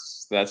 yeah,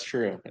 that's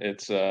true.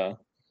 It's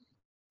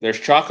there's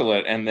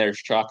chocolate and there's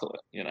chocolate,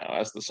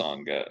 as the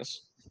song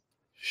goes.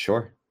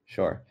 Sure,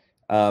 sure.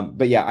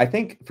 But yeah, I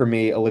think for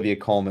me, Olivia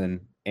Colman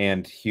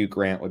and Hugh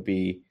Grant would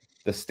be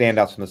the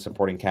standouts from the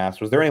supporting cast.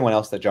 Was there anyone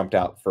else that jumped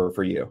out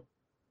for you?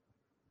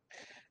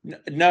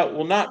 No,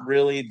 well, not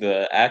really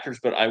the actors,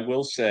 but I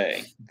will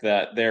say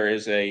that there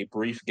is a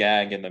brief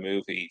gag in the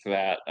movie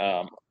that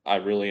I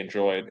really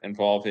enjoyed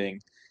involving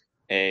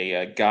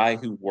a guy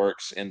who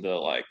works in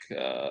the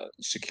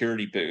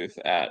security booth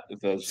at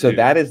the So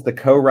that zoo. is the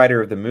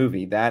co-writer of the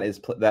movie. That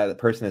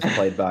person is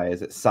played by,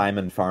 is it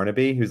Simon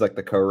Farnaby, who's like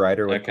the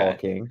co-writer with Paul Okay.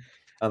 King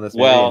on this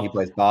movie, and he Well,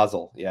 plays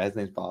Basil. Yeah, his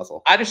name's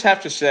Basil. I just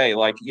have to say,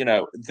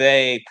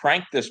 they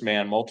pranked this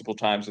man multiple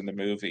times in the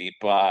movie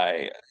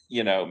by,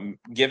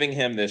 giving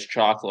him this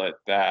chocolate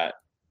that,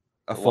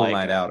 A full like,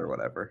 night out or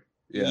whatever.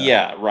 Yeah,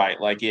 yeah, right.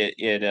 Like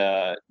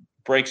it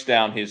breaks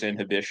down his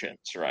inhibitions,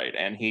 right?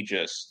 And he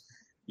just,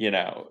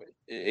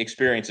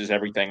 experiences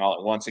everything all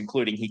at once,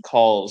 including he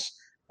calls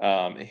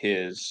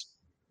his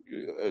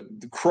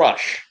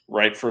crush,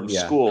 right, from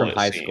yeah, school, from it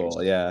high seems,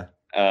 school. Yeah,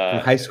 from uh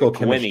high school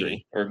Gwenny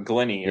chemistry. or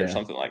Glenny or Yeah,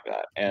 something like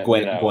that. And,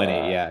 Gwenny.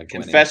 Yeah, Gwenny.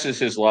 confesses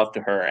his love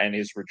to her and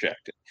is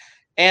rejected.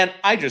 And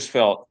I just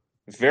felt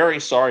very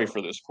sorry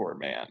for this poor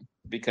man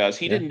because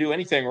he Yeah, didn't do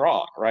anything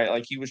wrong, right?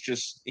 Like he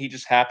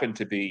just happened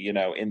to be,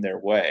 in their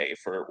way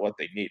for what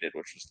they needed,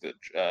 which was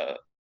the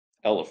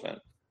elephant,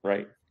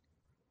 right?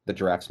 the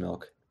giraffe's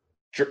milk.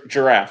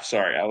 Giraffe.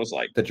 Sorry, I was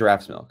like The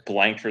giraffe's milk.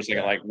 blanked for a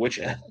second. Yeah, Like which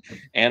yeah,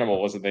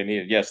 animal was it they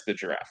needed? Yes, the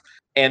giraffe.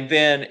 And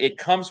then it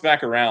comes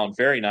back around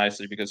very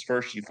nicely because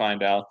first you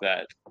find out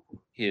that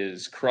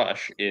his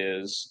crush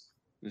is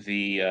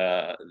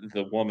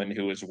the woman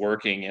who is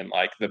working in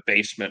like the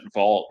basement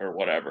vault or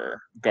whatever,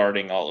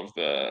 guarding all of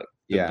the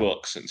yeah.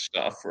 books and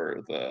stuff for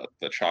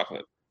the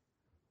chocolate,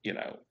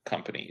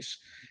 companies.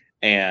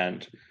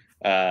 And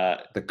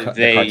The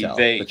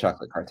they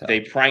chocolate cartel. they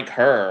prank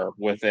her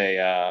with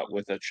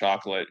a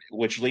chocolate,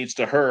 which leads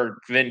to her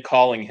then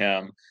calling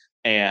him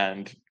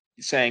and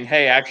saying,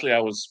 "Hey, actually, I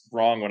was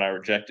wrong when I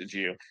rejected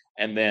you."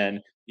 And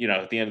then,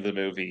 at the end of the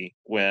movie,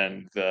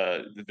 when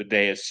the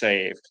day is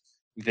saved,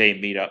 they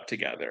meet up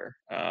together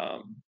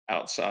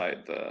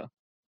outside the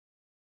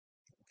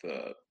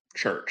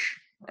church.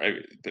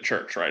 Right, the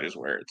church, right, is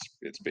where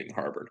it's being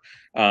harbored.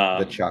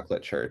 The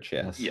chocolate church,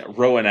 yes. Yeah,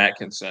 Rowan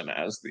Atkinson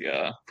as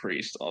the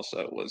priest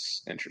also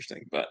was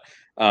interesting, but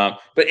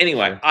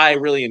anyway, Sure. I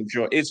really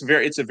enjoy.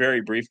 It's a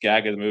very brief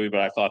gag of the movie, but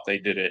I thought they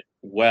did it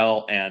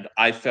well, and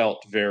I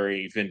felt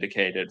very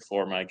vindicated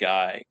for my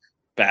guy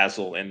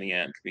Basil in the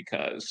end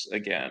because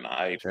again,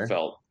 I Sure.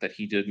 felt that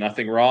he did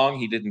nothing wrong.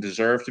 He didn't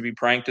deserve to be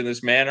pranked in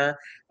this manner,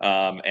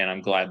 and I'm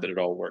glad that it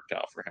all worked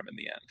out for him in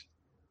the end.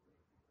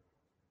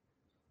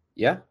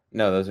 Yeah.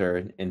 No, those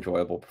are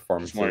enjoyable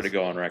Just wanted to performances.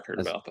 go on record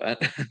As about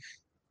that.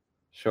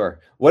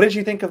 Sure. What did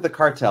you think of the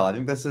cartel? I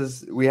think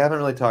we haven't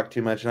really talked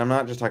too much, and I'm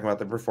not just talking about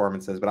the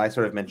performances, but I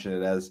sort of mentioned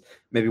it as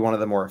maybe one of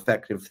the more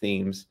effective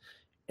themes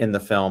in the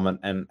film,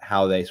 and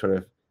how they sort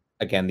of,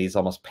 again, these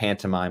almost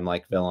pantomime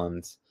like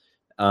villains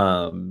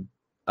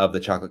of the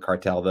chocolate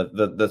cartel.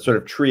 The sort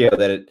of trio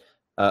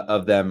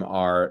of them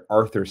are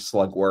Arthur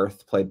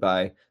Slugworth, played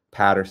by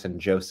Patterson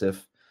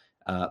Joseph.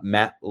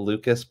 Matt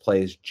Lucas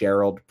plays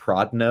Gerald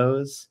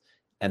Prodnose,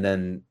 and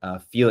then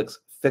Felix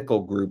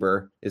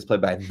Fickelgruber is played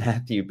by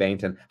Matthew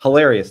Bainton.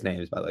 Hilarious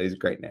names, by the way. These are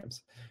great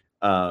names.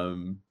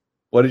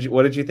 What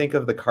did you think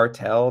of the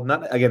cartel?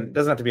 Not, again, it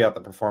doesn't have to be about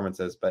the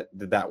performances, but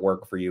did that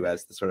work for you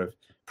as the sort of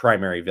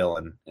primary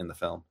villain in the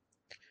film?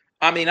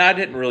 I mean, I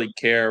didn't really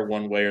care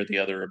one way or the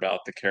other about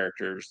the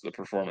characters, the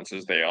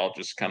performances. They all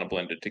just kind of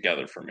blended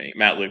together for me.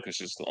 Matt Lucas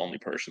is the only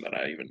person that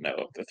I even know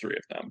of the three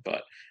of them,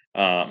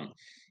 um,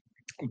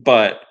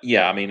 but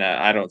yeah, I mean,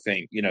 I don't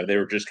think they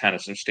were just kind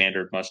of some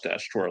standard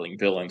mustache twirling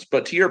villains.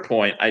 But to your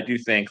point, I do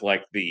think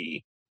like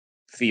the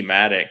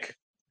thematic,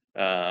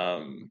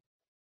 um,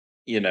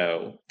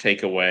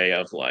 takeaway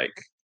of like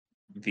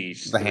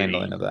these The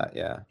handling three of that,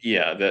 yeah.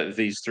 yeah,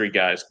 these three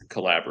guys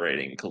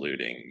collaborating,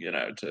 colluding,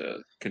 to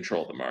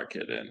control the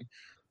market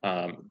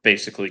and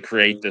basically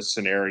create this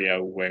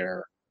scenario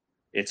where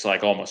it's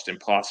like almost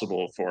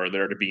impossible for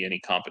there to be any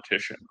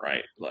competition,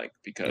 right? Like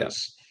Yeah.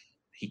 because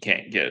he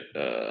can't get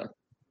a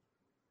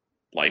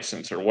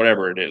license or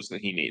whatever it is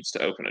that he needs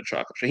to open a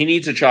chocolate shop. He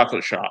needs a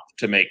chocolate shop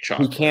to make He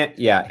chocolate, can't,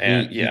 yeah,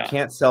 and he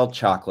can't sell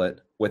chocolate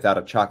without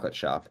a chocolate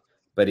shop,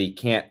 but he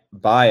can't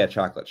buy a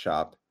chocolate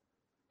shop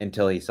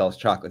until he sells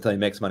chocolate, until he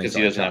makes money because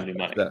he selling doesn't have any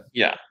chocolate. money. So,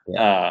 Yeah,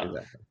 yeah,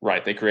 exactly.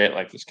 right. They create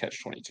like this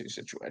catch-22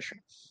 situation.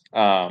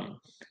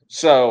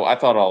 So I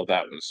thought all of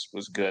that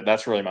was good.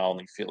 That's really my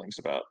only feelings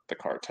about the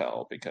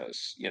cartel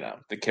because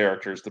the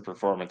characters, the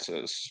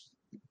performances,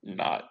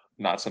 not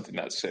something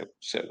that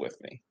sit with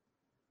me.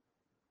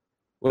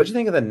 What did you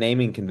think of the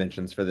naming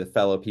conventions for the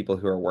fellow people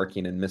who are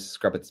working in Mrs.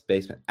 Scrubbett's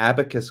basement?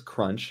 Abacus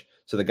Crunch,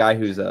 so the guy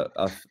who's an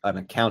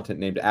accountant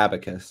named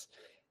Abacus,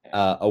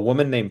 a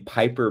woman named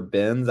Piper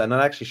Benz. I'm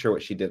not actually sure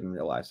what she did in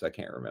real life, so I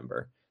can't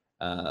remember.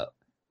 Uh,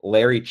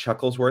 Larry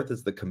Chucklesworth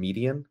is the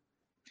comedian,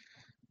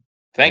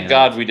 Thank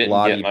God and we didn't get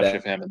Lottie much Bell.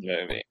 of him in the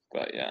movie,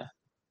 but yeah.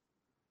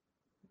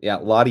 Yeah,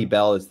 Lottie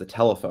Bell is the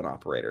telephone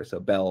operator. So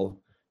Bell,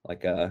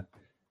 like I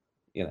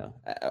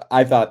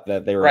thought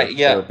that they Right, were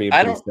yeah. being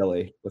pretty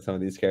silly with some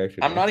of these character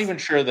I'm not names. even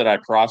sure that I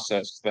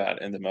processed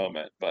that in the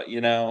moment, but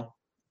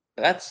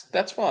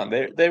that's fun.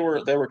 They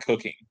were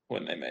cooking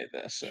when they made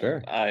this, and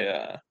Sure.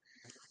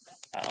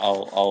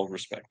 I'll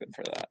respect them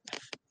for that.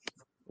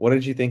 What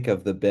did you think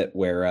of the bit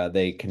where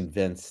they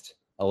convinced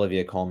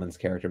Olivia Colman's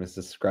character,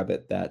 Mrs.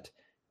 Scrubbit, that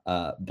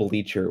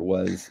Bleacher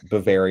was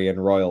Bavarian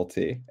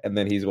royalty, and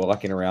then he's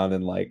walking around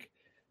in like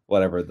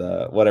whatever it's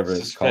called. I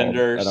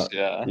Suspenders, don't.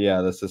 yeah.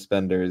 Yeah, the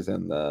suspenders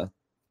and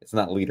it's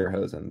not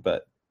lederhosen,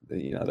 but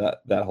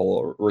that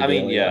whole I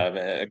mean, regalia.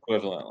 yeah,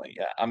 equivalently,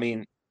 yeah. I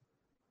mean,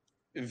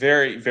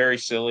 very, very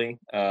silly.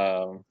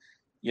 I'm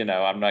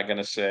not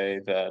gonna say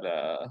that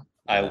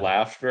I Yeah,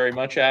 laughed very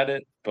much at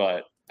it,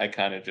 but I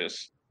kind of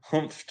just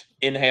humphed,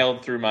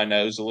 inhaled through my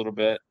nose a little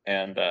bit,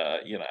 and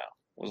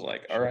was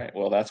like, all sure. right,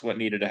 well, that's what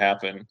needed to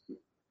happen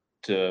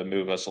to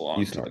move us You along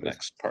to the snorted.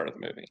 next part of the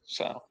movie.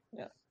 So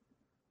yeah,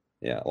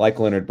 Yeah, like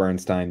Leonard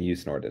Bernstein, you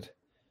snorted.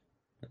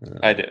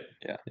 I Um, did.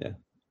 Yeah. yeah.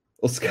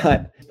 Well,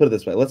 Scott, put it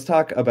this way. Let's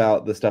talk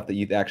about the stuff that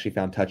you actually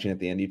found touching at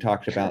the end. You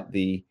talked Sure. about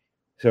the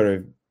sort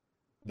of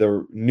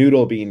the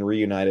noodle being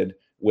reunited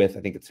with,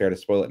 I think it's fair to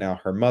spoil it now,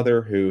 her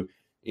mother, who,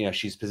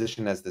 she's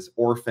positioned as this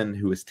orphan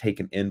who was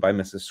taken in by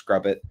Mrs.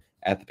 Scrubbit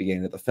at the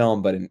beginning of the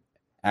film. But in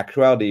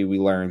actuality, we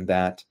learn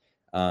that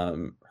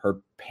her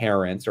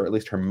parents, or at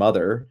least her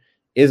mother,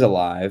 is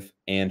alive,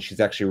 and she's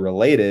actually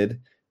related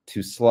to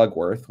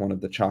Slugworth, one of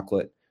the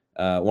chocolate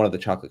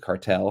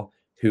cartel,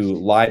 who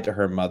lied to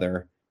her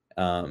mother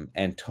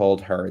and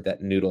told her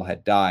that Noodle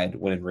had died,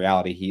 when in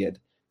reality he had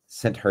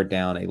sent her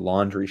down a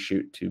laundry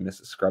chute to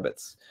Mrs.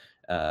 Scrubbett's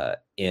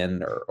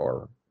inn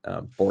or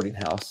boarding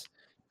house.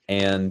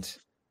 And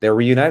they're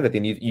reunited at the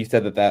end. You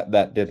said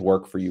that did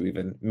work for you.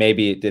 Even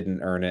maybe it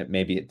didn't earn it,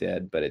 maybe it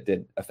did, but it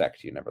did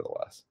affect you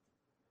nevertheless.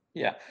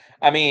 Yeah.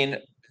 I mean,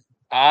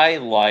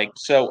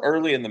 so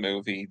early in the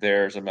movie,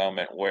 there's a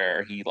moment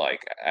where he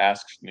like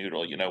asks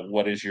Noodle,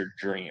 what is your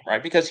dream,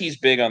 right? Because he's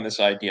big on this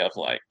idea of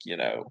like,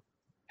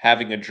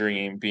 having a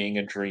dream, being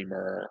a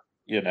dreamer,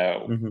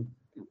 Hmm.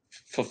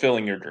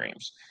 fulfilling your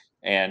dreams.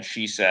 And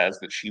she says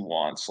that she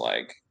wants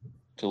like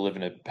to live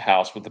in a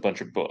house with a bunch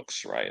of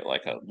books, right?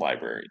 Like a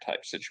library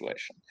type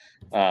situation.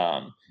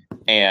 Um,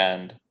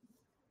 and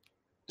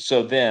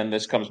so then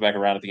this comes back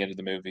around at the end of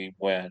the movie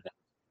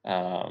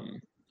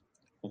um,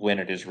 when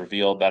it is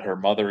revealed that her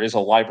mother is a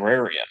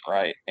librarian,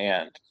 right?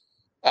 And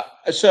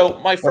so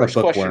What a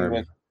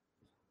bookworm.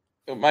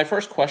 my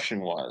first question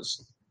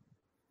was,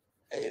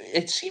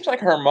 it seems like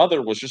her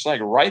mother was just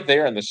like right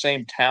there in the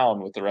same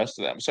town with the rest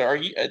of them. So are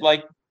you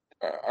like,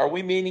 are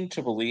we meaning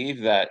to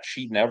believe that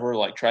she never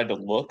like tried to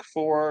look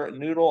for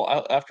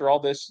Noodle after all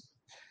this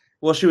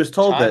Well, she was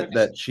told time?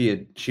 that she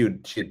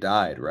had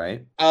died,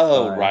 right?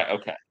 Oh, By right.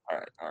 Okay. All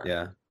right.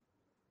 yeah.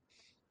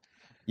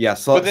 Yeah,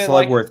 But then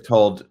like, Slugworth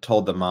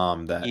told the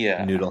mom that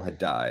yeah. Noodle had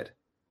died.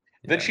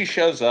 Then Yeah. she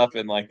shows up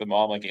and like the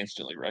mom like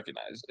instantly like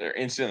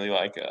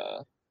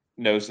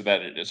knows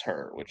that it is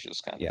her, which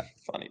is kind of Yeah.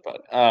 funny.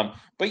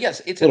 But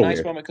yes, it's A a little nice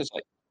weird. moment because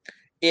like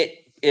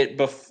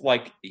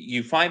like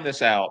you find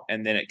this out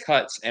and then it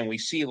cuts and we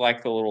see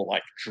like the little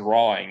like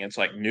drawing. It's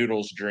like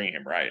Noodle's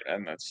dream, right?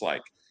 And that's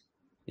like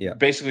Yeah.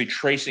 basically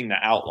tracing the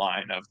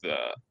outline of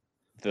the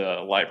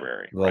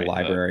library, The right? The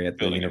library at the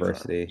building in front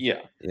of her. university.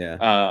 Yeah.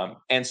 Yeah.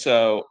 And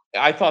so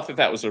I thought that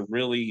that was a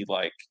really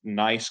like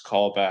nice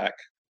callback.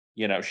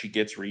 She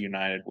gets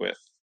reunited with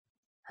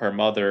her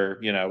mother.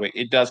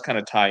 It does kind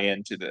of tie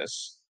into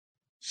this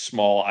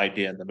small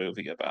idea in the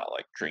movie about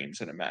like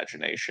dreams and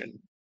imagination,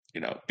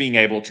 being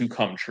able to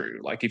come true.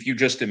 Like if you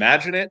just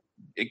imagine it,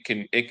 it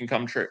can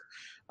come true.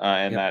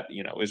 And Yep.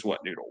 that, is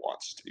what Noodle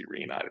wants, to be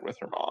reunited with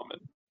her mom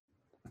and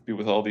be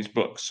with all these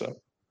books. So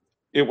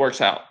it works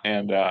out.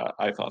 And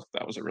I thought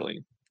that was a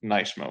really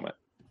nice moment.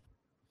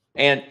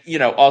 And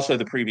also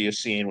the previous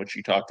scene, which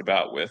you talked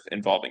about, with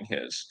involving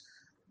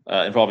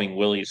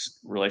Willie's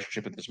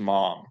relationship with his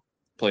mom,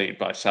 played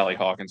by Sally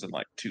Hawkins in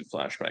like two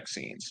flashback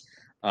scenes,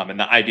 and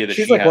the idea that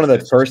She's she like one has of the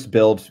this, first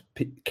build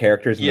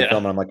characters in the yeah,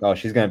 film, and I'm like, oh,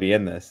 she's gonna be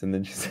in this, and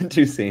then she's in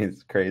two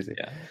scenes. Crazy.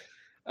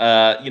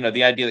 yeah,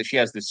 the idea that she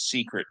has this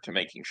secret to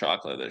making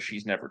chocolate that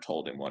she's never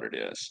told him what it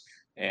is,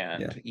 Yeah.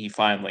 and he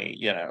finally,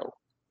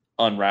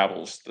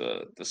 unravels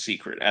the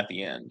secret at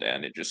the end,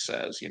 and it just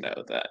says,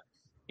 that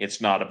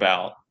it's not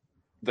about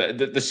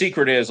the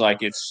secret is like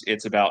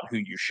it's about who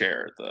you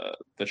share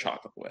the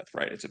chocolate with,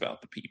 right? It's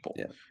about the people.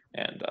 Yeah.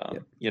 And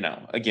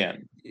Yeah.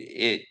 again,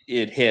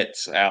 it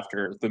hits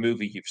after the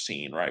movie you've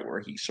seen, right, where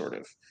he sort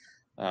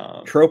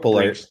of Trope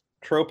alert. brings,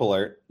 Trope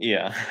alert.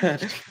 yeah,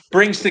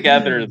 brings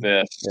together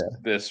Yeah.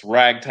 this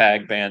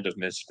ragtag band of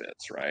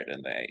misfits, right?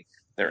 And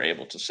they're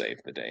able to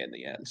save the day in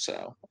the end.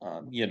 So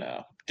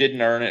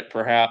didn't earn it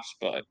perhaps,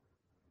 but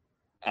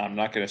I'm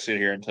not going to sit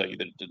here and tell you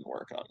that it didn't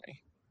work on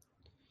me.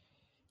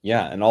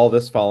 Yeah, and all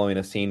this following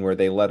a scene where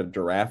they let a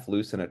giraffe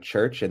loose in a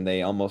church and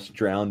they almost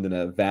drowned in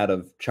a vat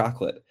of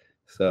chocolate.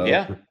 So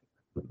Yeah.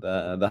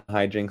 the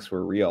hijinks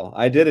were real.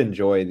 I did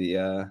enjoy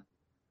the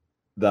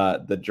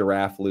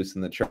giraffe loose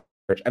in the church.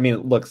 I mean,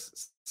 it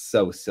looks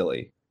so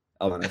silly.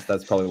 I'll be honest.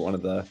 That's probably one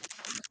of the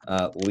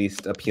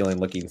least appealing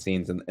looking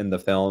scenes in the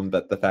film.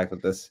 But the fact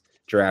that this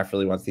giraffe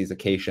really wants these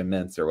acacia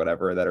mints or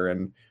whatever that are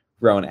in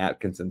Rowan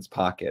Atkinson's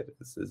pocket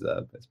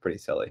is pretty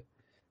silly.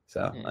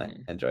 So I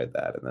enjoyed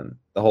that. And then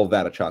the whole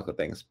vat of chocolate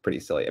thing is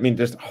pretty silly. I mean,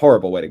 just a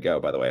horrible way to go,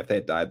 by the way. If they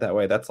had died that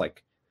way, that's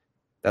like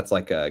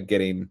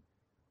getting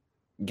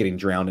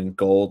drowned in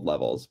gold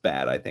levels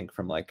bad, I think,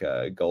 from like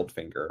a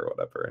Goldfinger or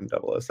whatever in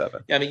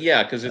 007. Yeah, I mean,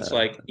 yeah, because it's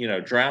like,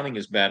 drowning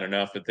is bad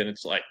enough, but then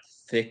it's like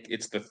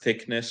it's the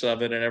thickness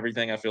of it and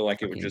everything. I feel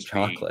like it would Fucking just be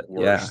chocolate. Yeah.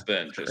 worse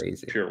than just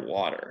Crazy. pure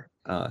water.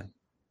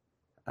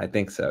 I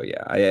think so.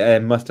 Yeah. I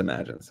must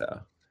imagine so.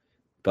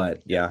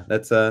 But yeah,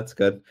 that's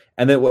good.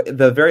 And then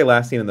the very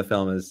last scene in the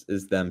film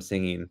is them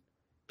singing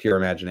 "Pure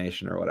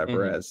Imagination" or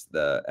whatever,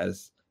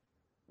 as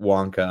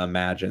Wonka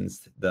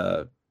imagines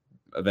the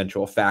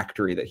eventual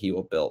factory that he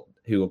will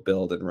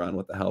build and run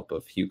with the help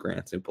of Hugh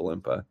Grant's Oompa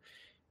Loompa.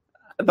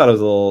 I thought it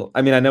was a little.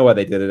 I mean, I know why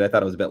they did it. I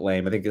thought it was a bit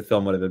lame. I think the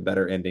film would have been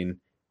better ending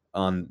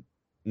on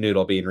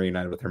Noodle being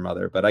reunited with her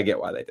mother, but I get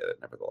why they did it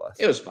nevertheless.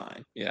 It was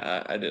fine.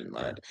 Yeah, I didn't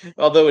mind.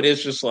 Although it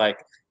is just like,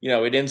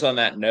 it ends on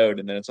that note,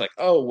 and then it's like,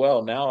 oh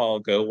well, now I'll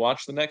go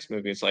watch the next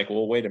movie. It's like,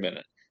 well, wait a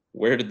minute,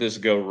 where did this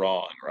go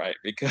wrong, right?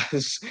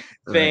 Because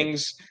Right.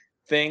 things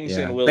things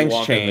in Yeah. Willy Things Wonka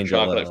and the change a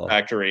Chocolate little.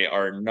 Factory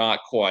are not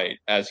quite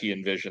as he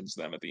envisions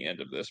them at the end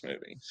of this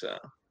movie. So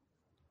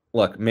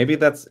Look, maybe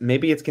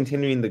it's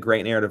continuing the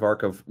great narrative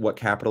arc of what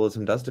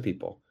capitalism does to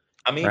people.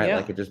 I mean, Right? yeah.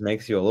 Like it just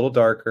makes you a little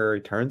darker,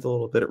 it turns a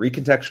little bit, it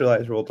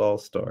recontextualizes Roald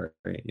Dahl's story,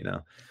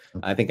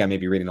 I think I may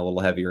be reading a little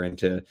heavier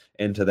into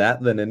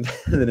that than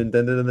than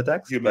intended in the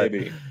text. You But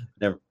maybe.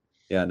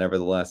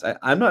 nevertheless,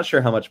 I'm not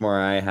sure how much more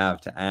I have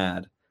to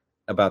add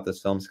about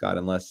this film, Scott,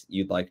 unless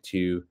you'd like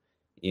to,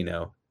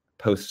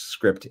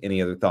 postscript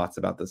any other thoughts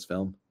about this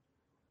film.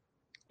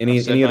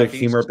 Any other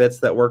humor bits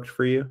that worked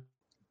for you?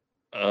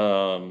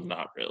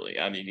 Not really.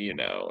 I mean,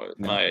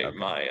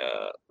 my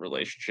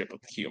relationship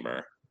with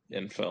humor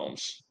in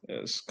films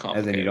is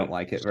complicated. As in you don't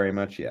like it very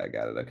much? Yeah, I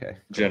got it. Okay.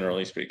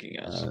 Generally speaking,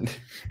 yes.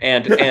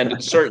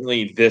 And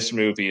certainly this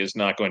movie is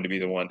not going to be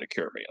the one to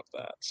cure me of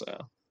that. So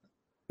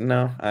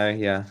no, I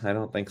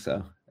don't think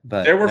so.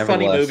 But there were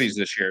funny movies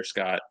this year,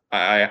 Scott.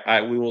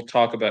 We will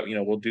talk about,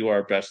 we'll do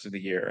our best of the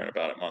year in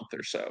about a month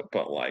or so.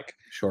 But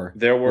sure,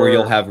 there were where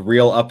you'll have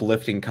real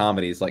uplifting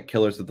comedies like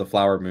Killers of the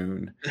Flower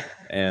Moon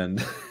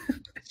and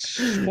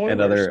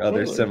and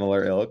other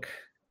similar ilk.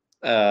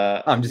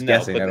 I'm just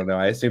guessing. I don't know.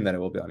 I assume that it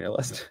will be on your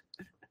list.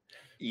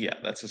 Yeah,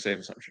 that's a safe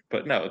assumption.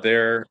 But no,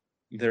 there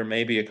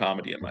may be a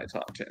comedy in my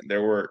top 10.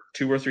 There were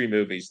 2 or 3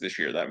 movies this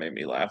year that made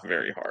me laugh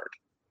very hard.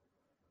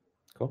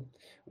 Cool.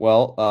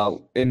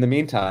 Well, in the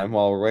meantime,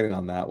 while we're waiting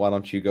on that, why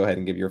don't you go ahead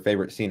and give your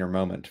favorite scene or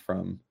moment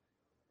from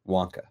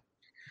Wonka?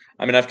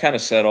 I mean, I've kind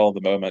of said all the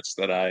moments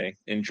that I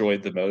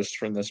enjoyed the most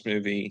from this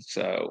movie.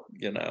 So,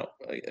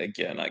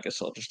 again, I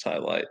guess I'll just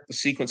highlight the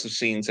sequence of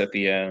scenes at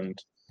the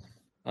end,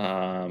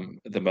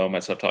 the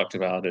moments I've talked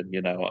about,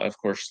 and, of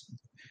course,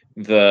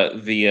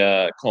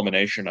 the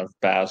culmination of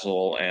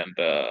Basil and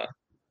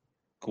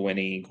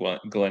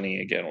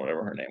Gwenny again,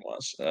 whatever her name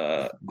was.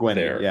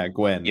 Gwenny, yeah,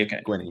 Gwen.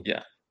 Okay. Gwenny.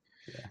 Yeah.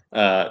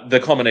 The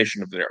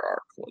culmination of their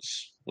arc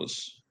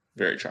was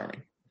very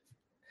charming.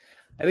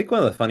 I think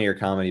one of the funnier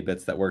comedy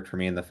bits that worked for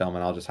me in the film,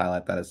 and I'll just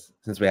highlight that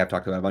since we have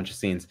talked about a bunch of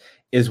scenes,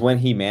 is when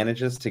he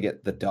manages to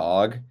get the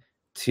dog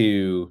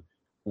to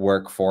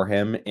work for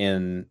him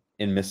in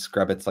Miss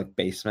Scrubbett's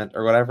basement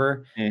or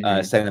whatever,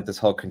 setting up this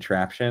whole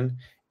contraption,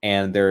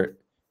 and they're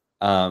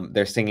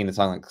singing the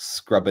song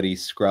Scrubbity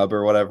Scrub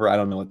or whatever. I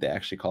don't know what they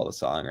actually call the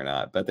song or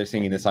not, but they're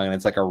singing the song, and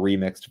it's like a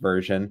remixed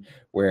version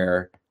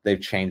where they've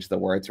changed the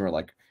words, and we're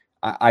like,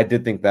 I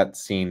did think that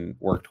scene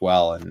worked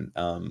well, and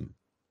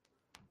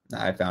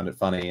I found it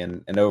funny,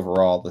 and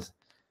overall,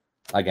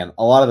 again,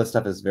 a lot of the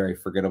stuff is very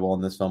forgettable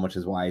in this film, which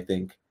is why I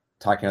think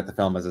talking about the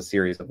film as a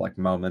series of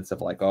moments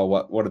of oh,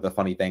 what are the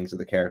funny things of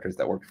the characters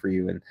that worked for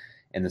you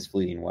in this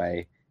fleeting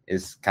way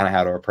is kind of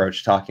how to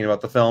approach talking about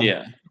the film.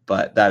 Yeah.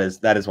 But that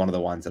is one of the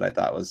ones that I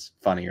thought was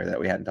funnier that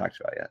we hadn't talked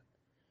about yet.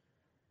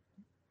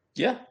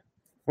 Yeah.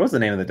 What was the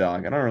name of the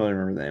dog? I don't really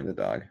remember the name of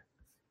the dog.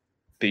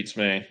 Beats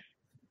me.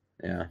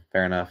 Yeah,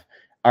 fair enough.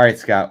 All right,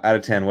 Scott, out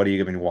of 10, what are you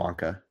giving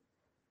Wonka?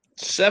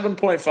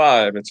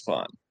 7.5. It's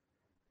fun.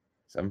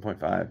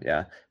 7.5,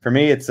 yeah. For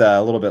me, it's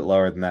a little bit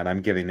lower than that.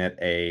 I'm giving it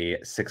a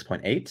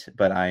 6.8,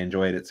 but I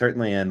enjoyed it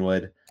certainly and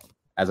would,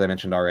 as I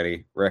mentioned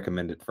already,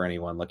 recommend it for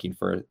anyone looking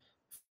for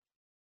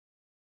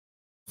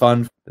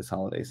fun this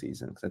holiday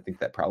season, because I think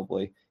that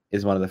probably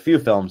is one of the few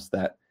films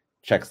that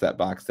checks that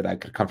box that I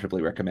could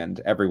comfortably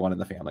recommend everyone in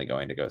the family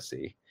going to go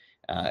see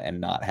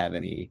and not have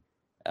any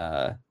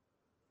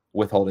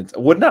withholdings.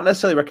 Would not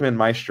necessarily recommend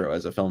Maestro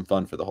as a film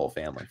fun for the whole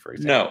family, for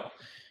example.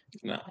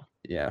 No.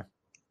 Yeah.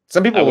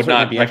 Some people would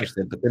not be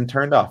interested, but then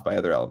turned off by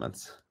other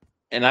elements.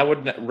 And I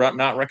would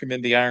not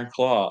recommend The Iron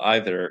Claw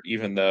either,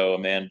 even though a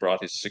man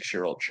brought his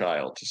 6-year-old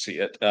child to see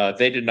it.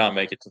 They did not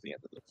make it to the end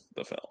of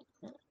the film.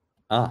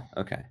 Ah,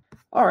 okay.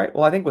 All right.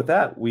 Well, I think with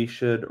that, we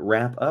should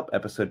wrap up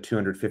episode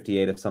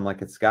 258 of Some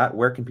Like It, Scott.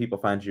 Where can people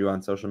find you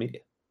on social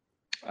media?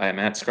 I am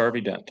at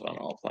Scarby Dent on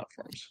all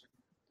platforms.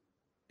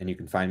 And you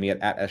can find me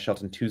at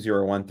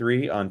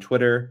SShelton2013 on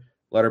Twitter,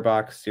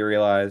 Letterboxd,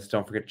 Serialized.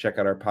 Don't forget to check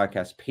out our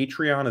podcast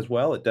Patreon as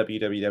well at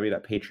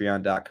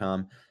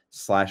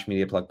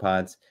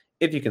www.patreon.com/MediaPlugPods.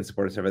 If you can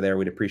support us over there,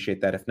 we'd appreciate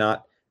that. If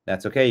not,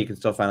 that's okay. You can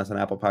still find us on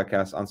Apple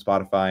Podcasts, on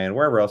Spotify, and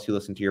wherever else you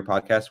listen to your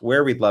podcast,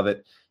 where we'd love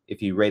it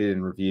if you rated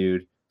and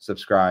reviewed,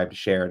 subscribed,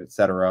 shared,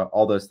 etc.,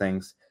 all those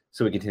things,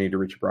 so we continue to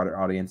reach a broader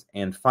audience.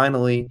 And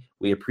finally,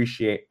 we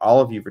appreciate all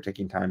of you for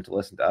taking time to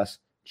listen to us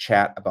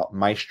chat about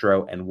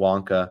Maestro and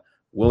Wonka.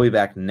 We'll be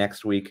back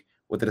next week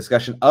with a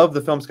discussion of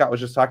the film Scott was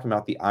just talking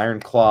about, The Iron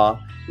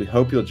Claw. We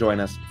hope you'll join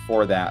us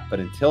for that. But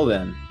until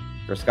then,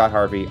 for Scott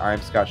Harvey,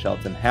 I'm Scott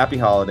Shelton. Happy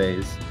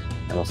holidays,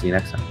 and we'll see you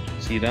next time.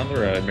 See you down the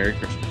road. Merry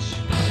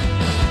Christmas.